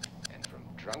 and from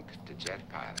drunk to jet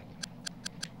pilot.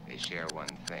 They share one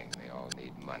thing. They all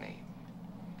need money.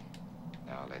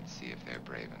 Now let's see if they're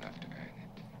brave enough to earn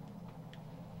it.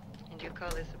 And you call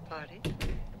this a party?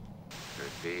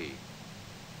 Could be.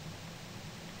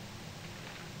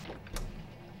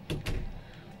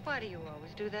 Why do you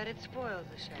always do that? It spoils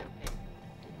the champagne.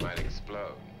 It might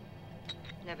explode.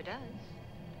 Never does.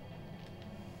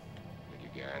 Would you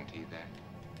guarantee that?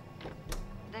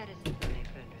 That isn't funny,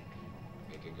 Frederick.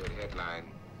 Make a good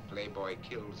headline. Playboy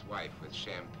kills wife with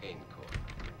champagne cork.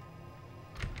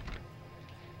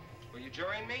 Will you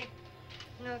join me?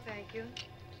 No, thank you.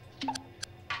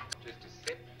 Just a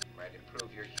sip might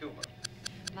improve your humor.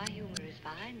 My humor is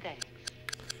fine, thanks.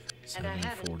 And I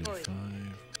haven't 7:45.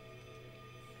 poisoned.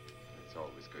 It's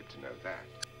always good to know that.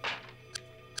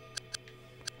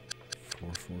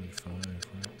 4:45.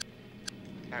 Right?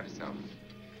 Have some.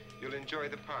 You'll enjoy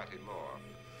the party more.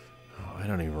 Oh, I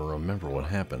don't even remember what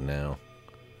happened now.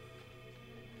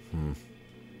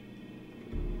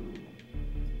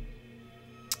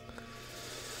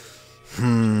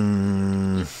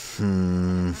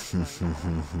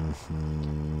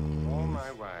 All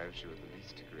my wives, you're the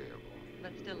least agreeable.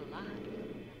 But still alive.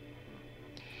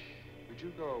 Would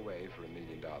you go away for $1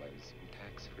 million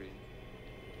tax-free?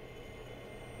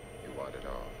 You want it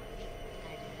all.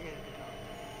 I deserve it all.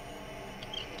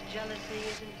 Jealousy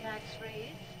isn't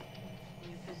tax-free.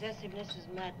 And your possessiveness is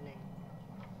maddening.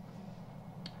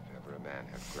 man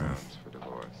have grounds for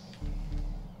divorce.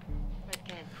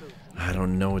 I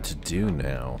don't know what to do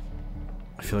now.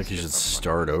 I feel like I should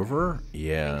start over?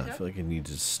 Yeah, I feel like I need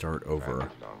to start over.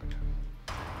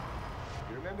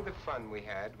 You remember the fun we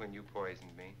had when you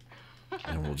poisoned me?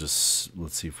 And we'll just,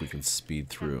 let's see if we can speed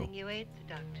through. Something you ate,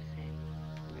 the doctor said.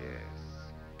 Yes,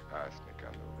 arsenic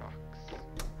on the rocks.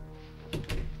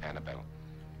 Annabelle.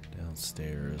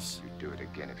 Downstairs. You'd do it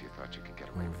again if you thought you could get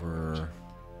away over. with it.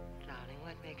 Darling,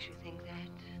 what makes you think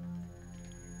that?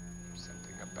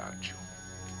 Something about you.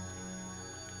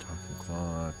 Talking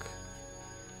clock.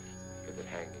 The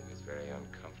hanging is very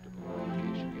uncomfortable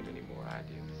in case you get any more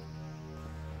ideas.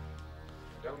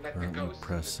 Don't let the ghosts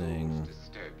pressing.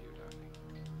 disturb you, darling.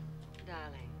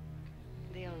 Darling,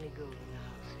 the only ghoul in the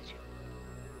house is you.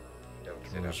 Don't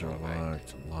sit Doors up are all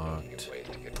night. locked. Ways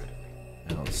to get rid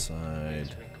of me.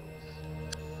 Outside.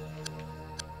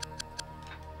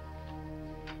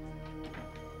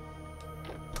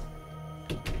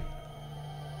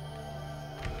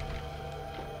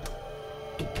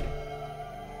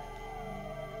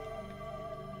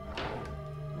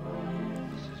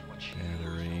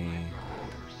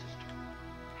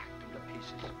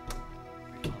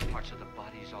 Parts of the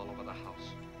bodies all over the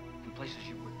house, in places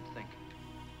you wouldn't think.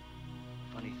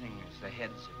 Funny thing is, the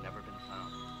heads have never been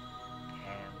found.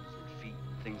 Hands and feet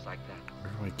and things like that.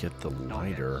 Where do I get the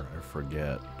lighter? I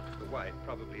forget. The wife,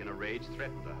 probably in a rage,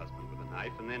 threatened her husband with a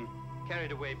knife and then,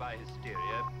 carried away by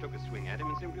hysteria, took a swing at him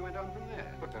and simply went on from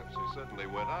there. She certainly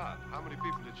went on. How many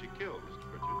people did she kill, Mr.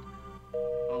 Pritchard?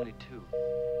 Only two.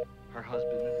 Her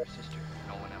husband and her sister.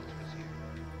 No one else was here.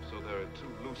 So there are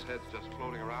two loose heads just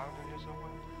floating around in here somewhere?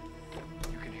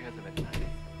 You can hear them at night.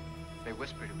 They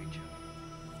whisper to each other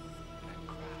and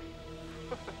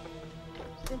cry.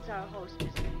 Since our host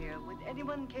isn't here, would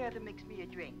anyone care to mix me a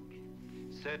drink?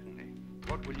 Certainly.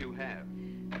 What will you have?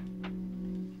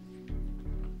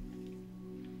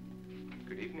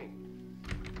 Good evening.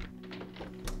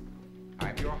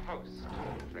 I'm your host,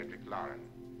 Frederick Lauren.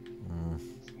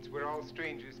 Since we're all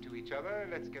strangers to each other,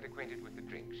 let's get acquainted with the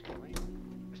drink, shall we?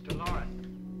 Mr. Lauren.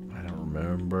 I don't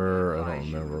remember. I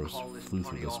flew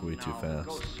through this way too fast.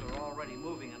 Ghosts are already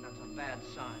moving, and that's a bad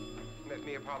sign. Let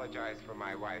me apologize for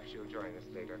my wife. She'll join us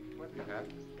later. What do you have?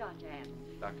 Scotch and.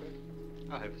 Doctor?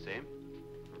 I'll have the same.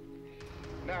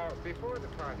 Now, before the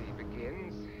party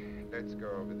begins, let's go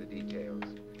over the details.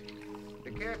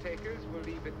 The caretakers will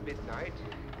leave at midnight,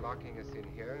 locking us in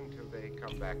here until they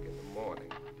come back in the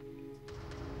morning.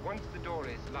 Once the door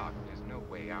is locked, there's no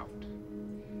way out.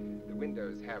 The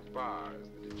windows have bars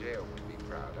that a jail would be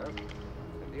proud of,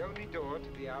 and the only door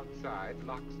to the outside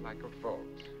locks like a vault.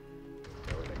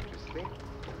 No electricity,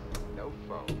 no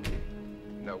phone,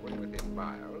 no one within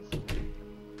miles,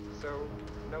 so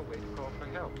no way to call for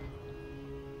help.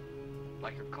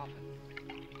 Like a coffin.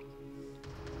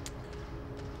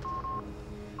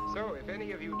 So if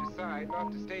any of you decide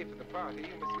not to stay for the party,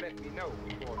 you must let me know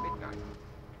before midnight.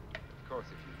 Of course,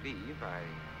 if you leave, I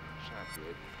shan't be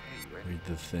able to pay you anything. Read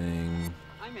the thing.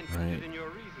 I'm interested in your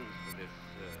reasons for this,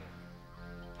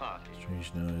 party.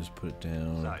 Strange noise, put it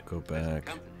down, go back,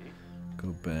 go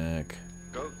back.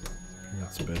 Ghosts.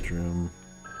 Parents' bedroom.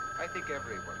 I think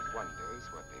everyone wonders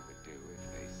what they would do if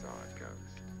they saw a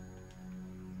ghost.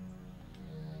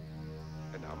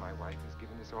 And now my wife has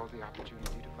given us all the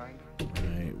opportunity to find out.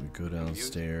 Right, we go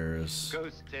downstairs.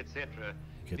 Ghosts, etc.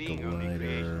 Get the Being only lighter,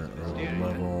 creations of hysteria,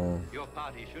 level. your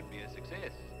party should be a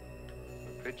success.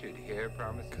 Pritchard here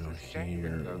promises Go us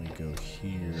here, we go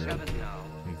here. 7 now.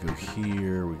 We go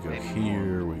here, we go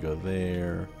here, we go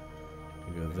there.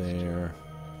 We go there.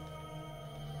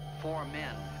 4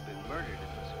 men have been murdered in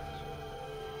this house.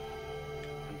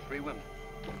 And 3 women.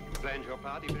 You planned your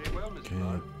party very well, Mr. Okay,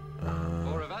 Clark.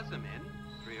 4 of us are men,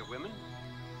 3 are women.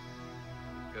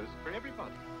 Goes for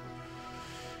everybody.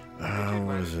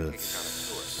 What is it?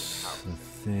 The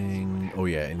thing. Oh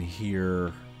yeah, and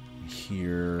here,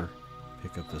 here.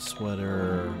 Pick up the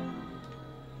sweater.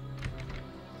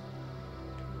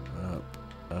 Up,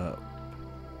 up,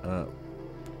 up.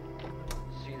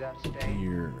 See that stain?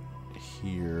 Here,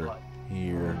 here, Blood.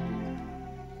 here.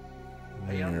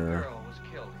 A young There. girl was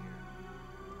killed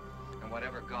here. And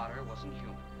whatever got her wasn't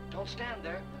human. Don't stand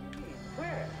there.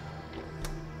 Where?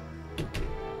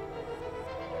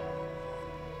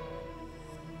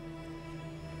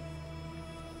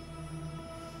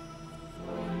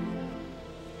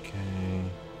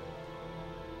 Okay.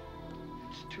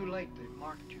 It's too late. They've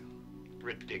marked you.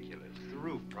 Ridiculous. The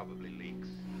roof probably leaks.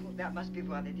 Oh, that must be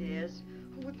what it is.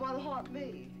 Who would want to haunt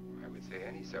me? I would say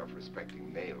any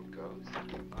self-respecting male ghost.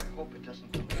 I hope it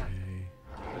doesn't come back.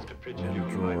 Mr. Pritchard, One you're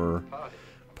drawer. invited to the party.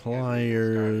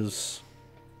 Pliers.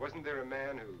 Wasn't there a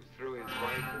man who threw his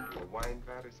wife into a wine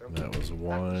vat or something? That was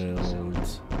wild.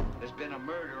 There's been a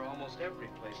murder almost every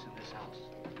place in this house.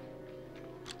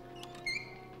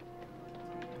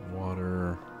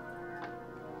 Water.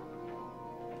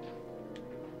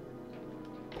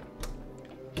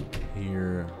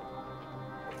 Here.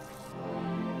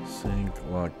 Sink,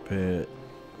 lock pit.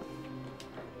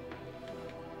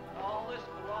 All this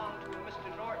belonged to a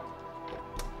Mr. Norton,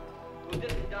 who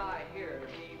didn't die here.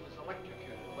 He was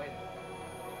electrocuted later.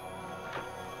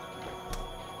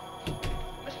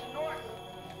 Mr. Norton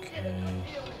did a good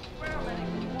deal of experimenting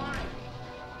with wine,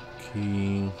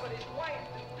 Key. but his wife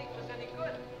didn't think it was any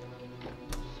good.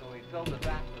 So he filled the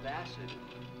vat with acid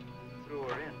and threw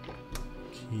her in.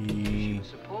 She Key. was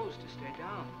supposed to stay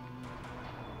down,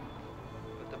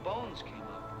 but the bones came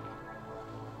up.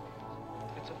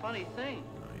 It's a funny thing.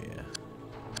 Oh yeah.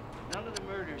 None of the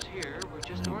murders here were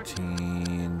just ordinary.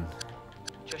 19.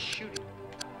 Just shooting,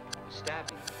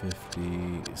 stabbing.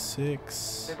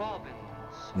 56. They've all been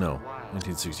No, wild,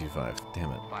 1965.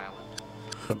 Damn it. violent.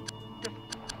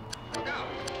 Look out!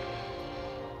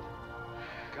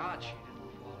 God, she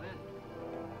didn't fall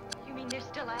in. You mean there's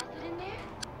still acid in there?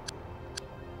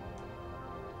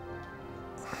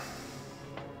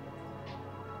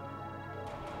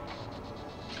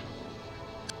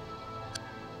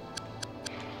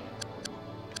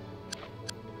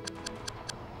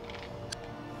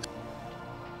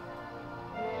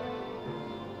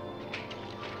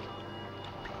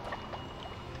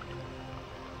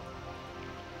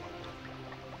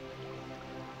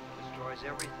 Destroys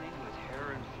everything with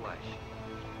hair and flesh.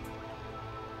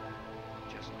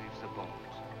 Just leaves the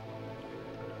bones.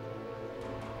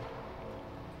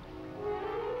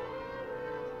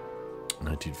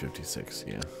 $1956,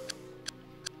 yeah.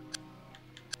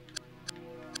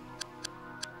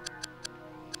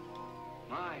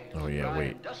 My, Oh yeah, dry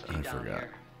wait. and dusty I down forgot.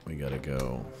 here. We gotta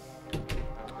go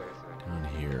down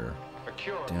here. A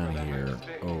cure Down for that here. man's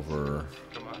things. Over.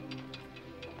 Come on.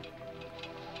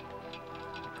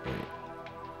 Wait.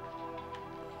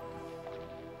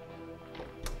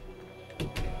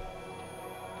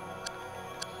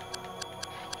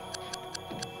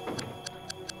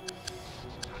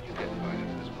 How'd you get invited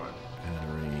to this party?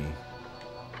 Battery.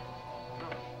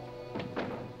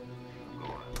 Go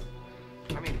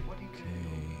on. I mean, what do you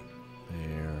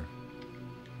Okay.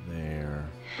 There.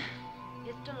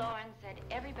 Mr. Lawrence said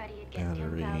everybody had get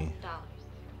Battery. $10,000.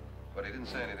 But he didn't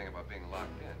say anything about being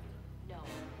locked in. No.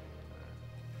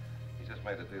 He just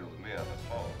made a deal with me on the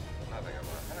phone. Nothing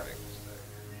about having to stay.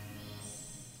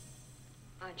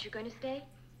 Aren't you going to stay?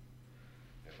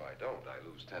 If I don't, I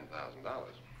lose $10,000.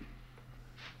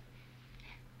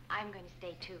 I'm going to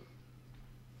stay too.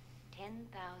 $10,000.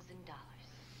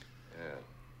 Yeah.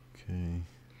 Okay.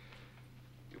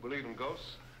 You believe in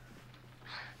ghosts?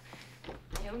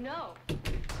 I don't know.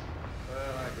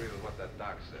 Well, I agree with what that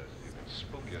doc says. You can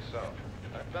spook yourself.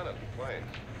 I've done it in planes.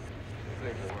 You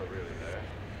think they weren't really there.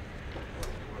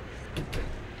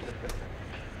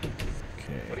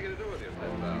 Okay. What are you going to do with your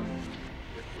 10,000?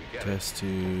 If we get Test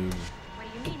tube. What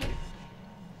do you mean?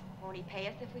 Won't he pay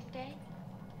us if we stay? it.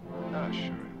 Ah,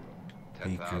 sure.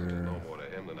 10,000 is Beaker. no more to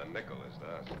him than a nickel is to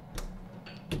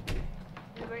us.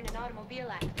 We were in an automobile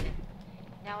accident.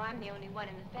 Now I'm the only one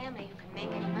in the family who can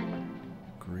make any money.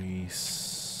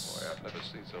 Grease. Boy, I've never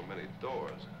seen so many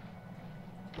doors.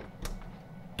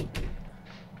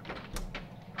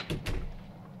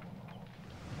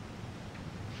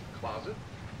 Closet?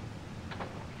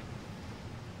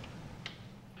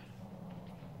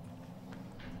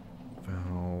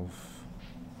 Valve.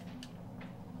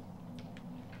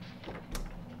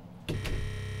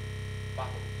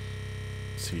 Bottles.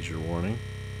 Seizure warning.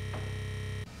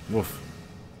 Woof.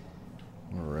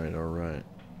 Alright, alright.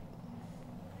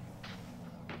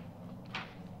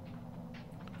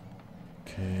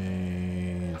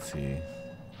 Okay, let's see.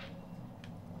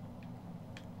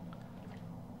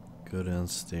 Go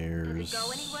downstairs. Does it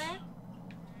go anywhere?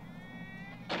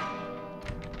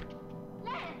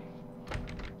 Lance!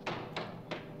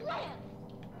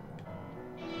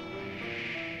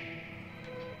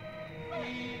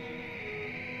 Lance!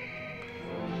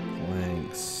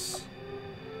 Planks.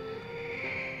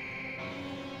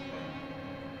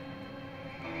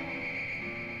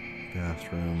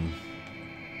 Bathroom.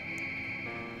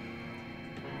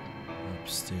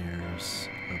 Upstairs.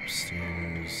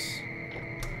 Upstairs.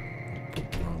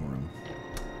 Wrong room.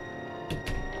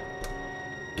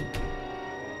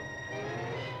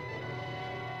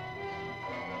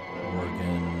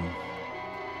 Organ.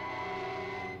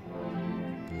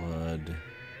 Blood.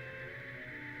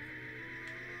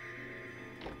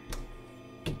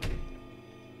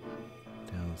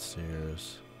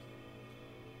 Downstairs.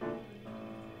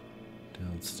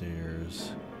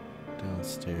 Downstairs.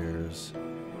 Downstairs.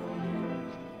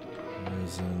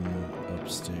 Resin.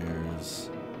 Upstairs.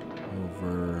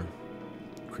 Over.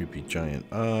 Creepy giant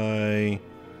eye.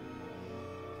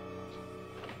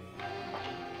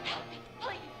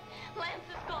 Please, Lance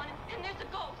is gone and there's a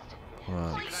ghost.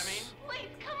 Rocks. Please,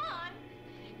 come on.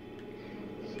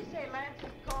 Did she say Lance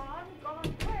is gone?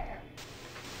 Gone where?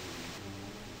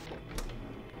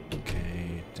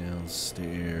 Okay,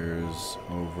 downstairs.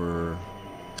 Over.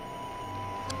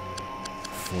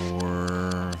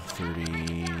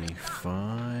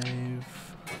 4:35.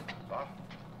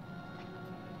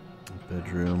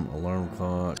 Bedroom, alarm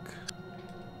clock.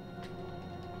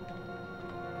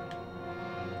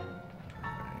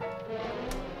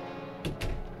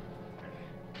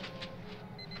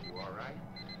 You all right?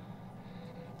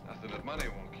 Nothing that money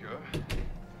won't cure.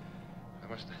 I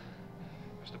must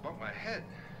have bumped my head.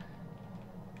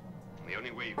 The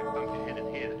only way you can bump your head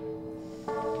in here is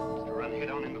to run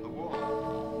head on into the wall.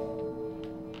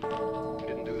 You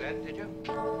didn't do that, did you?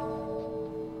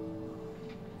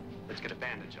 Let's get a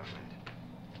bandage on that.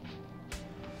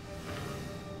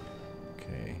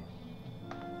 Okay.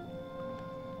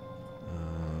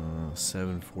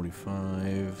 7:45. I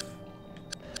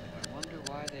wonder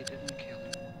why they didn't kill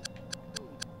him.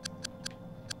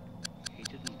 He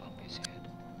didn't bump his head.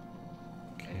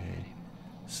 Okay.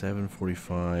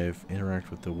 7:45.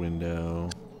 Interact with the window.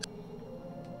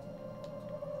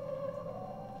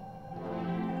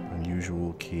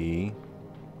 Unusual key.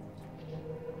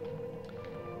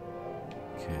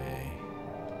 Okay.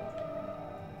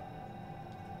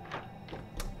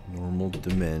 Normal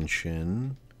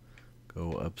dimension.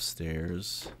 Go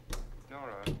upstairs.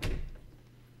 Nora,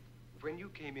 when you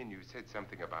came in, you said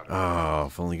something about... Oh,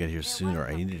 if only I got here sooner.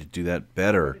 I needed to do that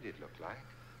better. What did it look like?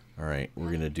 Alright,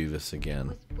 we're gonna do this again.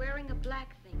 Was wearing a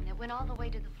black thing that went all the way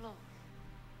to the floor.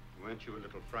 Weren't you a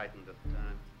little frightened at the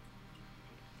time?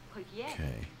 Well, yes.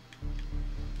 Okay.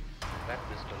 That,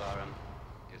 Mr. Loren,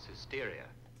 is hysteria.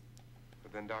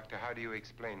 But then, Doctor, how do you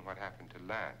explain what happened to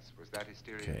Lance? Was that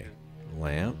hysteria Okay. too?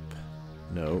 Lamp.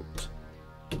 Note.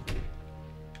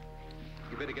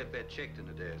 You better get that checked in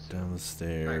a day or so. Down the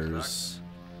stairs.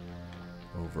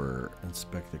 Over.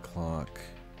 Inspect the clock.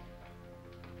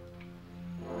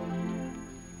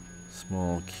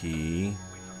 Small key.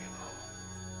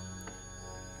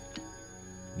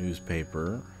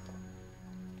 Newspaper.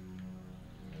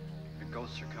 The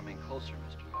ghosts are coming closer,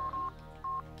 Mr. Loren.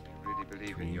 You really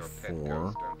believe in 3, your pet 4,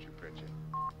 ghost, don't you, Bridget?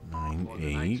 9, Before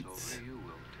the night's 8. over, you will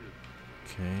too.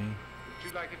 Okay. Would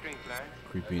you like a drink, Lance?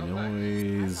 Creepy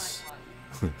noise.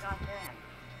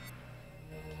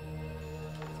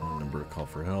 Phone number, call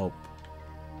for help.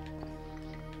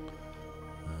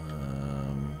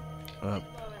 Up.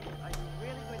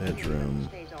 Bedroom.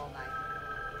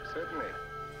 Certainly.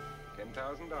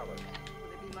 $10,000.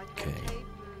 Okay.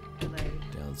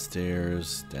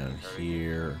 Downstairs, down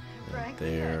here, right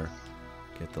there.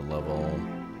 Get the level.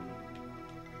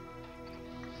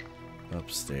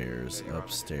 Upstairs,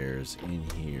 upstairs, in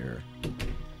here.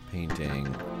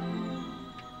 Painting.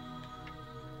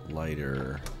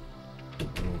 Lighter.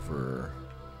 Over.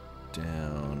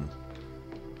 Down.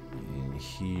 In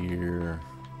here.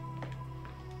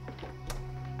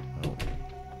 Oh.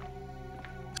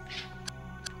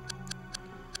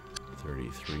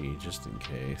 33, just in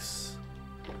case.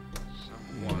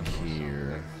 Someone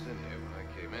Here. was in here when I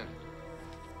came in.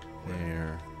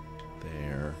 There.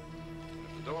 There.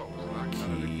 If the door was locked, how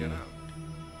did it get out?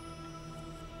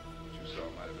 What you saw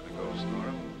might have been a ghost,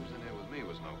 Nora. Who was in here with me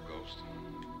was no ghost.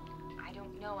 I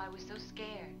don't know. I was so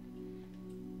scared.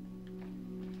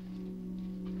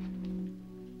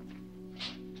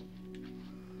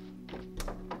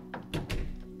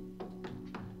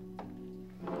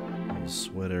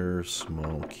 Sweater,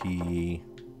 small key.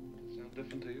 Sound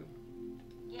different to you?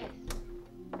 Yes.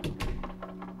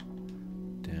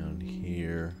 Down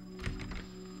here.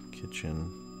 Kitchen.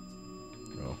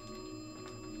 Oh.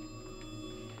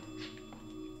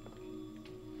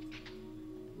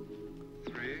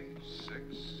 Three,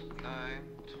 6, 9,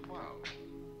 12.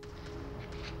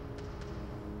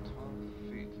 12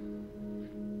 feet.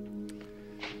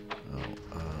 Oh,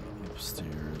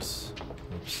 upstairs.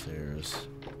 Upstairs.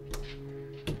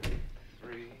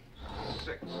 3,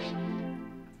 6.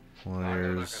 Wires.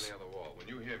 Knock on the other wall. When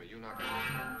you hear me, you knock on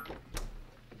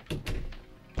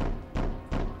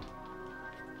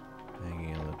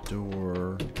Hanging on the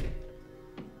door.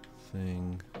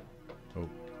 Thing. Oh,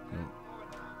 no.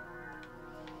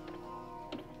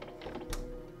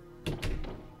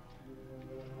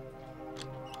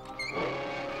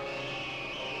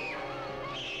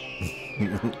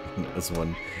 That's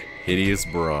one hideous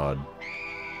broad.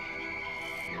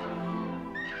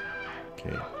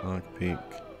 Okay, lock peek.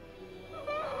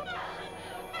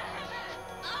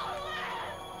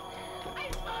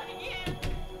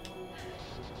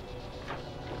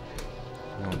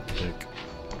 Lock pick.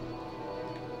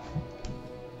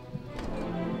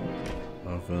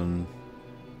 Oven.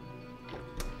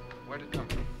 Where'd it come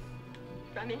from?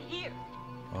 From in here.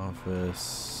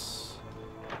 Office.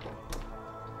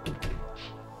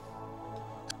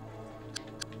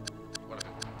 What if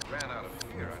it ran out of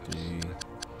here? 50.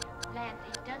 Lance,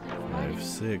 it doesn't run. 5, It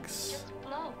 6. just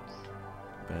floats.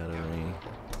 Battery.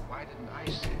 Why didn't I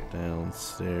see it?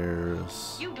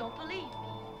 Downstairs. You don't believe me.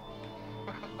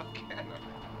 How can I?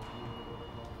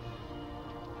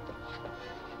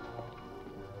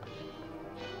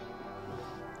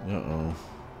 Uh-oh.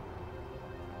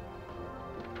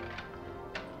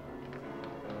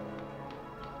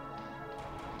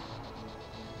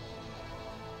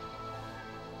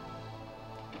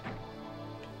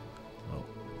 Oh.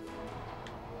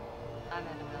 I'm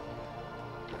Annabelle.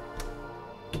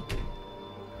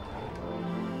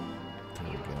 There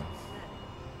we go.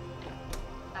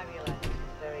 I realize this is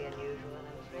very unusual and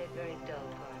I'm afraid very dull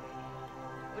party.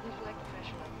 Wouldn't you like to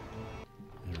freshen up?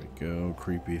 There we go.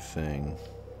 Creepy thing.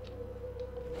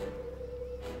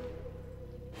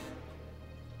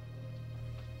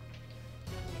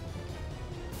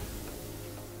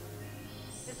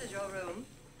 This is your room.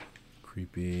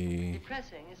 Creepy.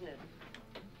 Depressing, isn't it?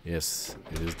 Yes,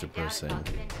 it is depressing.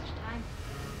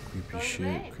 Creepy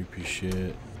shit. Creepy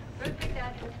shit. Perfect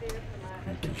atmosphere for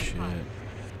my Creepy shit.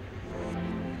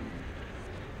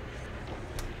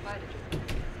 Why did you? He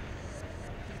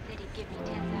said he'd give me $10,000.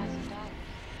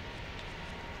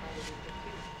 Why did you pick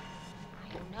you? I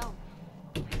don't know.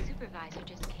 My supervisor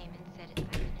just came and said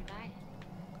I've been invited.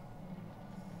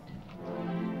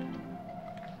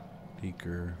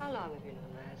 Beaker. How long have you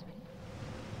known my husband?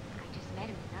 I just met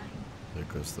him tonight. There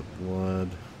goes the blood.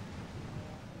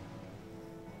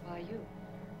 Why you?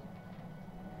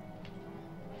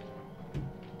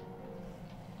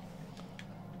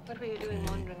 What were you doing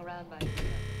wandering around by yourself?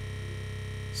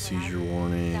 Seizure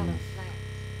warning.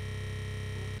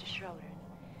 Mr. Schroeder.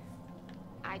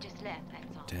 I just left,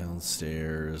 that's all.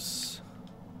 Downstairs.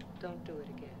 Don't do it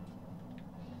again.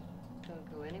 Don't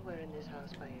go anywhere in this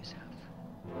house by yourself.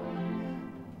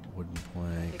 Wooden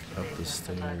plank. Up the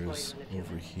stairs.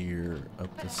 Over here.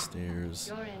 Up the stairs.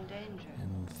 You're in danger.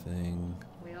 In thing.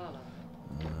 We all are.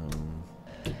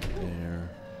 There.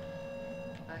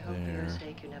 I hope for your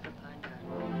sake you never find out.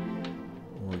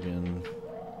 Organ.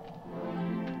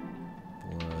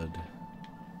 Blood.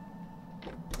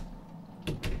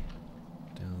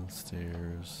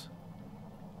 Downstairs.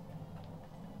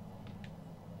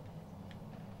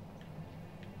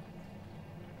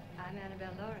 I'm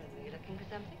Annabelle Lauren. Are you looking for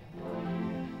something?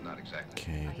 Not exactly.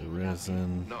 Okay, the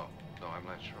resin. No, I'm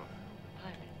not sure.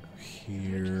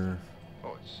 Here.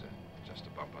 Oh, it's just a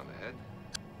bump on the head.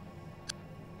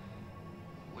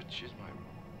 Which is my room?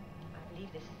 I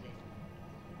believe this is it.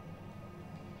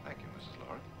 Thank you, Mrs.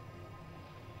 Lauren.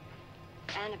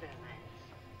 Annabelle Lance.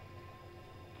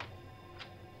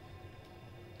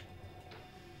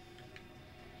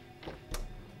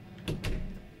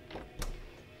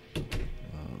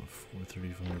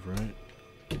 435, right?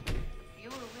 You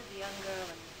were with the young girl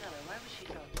in the cellar. Why was she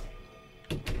so upset?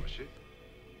 Was she?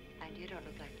 And you don't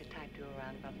look like the type to go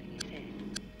around bumping his head.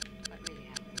 What really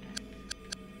happened, Lance?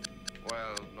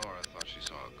 Well, Nora thought she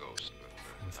saw a ghost, but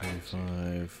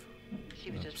 435.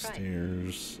 She was just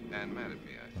Upstairs. and mad at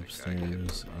me, I think.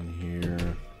 Upstairs. In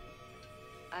here.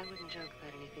 I wouldn't joke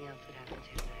about anything else that happens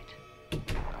here tonight.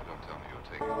 Now, don't tell me you're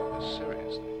taking all this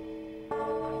seriously.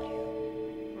 Aren't you?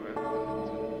 Well,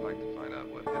 I'd like to find out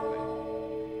what hit me.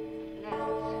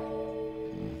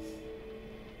 Lance.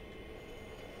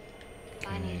 If I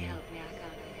need help, may I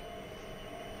count on you?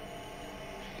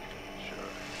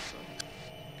 Sure.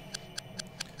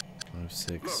 5,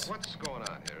 6. Look, what's going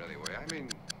on here anyway? I mean,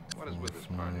 what is with this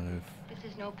party? 5. This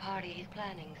is no party. He's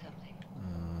planning something.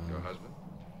 Your husband?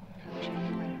 I wish I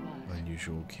knew what it was.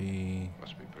 Unusual key.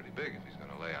 Must be pretty big if he's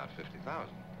going to lay out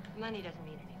 50,000. Money doesn't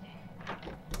mean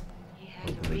anything. He has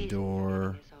a Open the reason for door.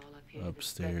 bringing us all up here to this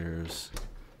Upstairs.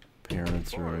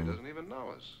 Parents' Boy, he room. doesn't even know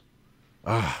us.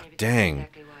 Ah, Maybe that's dang.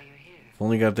 exactly why you're here. If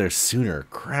only got there sooner.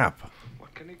 Crap.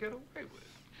 What can he get away with?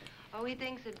 Oh, he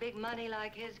thinks that big money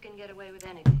like his can get away with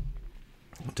anything.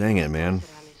 Dang it, man. That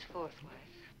I'm his fourth wife.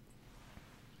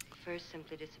 The first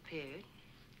simply disappeared.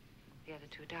 The other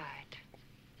two died.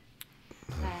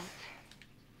 Lance,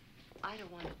 I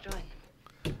don't want to join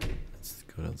them. Let's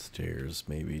go downstairs.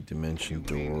 Maybe dimension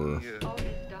door. Oh,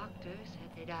 his doctor said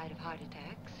they died of heart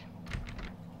attacks.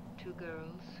 2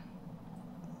 girls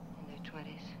in their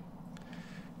 20s.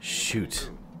 Shoot.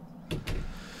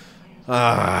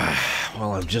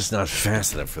 Well, I'm just not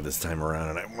fast enough for this time around,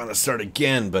 and I want to start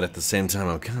again, but at the same time,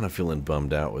 I'm kind of feeling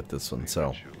bummed out with this one,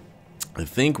 so I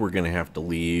think we're going to have to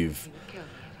leave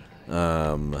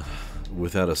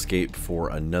without escape for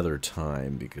another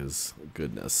time, because,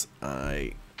 goodness,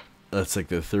 that's like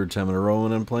the third time in a row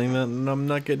when I'm playing that, and I'm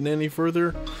not getting any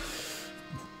further.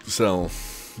 So,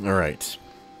 alright.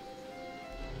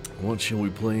 What shall we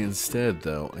play instead,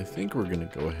 though? I think we're going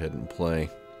to go ahead and play...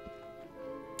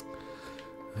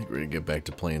 I think we're going to get back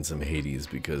to playing some Hades,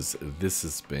 because this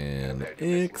has been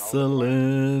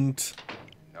excellent.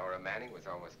 Nora Manning was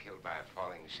almost killed by a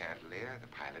falling chandelier. The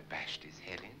pilot bashed his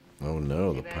head in. Oh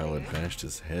no, the pilot bashed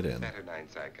his head in. Saturnine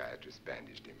psychiatrist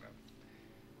bandaged him up.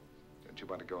 Don't you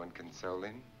want to go and console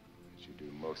him, as you do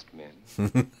most men?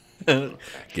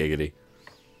 Giggity.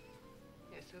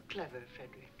 You're so clever,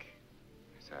 Frederick.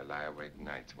 As I lie awake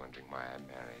nights wondering why I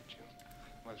married you.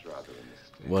 It was rather a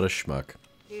mistake. What a schmuck.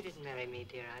 You didn't marry me,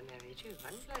 dear. I married you.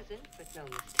 Unpleasant, but no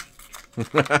mistake.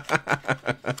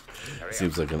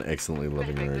 Seems like an excellently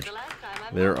loving marriage.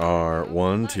 There are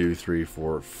 1, 2, 3,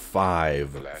 4,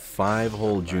 5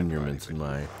 whole junior mints in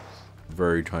my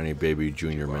very tiny baby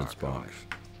junior mints box.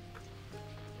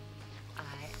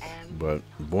 But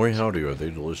boy howdy, are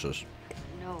they delicious.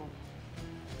 No.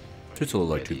 Tastes a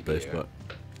little like toothpaste, but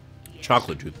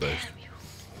chocolate toothpaste.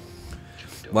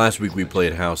 Last week we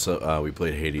played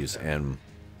Hades, and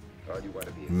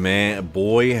man,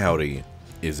 boy howdy,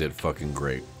 is it fucking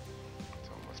great. It's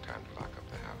almost time to lock up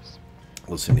the house.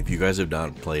 Listen, if you guys have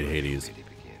not played Hades,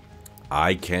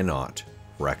 I cannot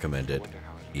recommend it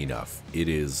enough. It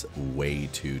is way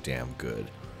too damn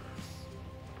good.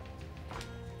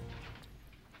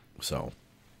 So,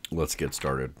 let's get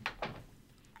started.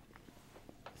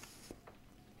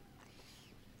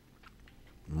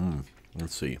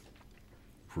 Let's see.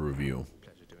 Review.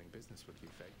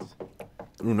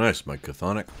 Ooh, nice. My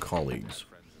chthonic colleagues.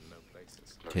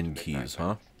 10 keys,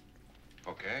 huh?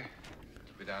 Okay.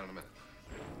 Be down in a minute.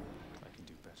 I can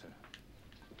do better.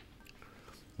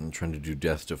 I'm trying to do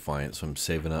Death Defiant, so I'm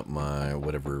saving up my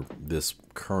whatever this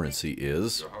currency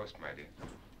is. Your host, my dear.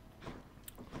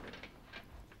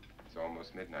 It's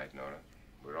almost midnight, Nora.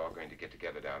 We're all going to get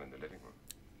together down in the living room.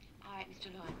 All right,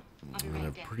 Mr. Lloyd. I'll be And right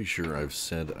I'm there. pretty sure I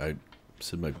said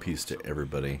my piece to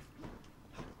everybody.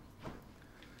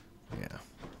 Yeah.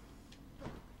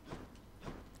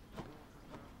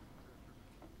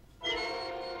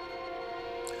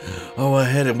 Oh,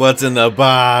 ahead. What's in the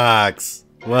box?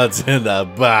 What's in the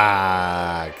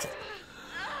box?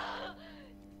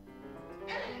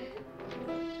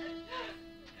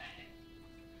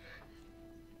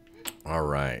 All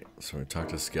right. So we talked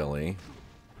to Skelly.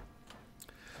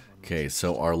 Okay,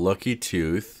 so our lucky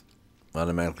tooth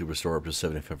automatically restore up to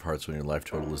 75 hearts when your life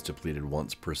total is depleted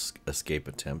once per escape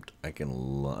attempt. I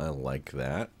like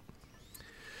that.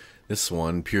 This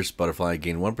one, Pierced Butterfly,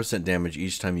 gain 1% damage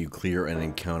each time you clear an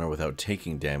encounter without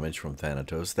taking damage from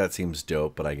Thanatos. That seems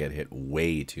dope, but I get hit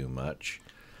way too much.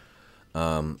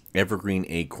 Evergreen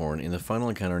Acorn. In the final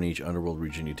encounter in each underworld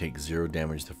region, you take 0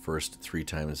 damage the first 3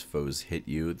 times foes hit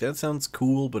you. That sounds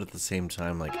cool, but at the same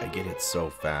time, like, I get hit so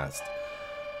fast.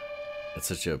 It's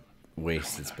such a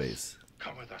wasted space.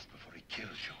 Come with us before he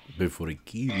kills you. Before he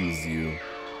kills you.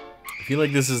 I feel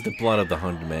like this is the plot of the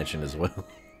Haunted Mansion as well.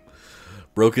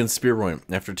 Broken Spear Point.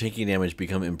 After taking damage,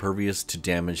 become impervious to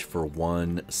damage for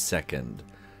 1 second.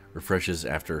 Refreshes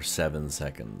after 7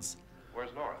 seconds.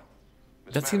 Where's Nora?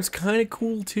 That seems kind of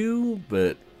cool too,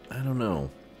 but I don't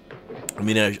know. I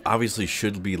mean, I obviously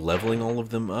should be leveling all of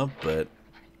them up, but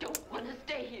I don't want to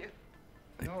stay here.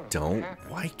 I don't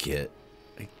like it.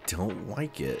 I don't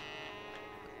like it.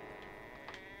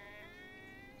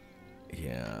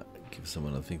 Yeah, give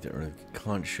someone, I think, the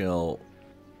conch shell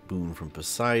boon from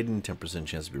Poseidon, 10%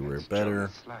 chance to be rare better,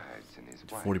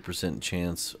 40%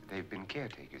 chance. They've been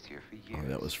caretakers here for years. Oh,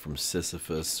 that was from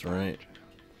Sisyphus, right?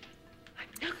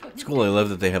 It's cool. I love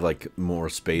that they have like more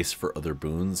space for other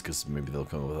boons, because maybe they'll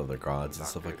come up with other gods and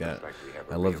stuff like that.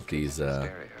 I love that these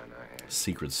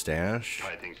secret stash.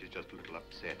 I think she's just a little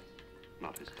upset,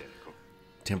 not hysterical.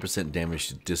 10% damage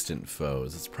to distant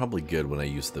foes. It's probably good when I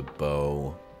use the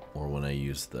bow or when I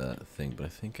use the thing, but I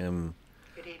think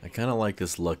I kind of like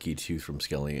this lucky tooth from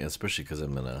Skelly, especially because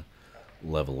I'm gonna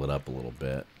level it up a little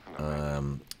bit.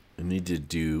 We need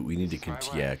to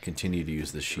continue to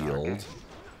use the shield.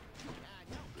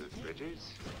 Bruce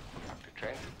Bridges, Dr.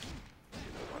 Trent,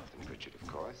 Winston Richard, of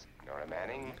course, Nora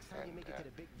Manning, and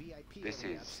this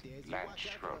is Lance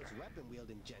Schroeder.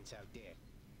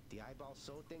 The eyeball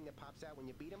soul thing that pops out when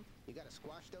you beat them, you gotta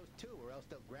squash those too, or else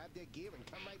they'll grab their gear and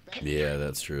come right back. Yeah,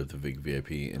 that's true. The big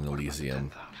VIP in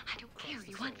Elysium. I don't care.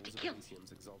 He wants to kill me.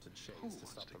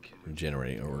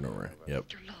 Generating over and over. Yep.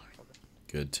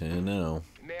 Good to know.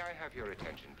 May I have your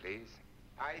attention, please?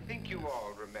 I think you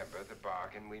all remember the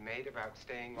bargain we made about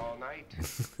staying all night.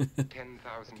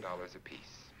 $10,000 apiece.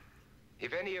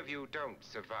 If any of you don't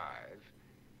survive,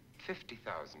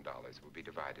 $50,000 will be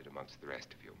divided amongst the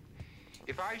rest of you.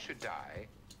 If I should die,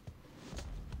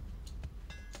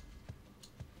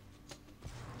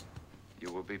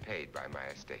 you will be paid by my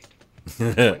estate.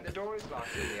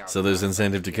 So there's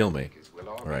incentive to kill me.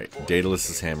 Alright,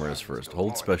 Daedalus's hammer is first.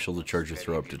 Hold special to charge your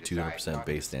throw up to 200%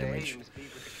 base damage.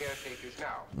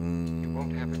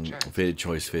 Fated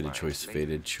choice, fated choice,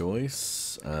 fated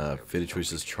choice. Fated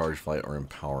choices charge flight or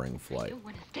empowering flight.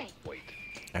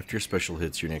 After your special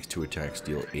hits, your next 2 attacks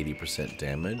deal 80%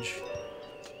 damage.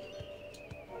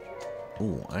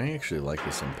 Ooh, I actually like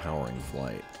this empowering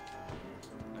flight.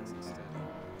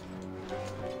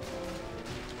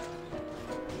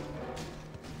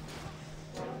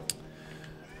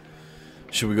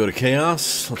 Should we go to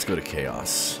Chaos? Let's go to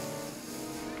Chaos.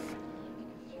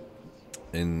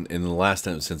 In the last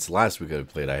time, since last week I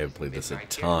played, I have played this a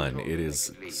ton. It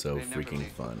is so freaking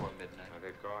fun.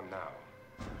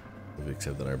 We've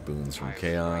accepted our boons from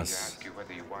Chaos. I asked you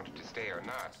whether you wanted to stay or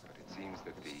not, but it seems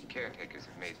that the caretakers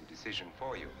have made the decision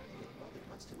for you.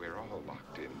 We're all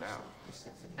locked in now.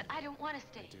 But I don't want to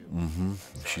stay. Mm-hmm.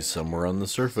 She's somewhere on the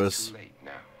surface.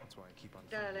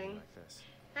 Darling,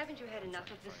 haven't you had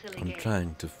enough of the silly I'm game?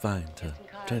 trying to find her.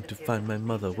 Trying to find my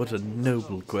mother. What a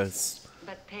noble quest.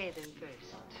 But pay them first.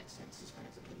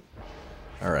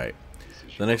 Alright.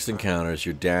 The next encounter is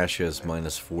your dash has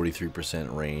minus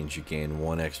 43% range. You gain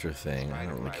 1 extra thing. I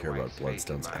don't really care about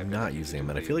bloodstones. I'm not using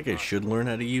them, and I feel like I should learn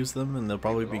how to use them, and they'll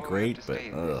probably be great, but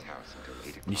ugh.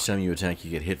 Each time you attack,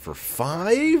 you get hit for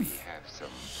 5?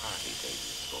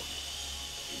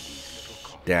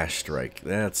 Dash strike.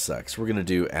 That sucks. We're going to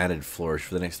do added flourish.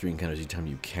 For the next 3 encounters, each time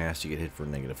you cast, you get hit for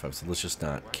 -5. So let's just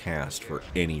not cast for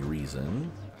any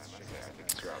reason.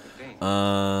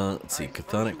 Let's see.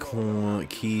 Chthonic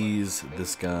keys.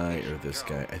 This guy or this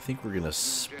guy. I think we're going to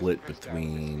split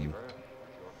between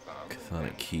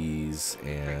chthonic keys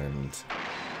and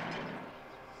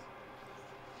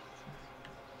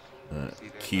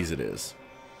keys it is.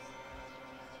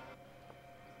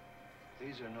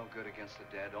 These are no good against the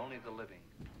dead, only the living.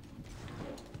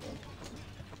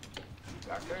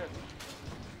 Doctor?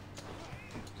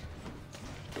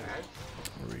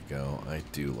 There we go. I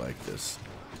do like this.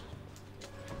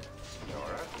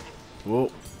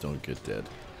 Whoa, don't get dead.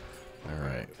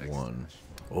 Alright, 1.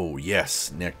 Oh,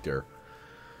 yes, nectar.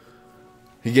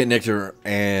 You get nectar,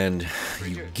 and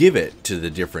you give it to the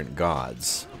different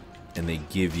gods. And they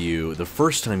give you, the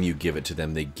first time you give it to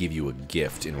them, they give you a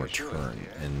gift in return.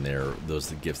 And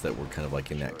those are the gifts that were kind of like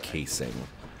in that casing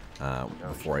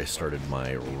before I started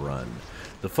my run.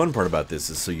 The fun part about this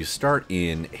is, so you start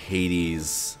in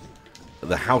Hades,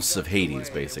 the House of Hades,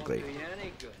 basically.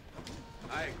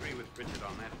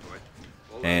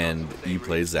 And you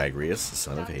play Zagreus, the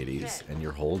son of Hades, and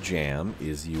your whole jam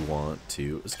is you want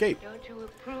to escape.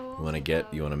 You want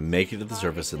to make it to the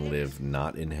surface and live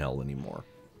not in hell anymore.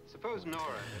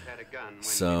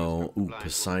 So, ooh,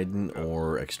 Poseidon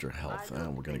or extra health.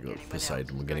 We're gonna go with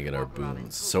Poseidon. We're gonna get our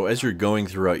boons. So as you're going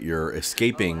throughout your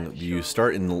escaping, you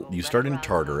start in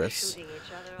Tartarus,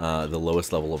 the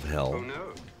lowest level of hell,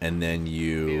 and then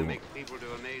you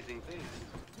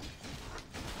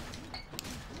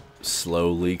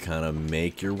slowly kind of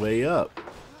make your way up.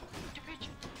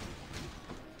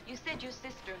 You said your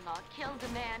sister-in-law killed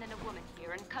a man and a woman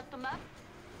here and cut them up?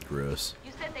 Gross.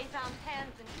 You said they found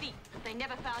hands and feet, but they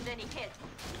never found any heads.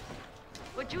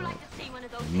 Would you like to see one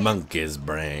of those heads? Monkey's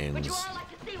brains. Would you all like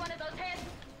to see one of those heads?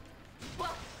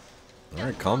 Well,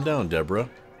 alright, calm down, Deborah.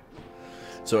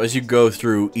 So as you go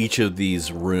through each of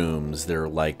these rooms, they're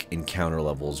like encounter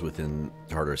levels within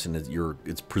Tartarus, and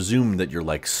it's presumed that you're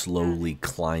like slowly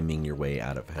climbing your way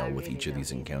out of hell with each of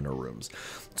these encounter rooms.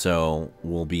 So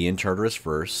we'll be in Tartarus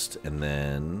first, and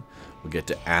then we'll get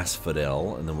to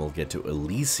Asphodel, and then we'll get to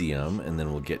Elysium, and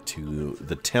then we'll get to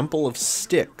the Temple of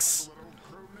Styx.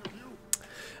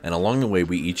 And along the way,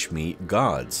 we each meet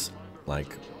gods,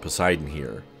 like Poseidon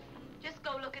here. just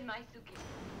go look in my suitcase.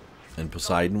 And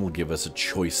Poseidon will give us a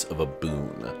choice of a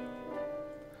boon.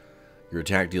 Your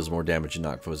attack deals more damage and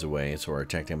knock foes away, so our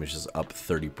attack damage is up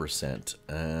 30%.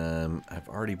 I've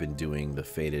already been doing the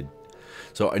fated.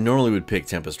 So I normally would pick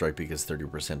Tempest Strike because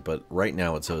 30%, but right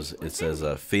now it says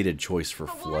a fated choice for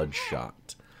Flood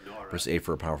Shot. Press A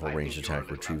for a powerful ranged attack.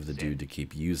 Retrieve the dude to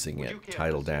keep using it.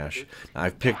 Tidal Dash. Now,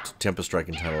 I've picked Tempest Strike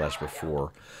and Tidal Dash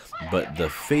before, but the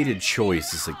Fated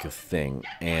Choice is like a thing,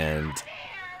 and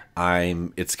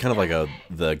it's kind of like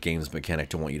the game's mechanic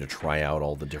to want you to try out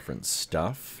all the different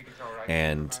stuff,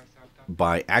 and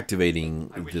by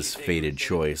activating this Fated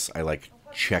Choice, I like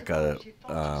check I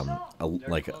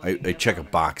check a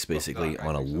box basically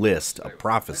on a list, a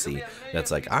prophecy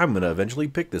that's like, I'm gonna eventually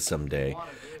pick this someday.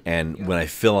 And when I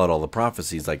fill out all the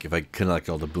prophecies, like if I collect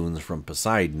all the boons from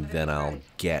Poseidon, then I'll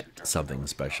get something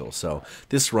special. So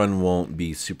this run won't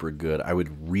be super good. I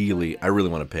really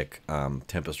want to pick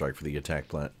Tempest Strike for the attack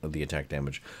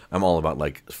damage. I'm all about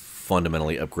like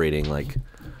fundamentally upgrading, like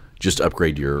just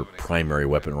upgrade your primary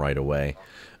weapon right away.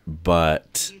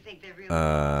 But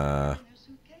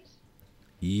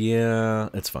yeah,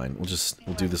 it's fine.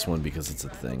 We'll do this one because it's a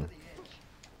thing.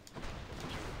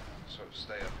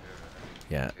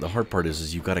 Yeah, the hard part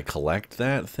is you got to collect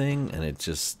that thing, and it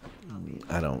just,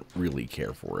 I don't really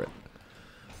care for it.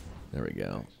 There we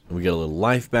go. We get a little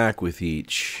life back with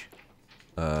each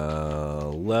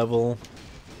level.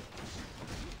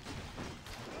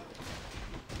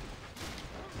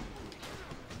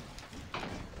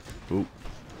 Oop.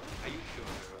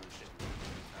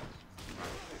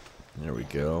 There we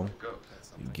go.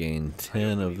 You gain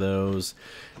 10 of those.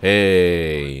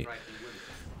 Hey!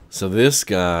 So this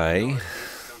guy,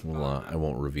 well, I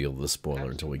won't reveal the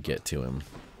spoiler until we get to him.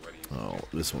 Oh,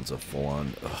 this one's a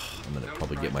full-on. I'm gonna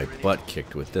probably get my butt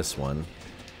kicked with this one.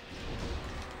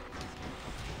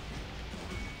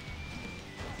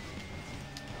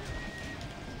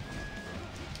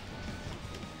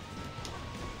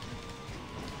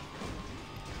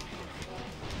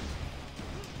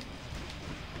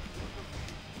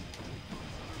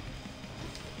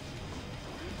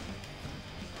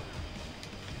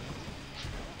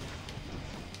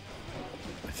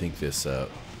 I think this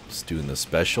doing the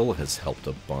special has helped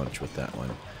a bunch with that one.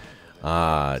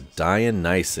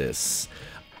 Dionysus.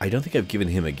 I don't think I've given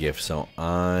him a gift, so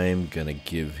I'm gonna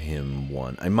give him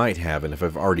one. I might have, and if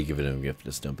I've already given him a gift,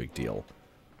 it's no big deal.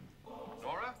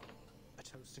 Nora? A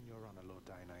toast in your honor, Lord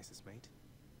Dionysus, mate.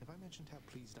 Have I mentioned how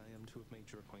pleased I am to have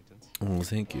made your acquaintance? Oh,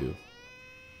 thank you.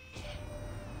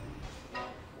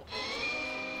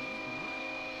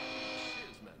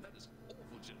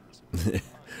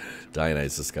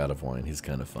 Dionysus, God of Wine. He's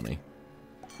kind of funny.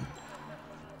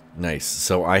 Nice.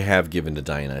 So I have given to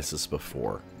Dionysus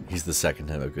before. He's the second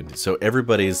time I've given to. So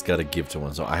everybody's got to give to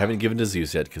one. So I haven't given to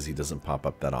Zeus yet because he doesn't pop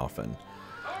up that often.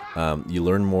 You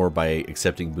learn more by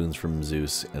accepting boons from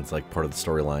Zeus, and it's like part of the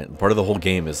storyline. Part of the whole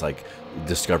game is like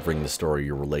discovering the story,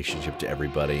 your relationship to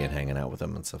everybody, and hanging out with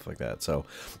them and stuff like that. So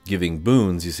giving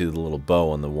boons, you see the little bow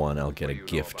on the one, I'll get a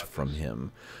gift from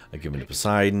him. I give him to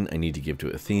Poseidon, I need to give to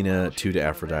Athena, 2 to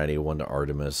Aphrodite, 1 to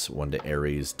Artemis, 1 to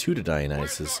Ares, 2 to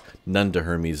Dionysus, none to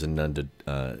Hermes, and none to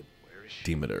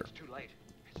Demeter.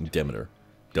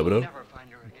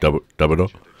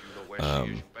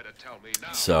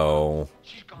 So,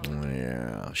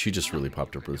 yeah, she just really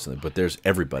popped up recently. But there's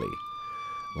everybody.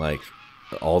 Like,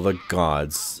 all the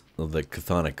gods, the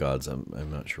chthonic gods, I'm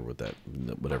not sure what that,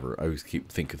 whatever. I always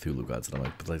think Cthulhu gods, and I'm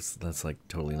like, but that's like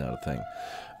totally not a thing.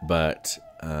 But,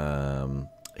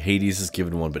 Hades is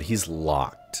given one, but he's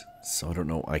locked. So I don't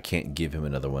know, I can't give him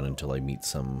another one until I meet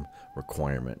some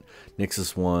requirement.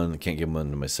 Nixus one, I can't give him one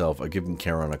to myself. I'll give him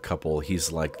Charon a couple.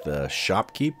 He's like the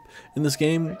shopkeep in this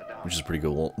game, which is pretty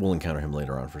good. We'll encounter him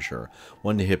later on for sure.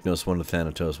 1 to Hypnos, 1 to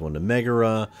Thanatos, 1 to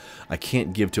Megara. I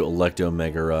can't give to Alecto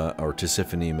Megara or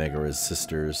Tisiphone Megara's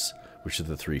sisters, which are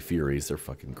the 3 Furies. They're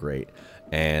fucking great.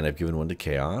 And I've given 1 to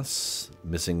Chaos.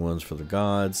 Missing ones for the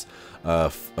gods.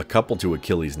 A couple to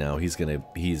Achilles now. He's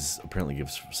apparently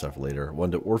gives stuff later.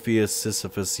 1 to Orpheus,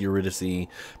 Sisyphus, Eurydice,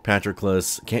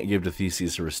 Patroclus. Can't give to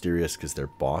Theseus or Asterius because they're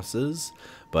bosses,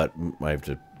 but I have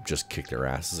to just kick their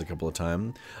asses a couple of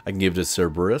times. I can give to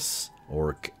Cerberus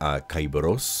or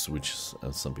Kaiberos, which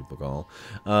some people call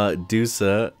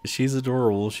Dusa. She's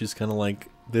adorable. She's kind of like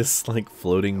this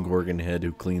floating Gorgon head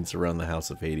who cleans around the House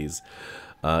of Hades.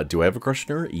 Do I have a crush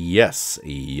on her? Yes.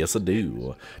 Yes, I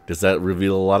do. Does that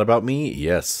reveal a lot about me?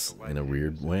 Yes, in a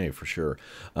weird way, for sure.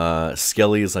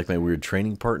 Skelly is like my weird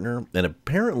training partner, and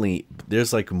apparently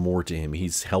there's like more to him.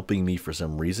 He's helping me for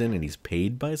some reason, and he's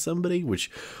paid by somebody, which,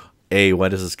 A, why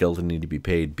does a skeleton need to be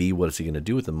paid? B, what is he going to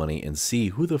do with the money? And C,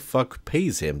 who the fuck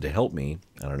pays him to help me?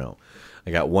 I don't know.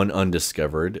 I got 1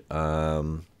 undiscovered.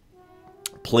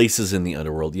 Places in the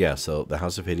underworld. Yeah, so the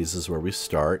House of Hades is where we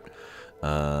start.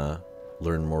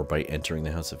 Learn more by entering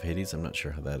the House of Hades. I'm not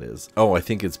sure how that is. Oh, I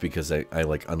think it's because I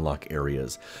like unlock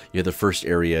areas. You had the first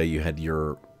area, you had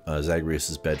your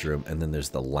Zagreus' bedroom, and then there's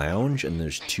the lounge, and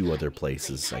there's 2 other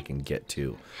places I can get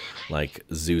to, like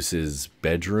Zeus's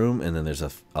bedroom, and then there's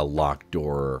a locked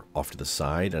door off to the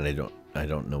side, and I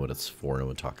don't know what it's for. No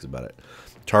one talks about it.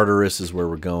 Tartarus is where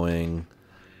we're going.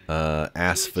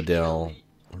 Asphodel.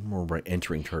 Learn more by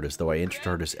entering Tartarus, though I enter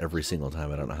Tartarus every single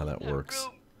time. I don't know how that works.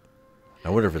 I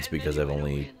wonder if it's because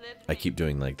I keep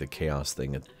doing like the chaos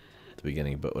thing at the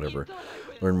beginning, but whatever.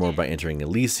 Learn more by entering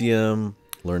Elysium.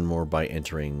 Learn more by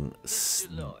entering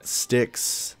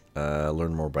Styx.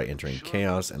 Learn more by entering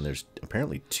Chaos. And there's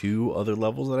apparently 2 other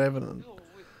levels that I haven't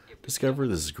discovered.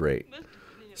 This is great.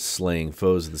 Slaying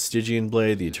foes of the Stygian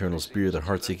Blade, the Eternal Spear, the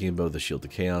Heart-Seeking Bow, the Shield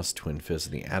of Chaos, Twin Fist,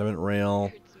 and the Adamant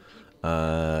Rail.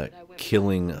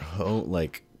 Killing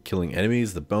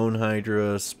enemies, the Bone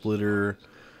Hydra, Splitter.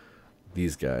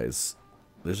 These guys.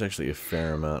 There's actually a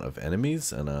fair amount of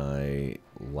enemies, and I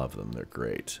love them. They're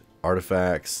great.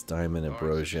 Artifacts, Diamond,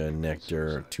 Ambrosia,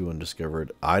 Nectar, 2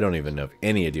 undiscovered. I don't even have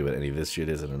any idea what any of this shit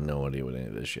is, and I have no idea what any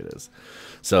of this shit is.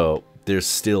 So there's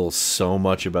still so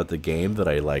much about the game that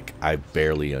I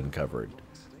barely uncovered.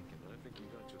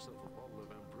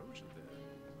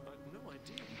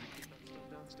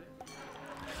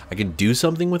 I can do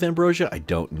something with Ambrosia. I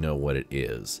don't know what it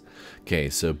is. Okay,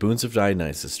 so Boons of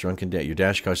Dionysus, Drunken Debt. Your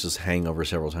dash causes Hangover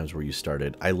several times where you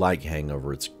started. I like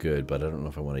Hangover. It's good, but I don't know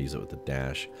if I want to use it with the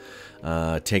dash.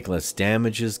 Take less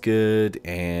damage is good,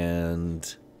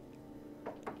 and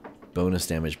bonus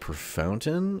damage per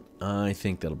fountain. I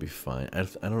think that'll be fine. I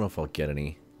don't know if I'll get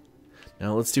any.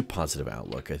 Now let's do positive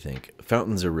outlook. I think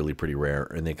fountains are really pretty rare,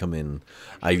 and they come in.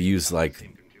 I've used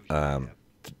like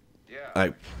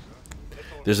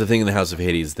there's a thing in the House of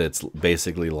Hades that's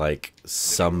basically like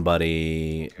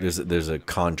somebody there's a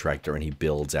contractor and he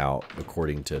builds out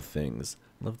according to things.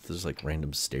 I love that there's like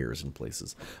random stairs in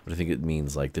places, but I think it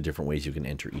means like the different ways you can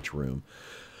enter each room.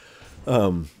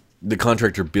 The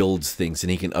contractor builds things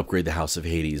and he can upgrade the House of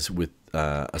Hades with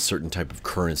a certain type of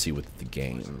currency with the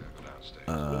game.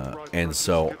 And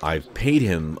so I've paid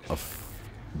him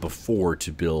before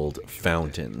to build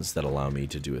fountains that allow me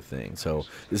to do a thing. So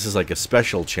this is like a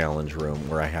special challenge room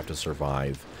where I have to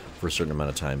survive for a certain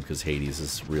amount of time because Hades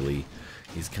is really,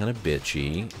 he's kind of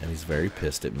bitchy and he's very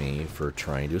pissed at me for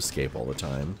trying to escape all the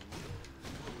time.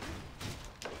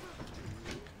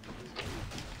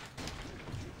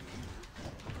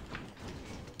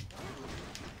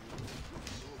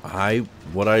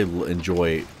 What I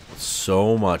enjoy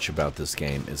so much about this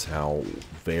game is how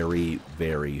very,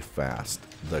 very fast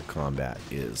the combat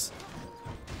is.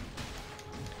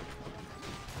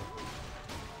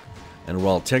 And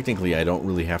while technically I don't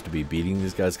really have to be beating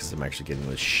these guys because I'm actually getting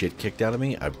the shit kicked out of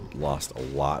me, I've lost a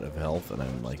lot of health and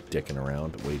I'm like dicking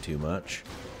around way too much.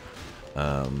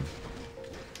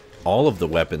 All of the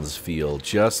weapons feel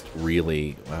just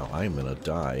really... Wow, I'm gonna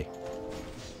die.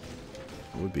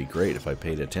 It would be great if I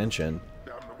paid attention.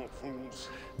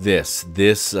 This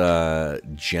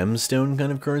gemstone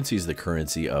kind of currency is the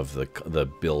currency of the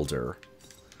builder.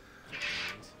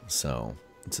 So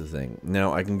it's a thing.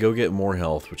 Now I can go get more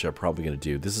health, which I'm probably gonna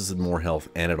do. This is more health,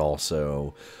 and it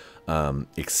also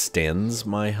extends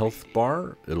my health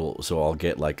bar. So I'll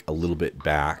get like a little bit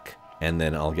back, and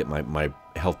then I'll get my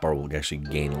health bar will actually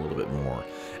gain a little bit more.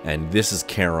 And this is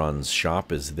Charon's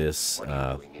shop. Is this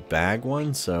bag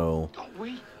one? So.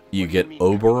 You get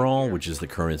Oberall, which is the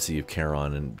currency of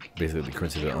Charon, and basically the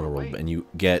currency of the underworld. And you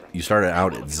start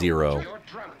out at 0,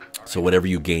 so whatever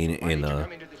you gain in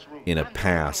a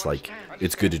pass, like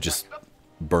it's good to just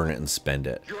burn it and spend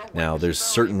it. Now there's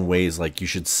certain ways, like you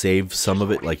should save some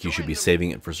of it, like you should be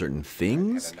saving it for certain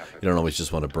things. You don't always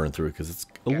just want to burn through it because it's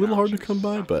a little hard to come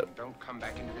by, but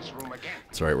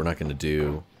it's alright. We're not going to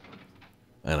do.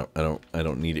 I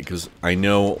don't need it because I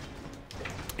know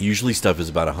usually stuff is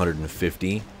about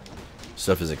 150.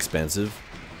 Stuff is expensive.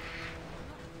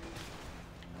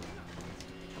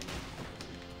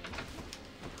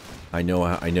 I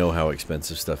know how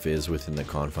expensive stuff is within the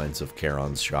confines of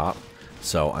Charon's shop.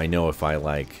 So I know if I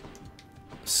like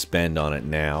spend on it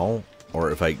now,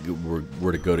 or if I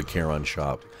were to go to Charon's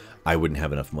shop, I wouldn't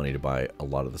have enough money to buy a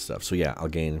lot of the stuff. So yeah, I'll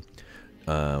gain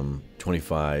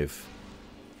 25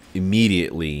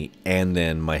 immediately, and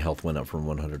then my health went up from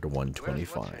 100 to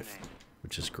 125,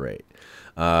 which is great.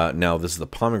 Now this is the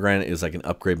pomegranate. Is I can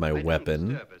upgrade my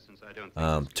weapon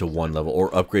to 1 level,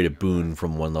 or upgrade a boon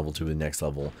from 1 level to the next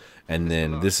level. And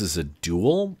then this is a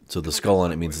duel, so the skull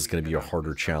on it means it's going to be a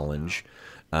harder challenge.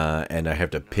 And I have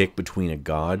to pick between a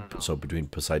god, so between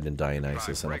Poseidon and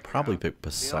Dionysus, and I'll probably pick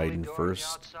Poseidon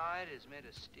first.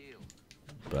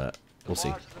 But we'll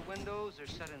see.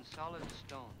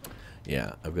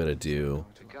 Yeah, I've got to do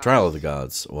Trial of the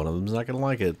Gods. One of them's not going to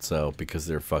like it, so because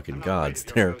they're fucking gods,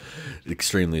 they're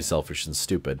extremely selfish and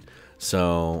stupid.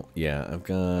 So, yeah, I've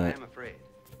got...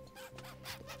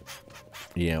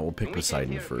 Yeah, we'll pick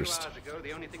Poseidon first.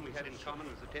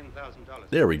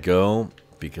 There we go,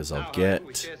 because I'll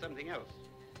get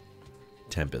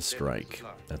Tempest Strike.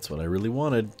 That's what I really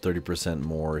wanted. 30%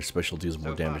 more. Special deals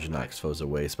more damage and knocks foes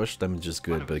away. Special damage is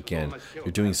good, but again,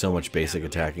 you're doing so much basic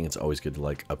attacking, it's always good to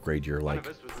like upgrade your like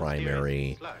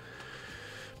primary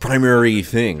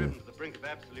thing.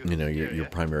 You know, your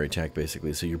primary attack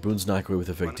basically. So your boons knock away with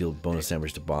effect deal bonus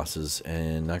damage to bosses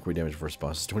and knock away damage versus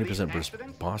bosses. 20% versus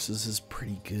bosses is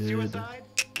pretty good. I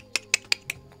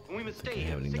don't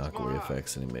have any knock away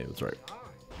effects anyway. That's right.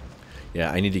 Yeah,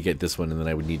 I need to get this one, and then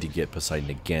I would need to get Poseidon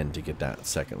again to get that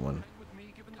second one.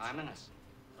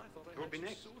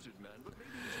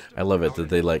 I love it that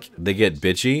they get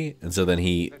bitchy, and so then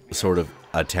he sort of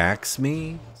attacks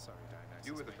me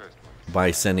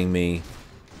by sending me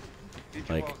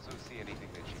like,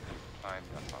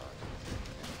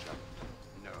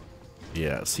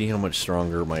 yeah, see how much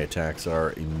stronger my attacks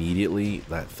are immediately?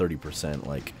 That 30%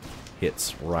 like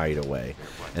hits right away.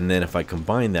 And then if I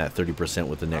combine that 30%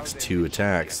 with the next two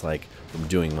attacks, like from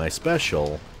doing my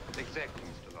special,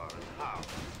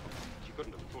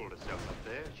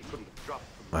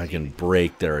 I can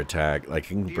break their attack, like I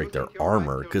can break their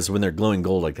armor, because when they're glowing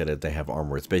gold like that, they have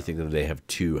armor. It's basically they have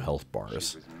 2 health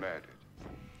bars.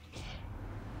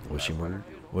 Was she murdered?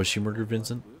 Was she murdered,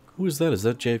 Vincent? Who is that? Is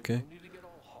that JFK?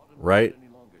 Right?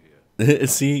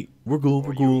 See, we're cool,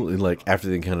 we're cool. And like after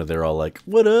the encounter, they're all like,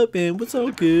 "What up, man? What's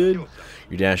all good?"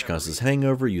 Your dash causes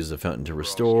hangover. Use a fountain to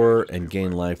restore and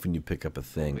gain life when you pick up a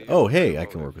thing. Oh, hey, I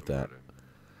can work with that.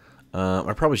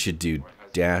 I probably should do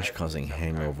dash causing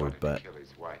hangover, but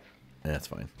that's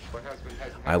fine.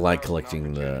 I like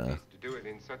collecting the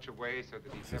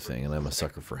thing, and I'm a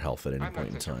sucker for health at any point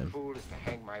in time.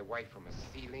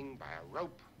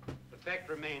 The fact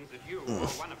remains that you, or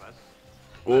one of us.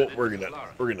 Oh, we're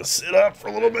gonna sit up for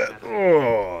a little bit.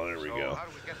 Oh, there we go.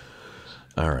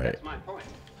 All right. That's my point.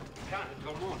 You can't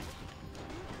until morning.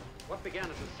 What began as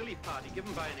a silly party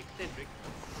given by an eccentric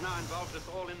now involves us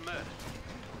all in murder.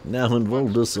 Now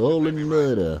involved us all in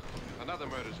murder. Another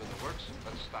murder's in the works.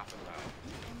 Let's stop it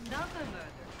now. Another murder.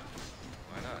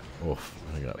 Why not? Oh,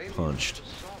 I got punched.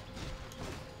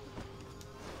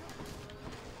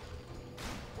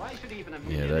 Why should even a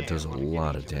Yeah, that does a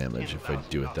lot of damage if I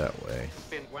do it that way.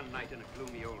 Spend one night in a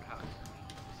gloomy old house.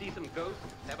 See some ghosts,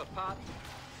 have a party?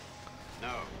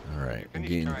 No. Alright, I'm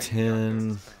getting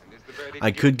 10. I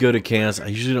could go to Chaos. I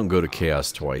usually don't go to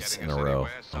Chaos twice in a row,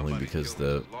 only because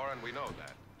the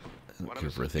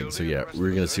good for a thing. So yeah,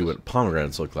 we're gonna see what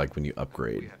pomegranates look like when you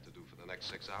upgrade. For the next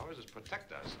 6 hours is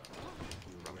protect ourselves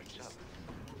from each other.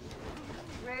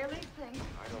 Really think?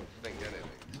 I don't think anything.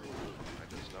 I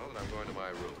just know that I'm going to my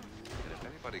room. And if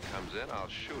anybody comes in, I'll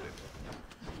shoot him.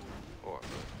 Or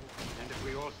And if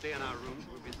we all stay in our rooms,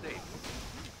 we'll be safe.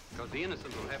 Because the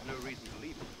innocent will have no reason to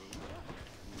leave his room.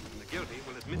 And the guilty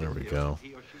will admit There we his go. guilt if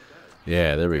he or she does.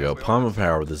 Yeah, there we go. Palm of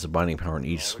Power. There's a binding power in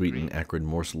each sweet and acrid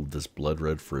morsel of this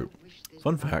blood-red fruit.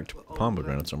 Fun fact,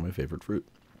 pomegranates are my favorite fruit.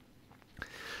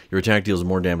 Your attack deals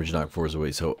more damage, knock foes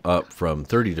away, so up from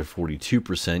 30 to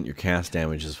 42%. Your cast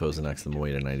damage as foes and knocks them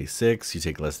away to 96. You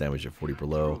take less damage at 40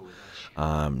 below.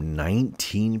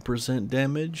 19%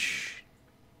 damage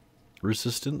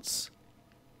resistance.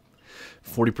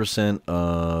 40%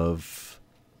 of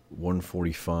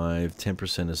 145.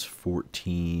 10% is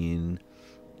 14.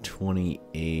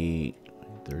 28.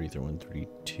 30, 31,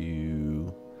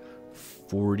 32.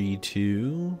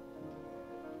 42.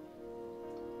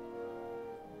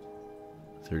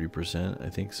 30%, I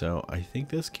think so. I think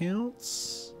this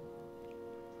counts.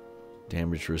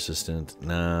 Damage resistant.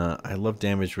 Nah, I love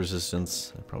damage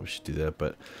resistance. I probably should do that,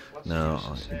 but no.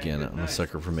 Again, I'm a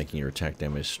sucker for making your attack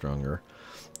damage stronger.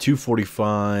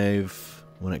 245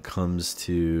 when it comes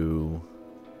to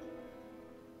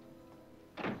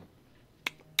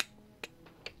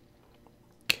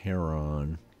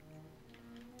Charon.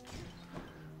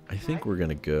 I think we're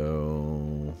gonna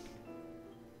go.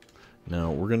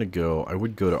 No, we're gonna go. I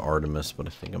would go to Artemis, but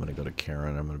I think I'm gonna go to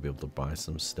Charon. I'm gonna be able to buy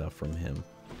some stuff from him.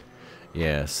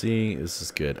 Yeah, see, this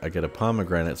is good. I get a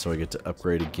pomegranate, so I get to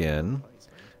upgrade again.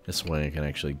 This way I can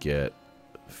actually get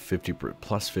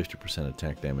 50%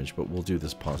 attack damage, but we'll do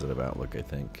this positive outlook, I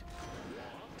think.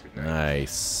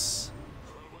 Nice.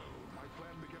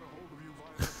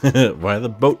 By the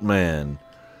boatman.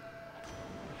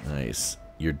 Nice.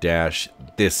 Your dash.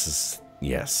 This is...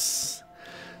 Yes.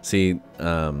 See,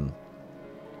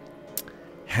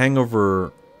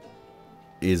 Hangover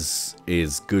is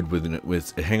good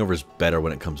with Hangover's better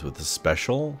when it comes with the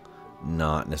special,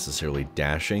 not necessarily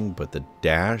dashing, but the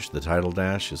dash, the title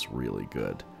dash, is really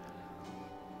good.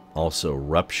 Also,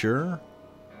 Rupture,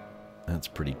 that's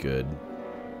pretty good.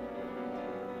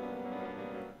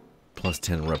 Plus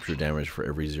 10 rupture damage for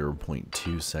every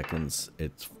 0.2 seconds.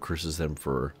 It curses them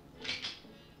for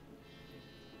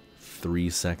 3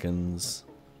 seconds.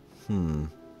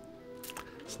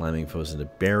 Slamming foes into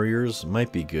barriers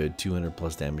might be good. 200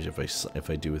 plus damage if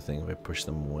I do a thing, if I push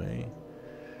them away.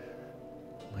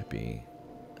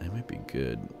 It might be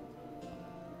good.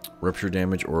 Rupture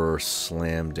damage or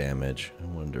slam damage. I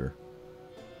wonder.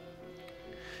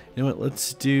 You know what?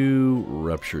 Let's do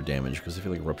rupture damage because I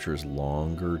feel like rupture is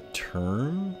longer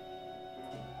term.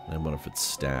 And I wonder if it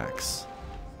stacks.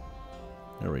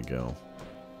 There we go.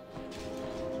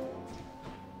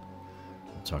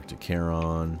 Talk to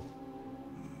Charon.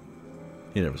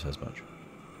 He never says much.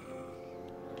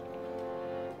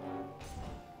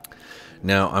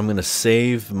 Now I'm gonna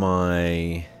save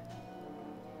my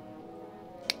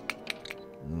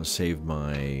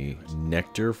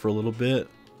nectar for a little bit.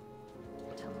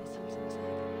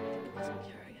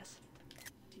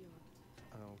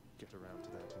 I'll get around to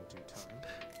that in due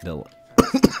time.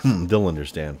 They'll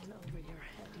understand.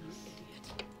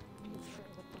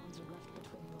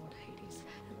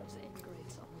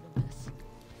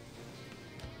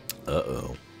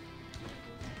 Uh-oh.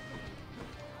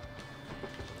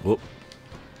 Whoop.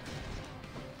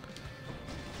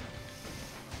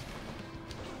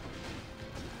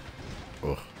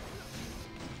 Ugh.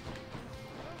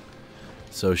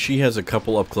 So she has a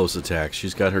couple up-close attacks.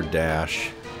 She's got her dash.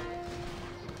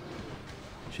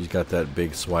 She's got that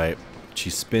big swipe. She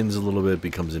spins a little bit,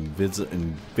 becomes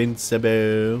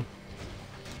invincible.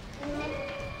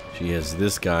 She has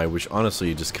this guy, which honestly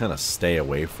you just kind of stay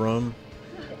away from.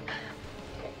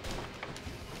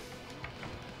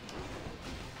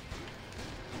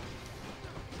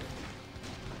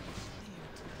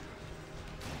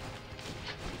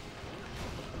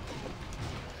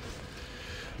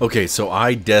 Okay, so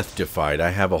I death defied. I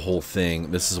have a whole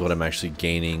thing. This is what I'm actually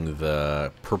gaining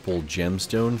the purple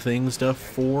gemstone thing stuff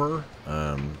for.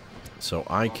 So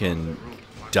I can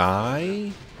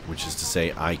die, which is to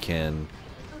say I can...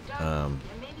 damn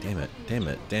it.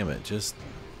 Just...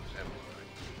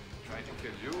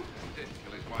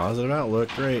 Positive outlook.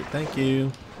 Great, thank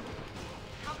you.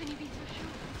 How can you be so sure?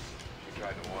 She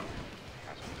tried to warn me.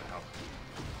 Asked me to help.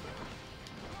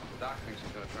 The doc thinks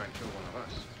he's going to try and kill one of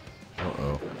us.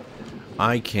 Uh-oh.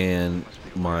 I can...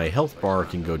 My health bar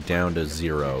can go down to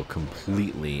 0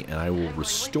 completely, and I will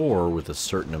restore with a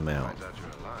certain amount.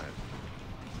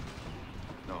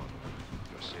 No,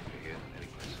 you're safer here than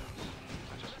anyplace else.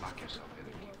 So just lock yourself in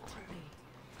and keep quiet.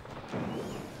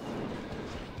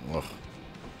 Ugh.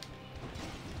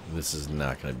 This is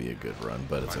not going to be a good run,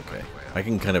 but it's okay. I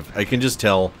can just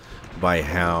tell by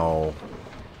how...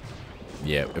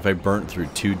 Yeah, if I burnt through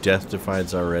 2 death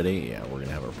defieds already, yeah, we're going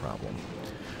to have a problem.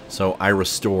 So I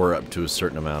restore up to a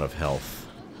certain amount of health.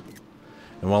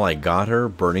 And while I got her,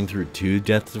 burning through 2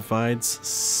 death defieds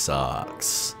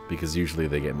sucks. Because usually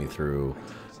they get me through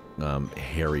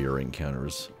hairier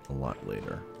encounters a lot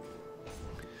later.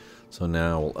 So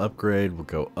now we'll upgrade, we'll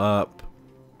go up.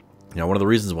 Now one of the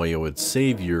reasons why you would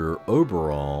save your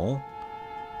overall,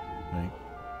 right?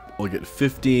 We'll get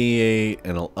 58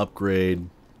 and I'll upgrade.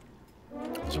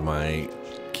 Those are my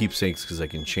keepsakes because I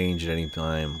can change at any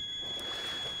time.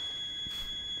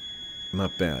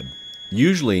 Not bad.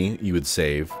 Usually, you would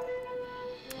save.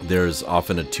 There's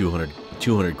often a 200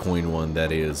 coin one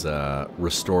that is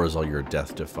restores all your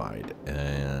death defied,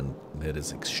 and that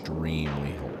is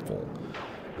extremely helpful.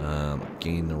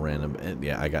 Gain the random.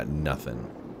 Yeah, I got nothing.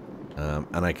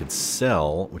 And I could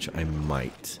sell, which I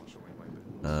might.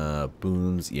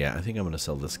 Boons. Yeah, I think I'm gonna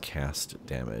sell this cast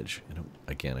damage. I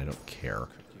don't care.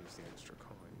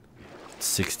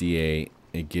 68.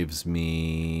 It gives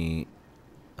me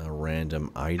a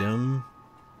random item,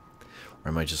 or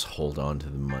I might just hold on to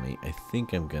the money. I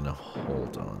think I'm gonna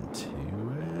hold on to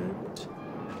it.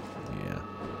 Yeah.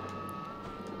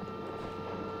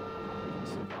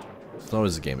 It's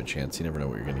always a game of chance. You never know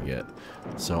what you're gonna get.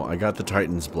 So I got the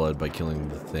Titan's blood by killing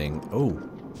the thing. Oh,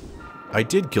 I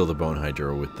did kill the Bone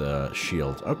Hydra with the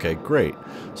shield. Okay, great.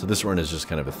 So this run is just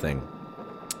kind of a thing.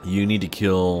 You need to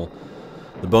kill...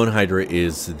 The Bone Hydra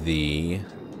is the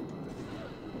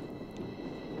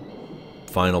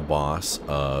final boss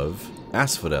of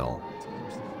Asphodel.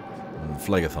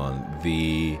 Phlegathon,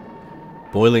 the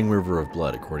boiling river of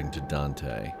blood, according to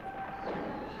Dante.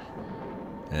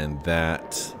 And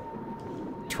that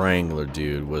triangular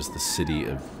dude was the city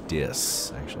of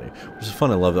dis, actually. Which is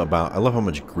fun. I love how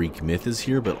much Greek myth is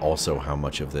here, but also how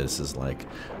much of this is like,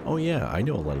 oh yeah, I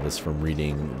know a lot of this from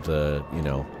reading the, you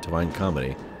know, Divine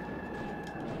Comedy.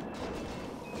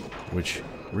 Which,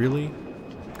 really?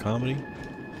 Comedy?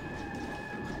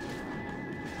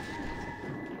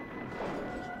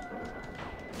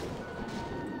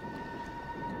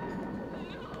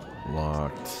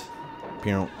 Locked.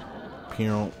 Pew.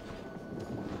 Pew.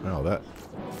 Oh, that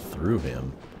threw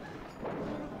him.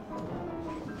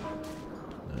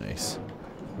 Nice.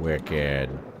 Wicked.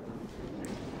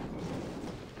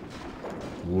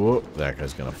 Whoop. That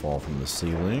guy's gonna fall from the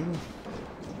ceiling.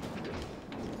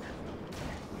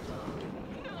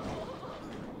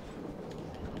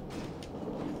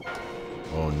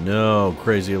 Oh no,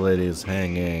 crazy lady is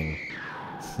hanging.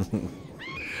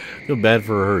 Feel bad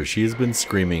for her. She's been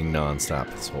screaming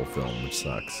nonstop this whole film, which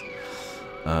sucks.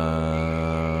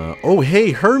 Oh,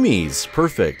 hey, Hermes.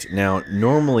 Perfect. Now,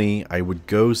 normally I would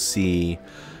go see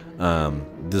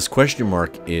this question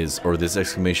mark is, or this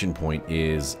exclamation point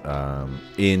is,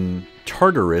 in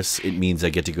Tartarus, it means I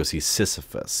get to go see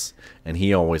Sisyphus. And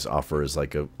he always offers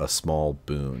like a small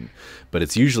boon. But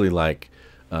it's usually like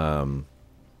purple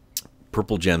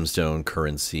gemstone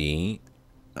currency,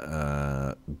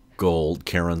 gold,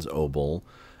 Charon's obol,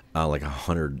 like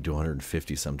 100 to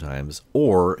 150 sometimes,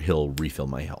 or he'll refill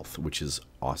my health, which is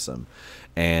awesome.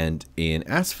 And in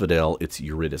Asphodel, it's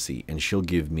Eurydice, and she'll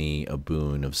give me a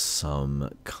boon of some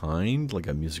kind, like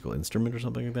a musical instrument or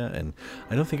something like that. And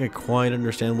I don't think I quite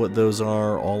understand what those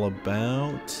are all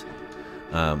about,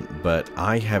 but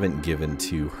I haven't given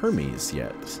to Hermes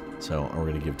yet. So we're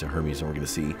going to give to Hermes, and we're going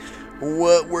to see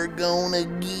what we're going to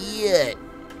get.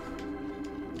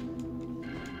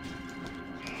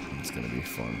 It's going to be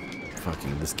fun.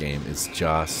 Fucking, this game is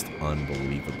just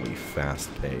unbelievably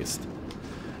fast-paced.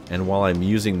 And while I'm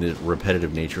using the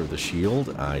repetitive nature of the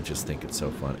shield, I just think it's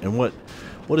so fun. And what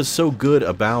is so good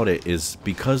about it is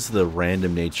because the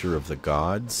random nature of the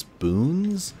gods'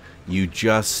 boons, you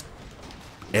just...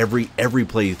 Every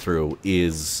playthrough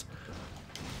is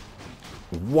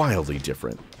wildly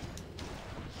different.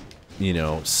 You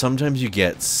know, sometimes you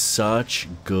get such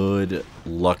good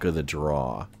luck of the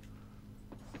draw.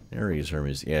 Ares,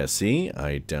 Hermes. Yeah, see?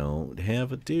 I don't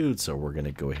have a dude, so we're going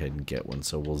to go ahead and get one.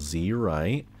 So we'll Z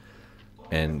right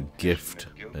and gift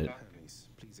it.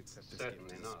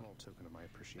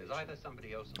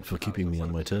 For keeping me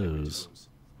on my toes.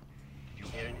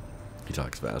 He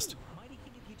talks fast.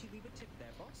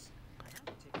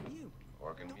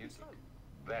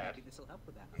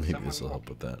 Maybe this will help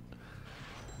with that.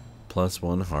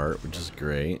 +1 heart, which is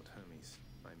great.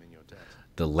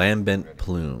 The lambent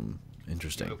plume.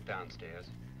 Interesting.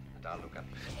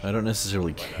 I don't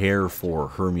necessarily care for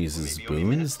Hermes'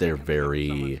 boons. They're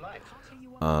very,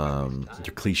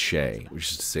 they're cliche,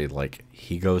 which is to say, like,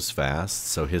 he goes fast,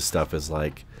 so his stuff is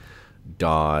like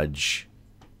dodge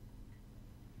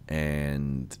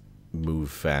and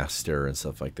move faster and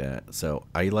stuff like that. So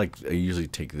I usually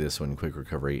take this one, quick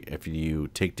recovery. If you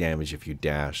take damage, if you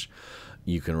dash,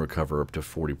 you can recover up to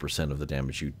 40% of the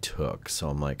damage you took. So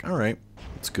I'm like, all right,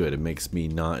 it's good. It makes me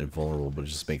not invulnerable, but it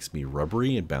just makes me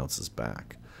rubbery and bounces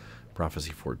back.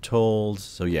 Prophecy foretold.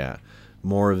 So yeah,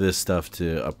 more of this stuff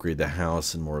to upgrade the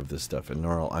house and more of this stuff in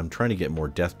Gnarl. I'm trying to get more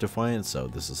Death Defiant, so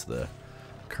this is the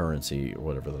currency or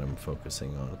whatever that I'm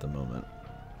focusing on at the moment.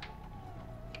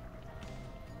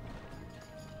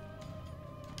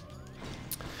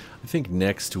 I think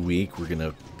next week we're going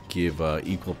to give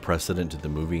equal precedent to the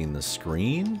movie and the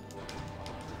screen.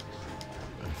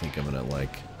 I think I'm gonna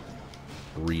like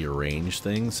rearrange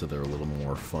things so they're a little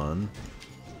more fun.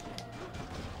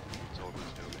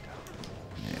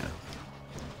 Yeah.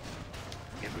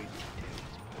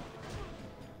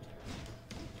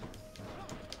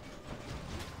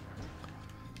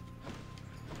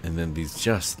 And then these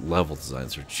just level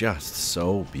designs are just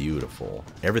so beautiful.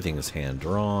 Everything is hand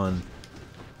drawn.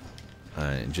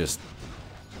 And just,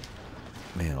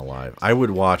 man alive. I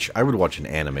would watch an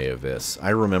anime of this. I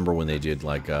remember when they did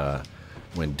like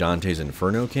when Dante's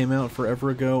Inferno came out forever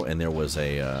ago, and there was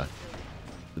a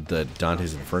the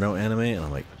Dante's Inferno anime, and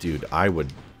I'm like, dude, I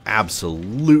would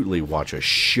absolutely watch a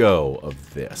show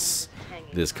of this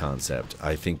concept.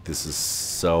 I think this is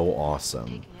so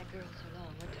awesome.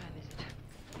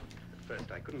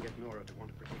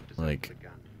 Like,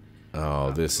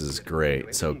 oh, this is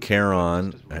great. So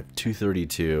Charon at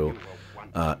 232.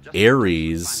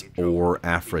 Ares or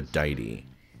Aphrodite.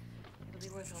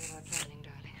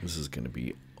 This is going to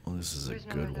be... Oh, this is a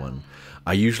good one.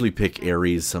 I usually pick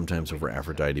Ares sometimes over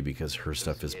Aphrodite because her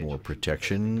stuff is more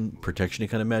protection-y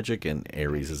kind of magic, and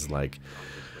Ares is like,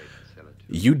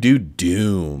 you do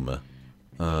doom.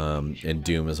 And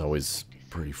Doom is always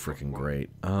pretty freaking great.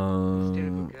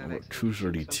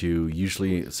 232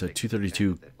 usually, so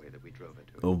 232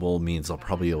 oval means I'll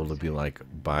probably be able to be like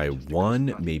buy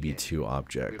one, maybe two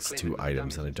objects, two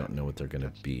items, and I don't know what they're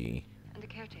gonna be.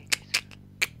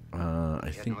 I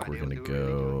think we're gonna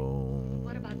go.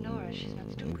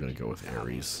 We're gonna go with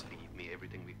Ares.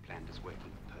 Everything we planned is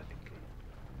working perfectly.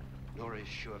 Nora is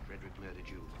sure Frederick murdered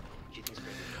you. She thinks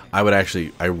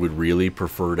I would really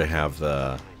prefer to have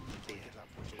the.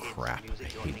 Crap!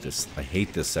 I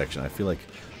hate this section. I feel like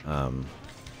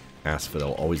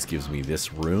Asphodel always gives me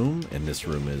this room, and this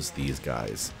room is these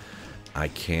guys. I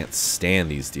can't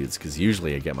stand these dudes because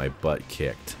usually I get my butt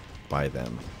kicked by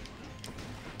them.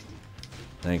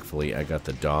 Thankfully, I got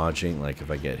the dodging. Like,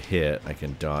 if I get hit, I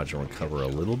can dodge and recover a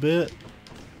little bit.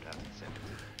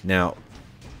 Now,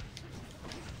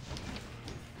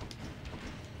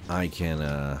 I can,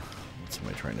 what am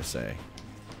I trying to say?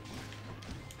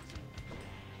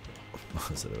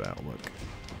 What is it about? Look.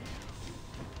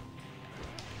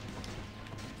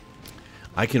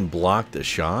 I can block the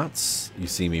shots. You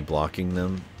see me blocking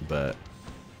them, but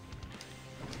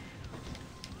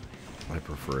I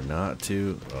prefer not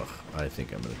to. Ugh, I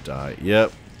think I'm gonna die.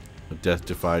 Yep. Death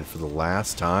defied for the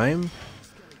last time.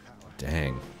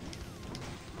 Dang.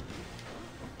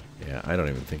 Yeah, I don't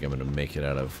even think I'm gonna make it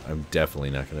out of. I'm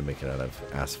definitely not gonna make it out of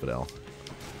Asphodel.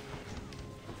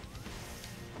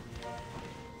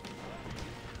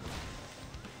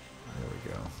 There we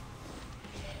go.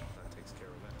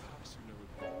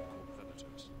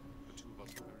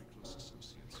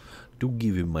 Do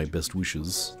give him my best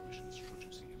wishes.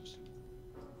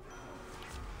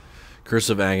 Curse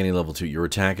of Agony level 2. Your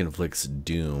attack inflicts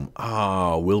doom.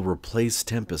 Ah, will replace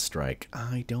Tempest Strike.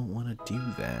 I don't want to do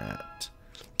that.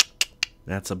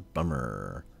 That's a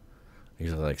bummer. I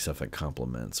usually like stuff that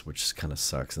complements, which kind of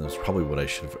sucks. And that's probably what I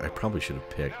probably should have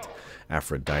picked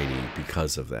Aphrodite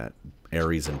because of that.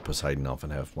 Ares and Poseidon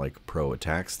often have like pro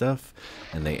attack stuff,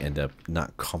 and they end up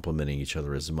not complementing each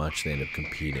other as much. They end up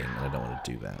competing, and I don't want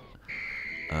to do that.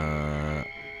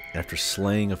 After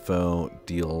slaying a foe,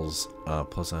 deals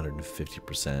plus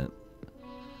 150%.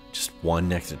 Just one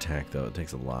next attack, though. It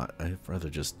takes a lot. I'd rather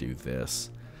just do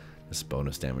this. This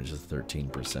bonus damage is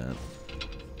 13%.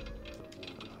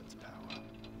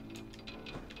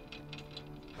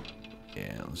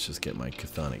 Yeah, let's just get my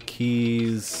chthonic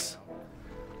keys.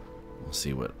 We'll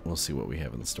see what we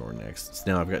have in the store next. So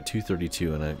now I've got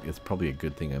 232, and it's probably a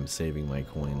good thing I'm saving my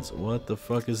coins. What the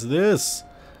fuck is this?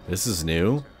 This is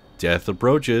new. Death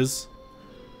approaches.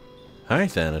 Hi,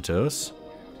 Thanatos.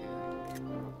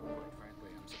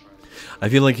 I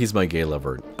feel like he's my gay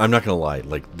lover. I'm not gonna lie.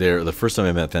 Like, the first time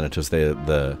I met Thanatos,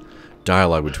 the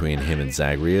dialogue between him and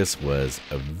Zagreus was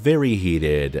very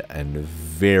heated and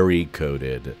very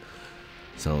coded.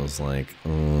 So I was like,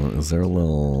 is there a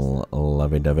little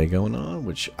lovey-dovey going on?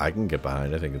 Which I can get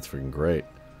behind. I think it's freaking great.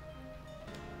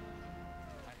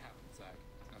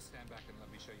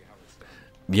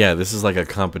 Yeah, this is like a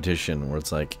competition where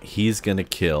it's like he's gonna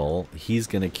kill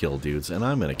dudes, and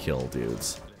I'm gonna kill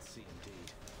dudes.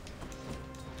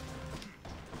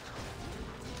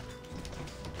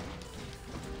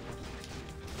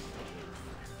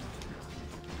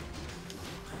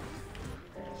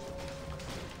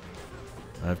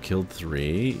 I've killed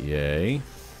 3, yay.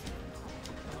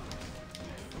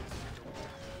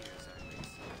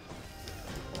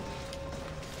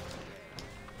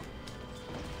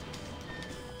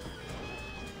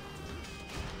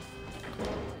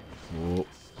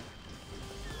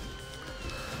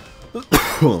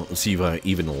 Let's see if I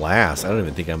even last. I don't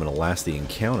even think I'm going to last the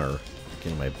encounter.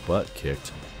 Getting my butt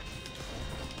kicked.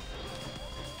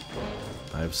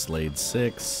 I've slayed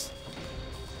 6.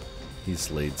 He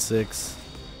slayed 6.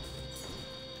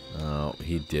 Oh,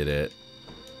 he did it.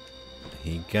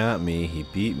 He got me. He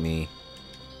beat me.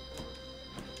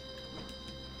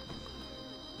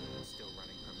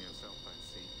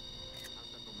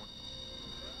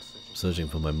 I'm searching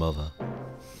for my mother.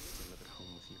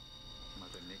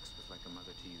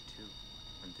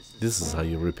 This is how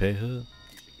you repay her?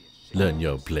 Learn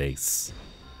your place.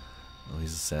 Oh,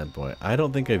 he's a sad boy. I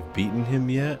don't think I've beaten him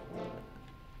yet.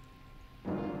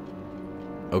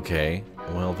 Okay.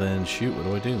 Well then, shoot, what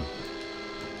do I do?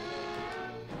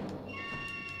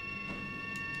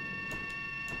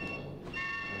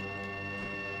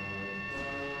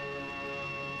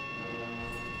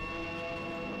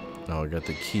 Oh, I got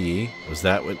the key. Was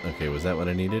that what? Okay, was that what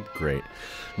I needed? Great.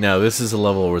 Now this is a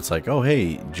level where it's like, oh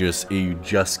hey, you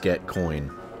just get coin.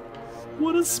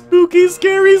 What a spooky,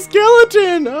 scary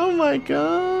skeleton! Oh my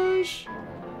gosh!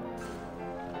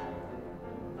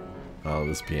 Oh,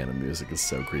 this piano music is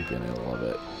so creepy, and I love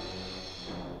it.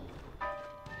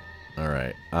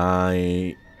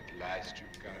 Alright, At last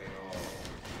you've got it all.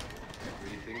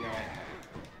 Everything I have.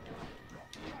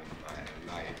 Even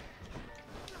my life.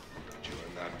 But you're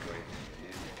not going to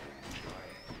live to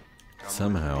enjoy.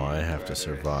 Somehow I have to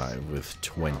survive with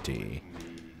 20.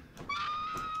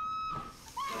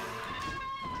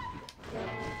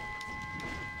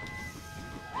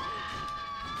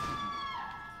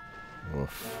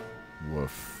 Woof,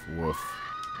 woof, woof.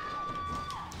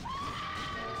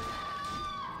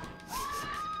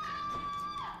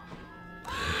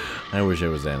 I wish I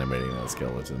was animating that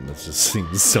skeleton. This just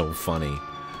seems so funny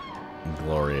and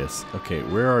glorious. Okay,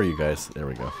 where are you guys? There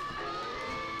we go.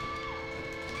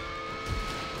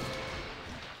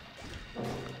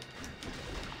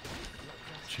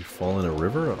 Did you fall in a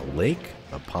river? A lake?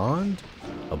 A pond?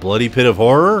 A bloody pit of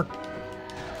horror?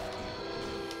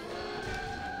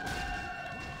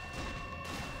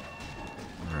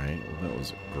 Alright, well that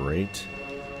was great.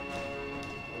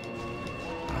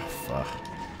 Ah, fuck.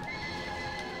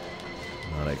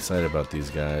 Not excited about these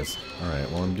guys.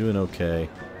 Alright, well I'm doing okay.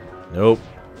 Nope.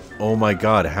 Oh my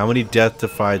god, how many death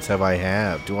defies do I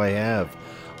have?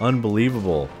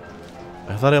 Unbelievable.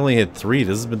 I thought I only had 3.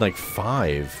 This has been like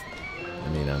 5. I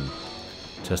mean, I'm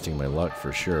testing my luck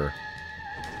for sure.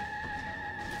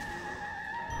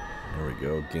 There we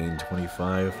go. Gain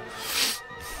 25.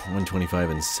 125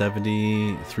 and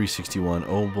 70. 361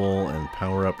 Obol and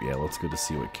power up. Yeah, let's go to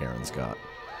see what Karen's got.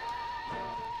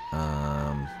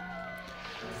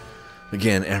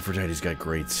 Again, Aphrodite's got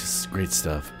great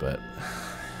stuff, but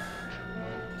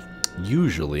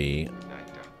usually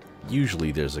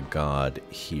there's a god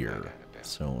here,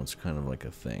 so it's kind of like a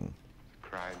thing.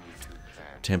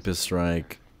 Tempest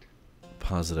Strike,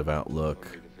 positive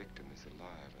outlook,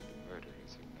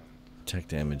 attack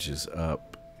damage is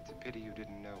up. It's a pity you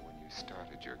didn't know when you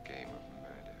started your game of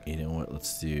murder. You know what?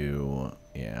 Let's do,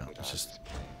 yeah, let's just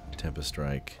Tempest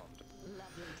Strike.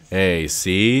 Hey,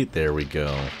 see? There we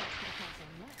go.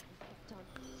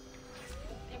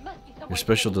 Your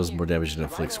special does more damage and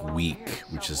inflicts weak,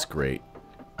 which is great.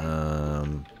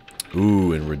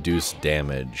 Ooh, and reduced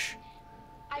damage.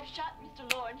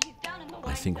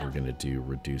 I think we're gonna do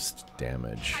reduced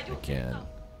damage again.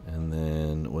 And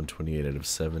then 128 out of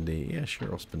 70. Yeah,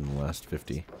 sure, I'll spend the last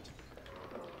 50.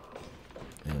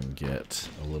 And get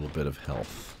a little bit of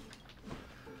health.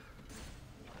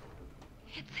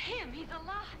 It's him, he's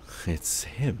alive. It's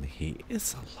him, he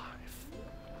is alive.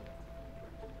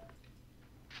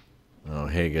 Oh,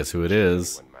 hey, guess who it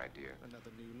is?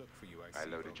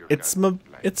 It's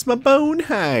my bone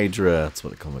hydra. That's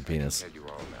what I call my penis.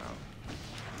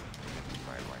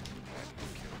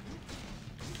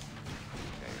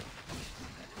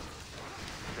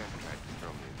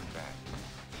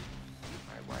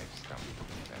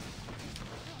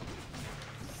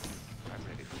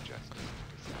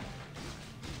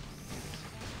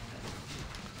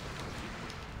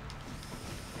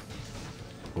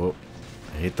 Whoa.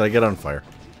 I hate that I get on fire.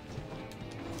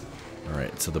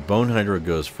 Alright, so the Bone Hydra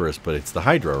goes first, but it's the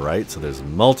Hydra, right? So there's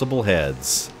multiple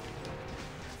heads.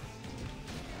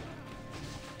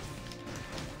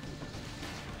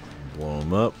 Blow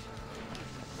them up.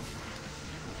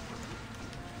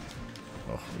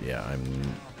 Oh, yeah,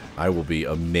 I will be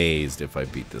amazed if I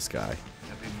beat this guy.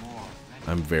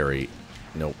 I'm very...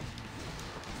 Nope.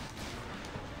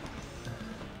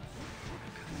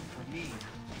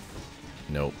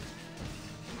 Nope.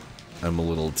 I'm a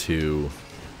little too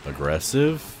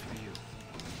aggressive.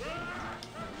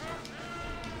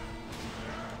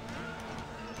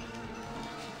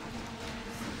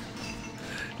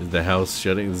 Is the house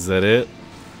shutting? Is that it?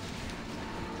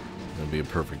 That'd be a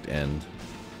perfect end.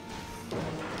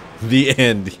 The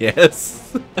end,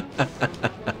 yes.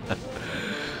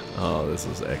 Oh, this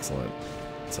is excellent.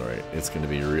 It's alright. It's going to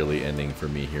be really ending for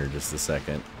me here in just a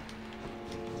second.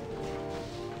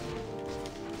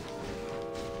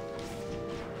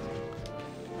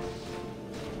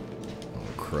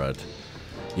 Crud.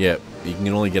 Yeah, you can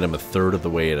only get them a third of the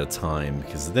way at a time,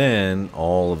 because then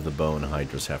all of the bone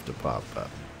hydras have to pop up.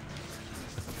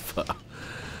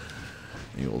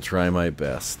 I will try my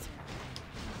best.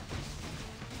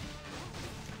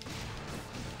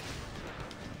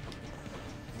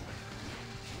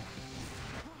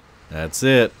 That's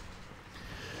it.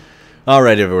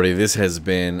 Alright, everybody, this has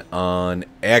been an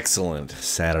excellent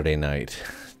Saturday night.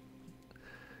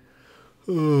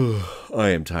 I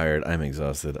am tired. I'm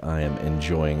exhausted. I am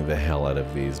enjoying the hell out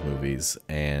of these movies.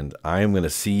 And I'm going to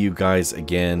see you guys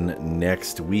again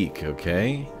next week,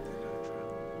 okay?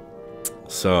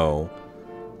 So,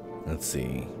 let's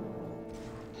see.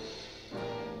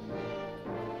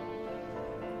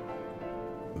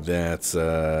 That's,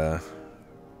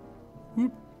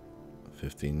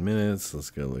 15 minutes.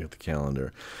 Let's go look at the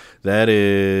calendar. That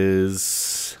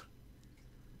is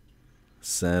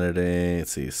Saturday.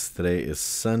 Let's see. Today is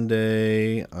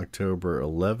Sunday, October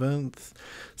 11th.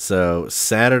 So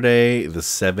Saturday the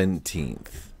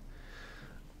 17th,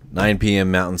 9 p.m.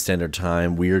 Mountain Standard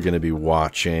Time, we are going to be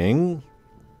watching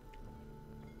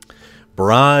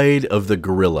Bride of the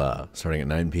Gorilla, starting at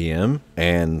 9 p.m.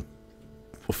 and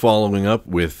following up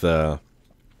with the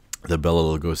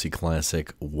Bela Lugosi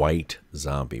classic White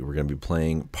Zombie. We're going to be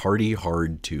playing Party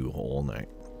Hard 2 all night.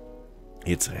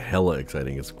 It's hella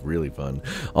exciting. It's really fun.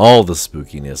 All the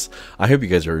spookiness. I hope you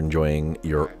guys are enjoying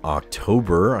your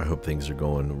October. I hope things are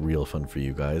going real fun for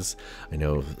you guys. I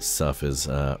know stuff is,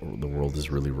 the world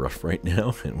is really rough right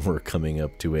now, and we're coming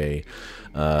up to a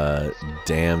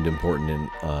damned important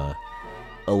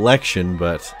election,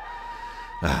 but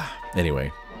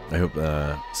anyway, I hope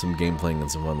some game playing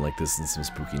and some fun like this and some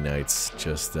spooky nights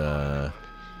just I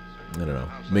don't know,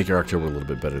 make your October a little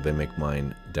bit better. They make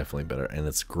mine definitely better, and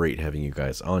it's great having you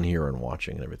guys on here and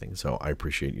watching and everything. So I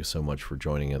appreciate you so much for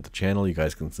joining at the channel. You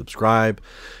guys can subscribe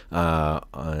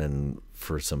and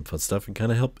for some fun stuff and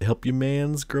kind of help your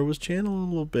mans grow his channel a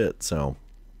little bit. So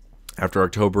after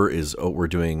October is we're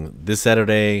doing this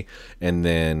Saturday, and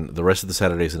then the rest of the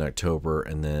Saturdays in October,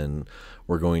 and then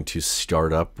we're going to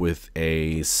start up with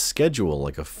a schedule,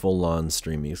 like a full-on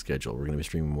streaming schedule. We're going to be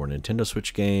streaming more Nintendo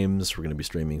Switch games. We're going to be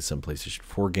streaming some PlayStation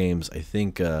 4 games. I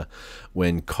think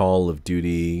when Call of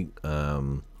Duty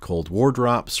Cold War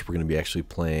drops, we're going to be actually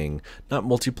playing, not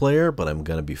multiplayer, but I'm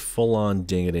going to be full-on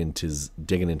digging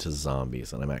into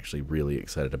zombies, and I'm actually really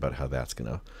excited about how that's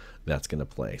gonna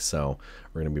play. So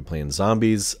we're going to be playing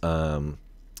zombies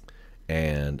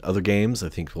and other games. I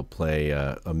think we'll play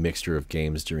a mixture of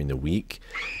games during the week,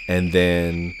 and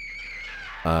then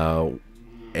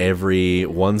every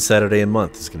one Saturday a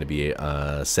month is going to be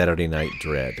Saturday Night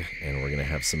Dread, and we're going to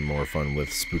have some more fun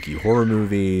with spooky horror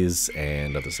movies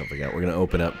and other stuff like that. We're going to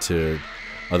open up to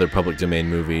other public domain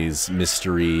movies,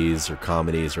 mysteries or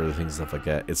comedies or other things, stuff like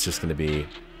that. It's just going to be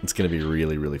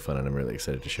really, really fun, and I'm really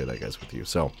excited to share that, guys, with you.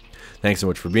 So thanks so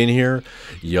much for being here.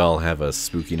 Y'all have a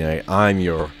spooky night. I'm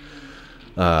your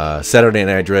Saturday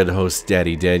Night Dread host,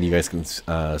 Daddy Dead. You guys can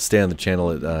stay on the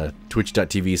channel at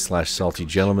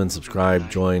twitch.tv/saltygentleman. Subscribe,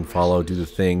 join, follow, do the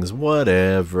things,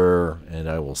 whatever. And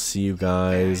I will see you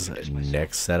guys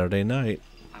next Saturday night.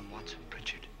 I'm Watson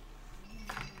Pritchard.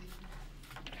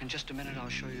 In just a minute, I'll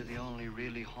show you the only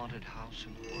really haunted house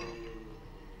in the world.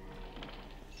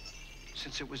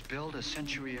 Since it was built a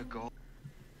century ago.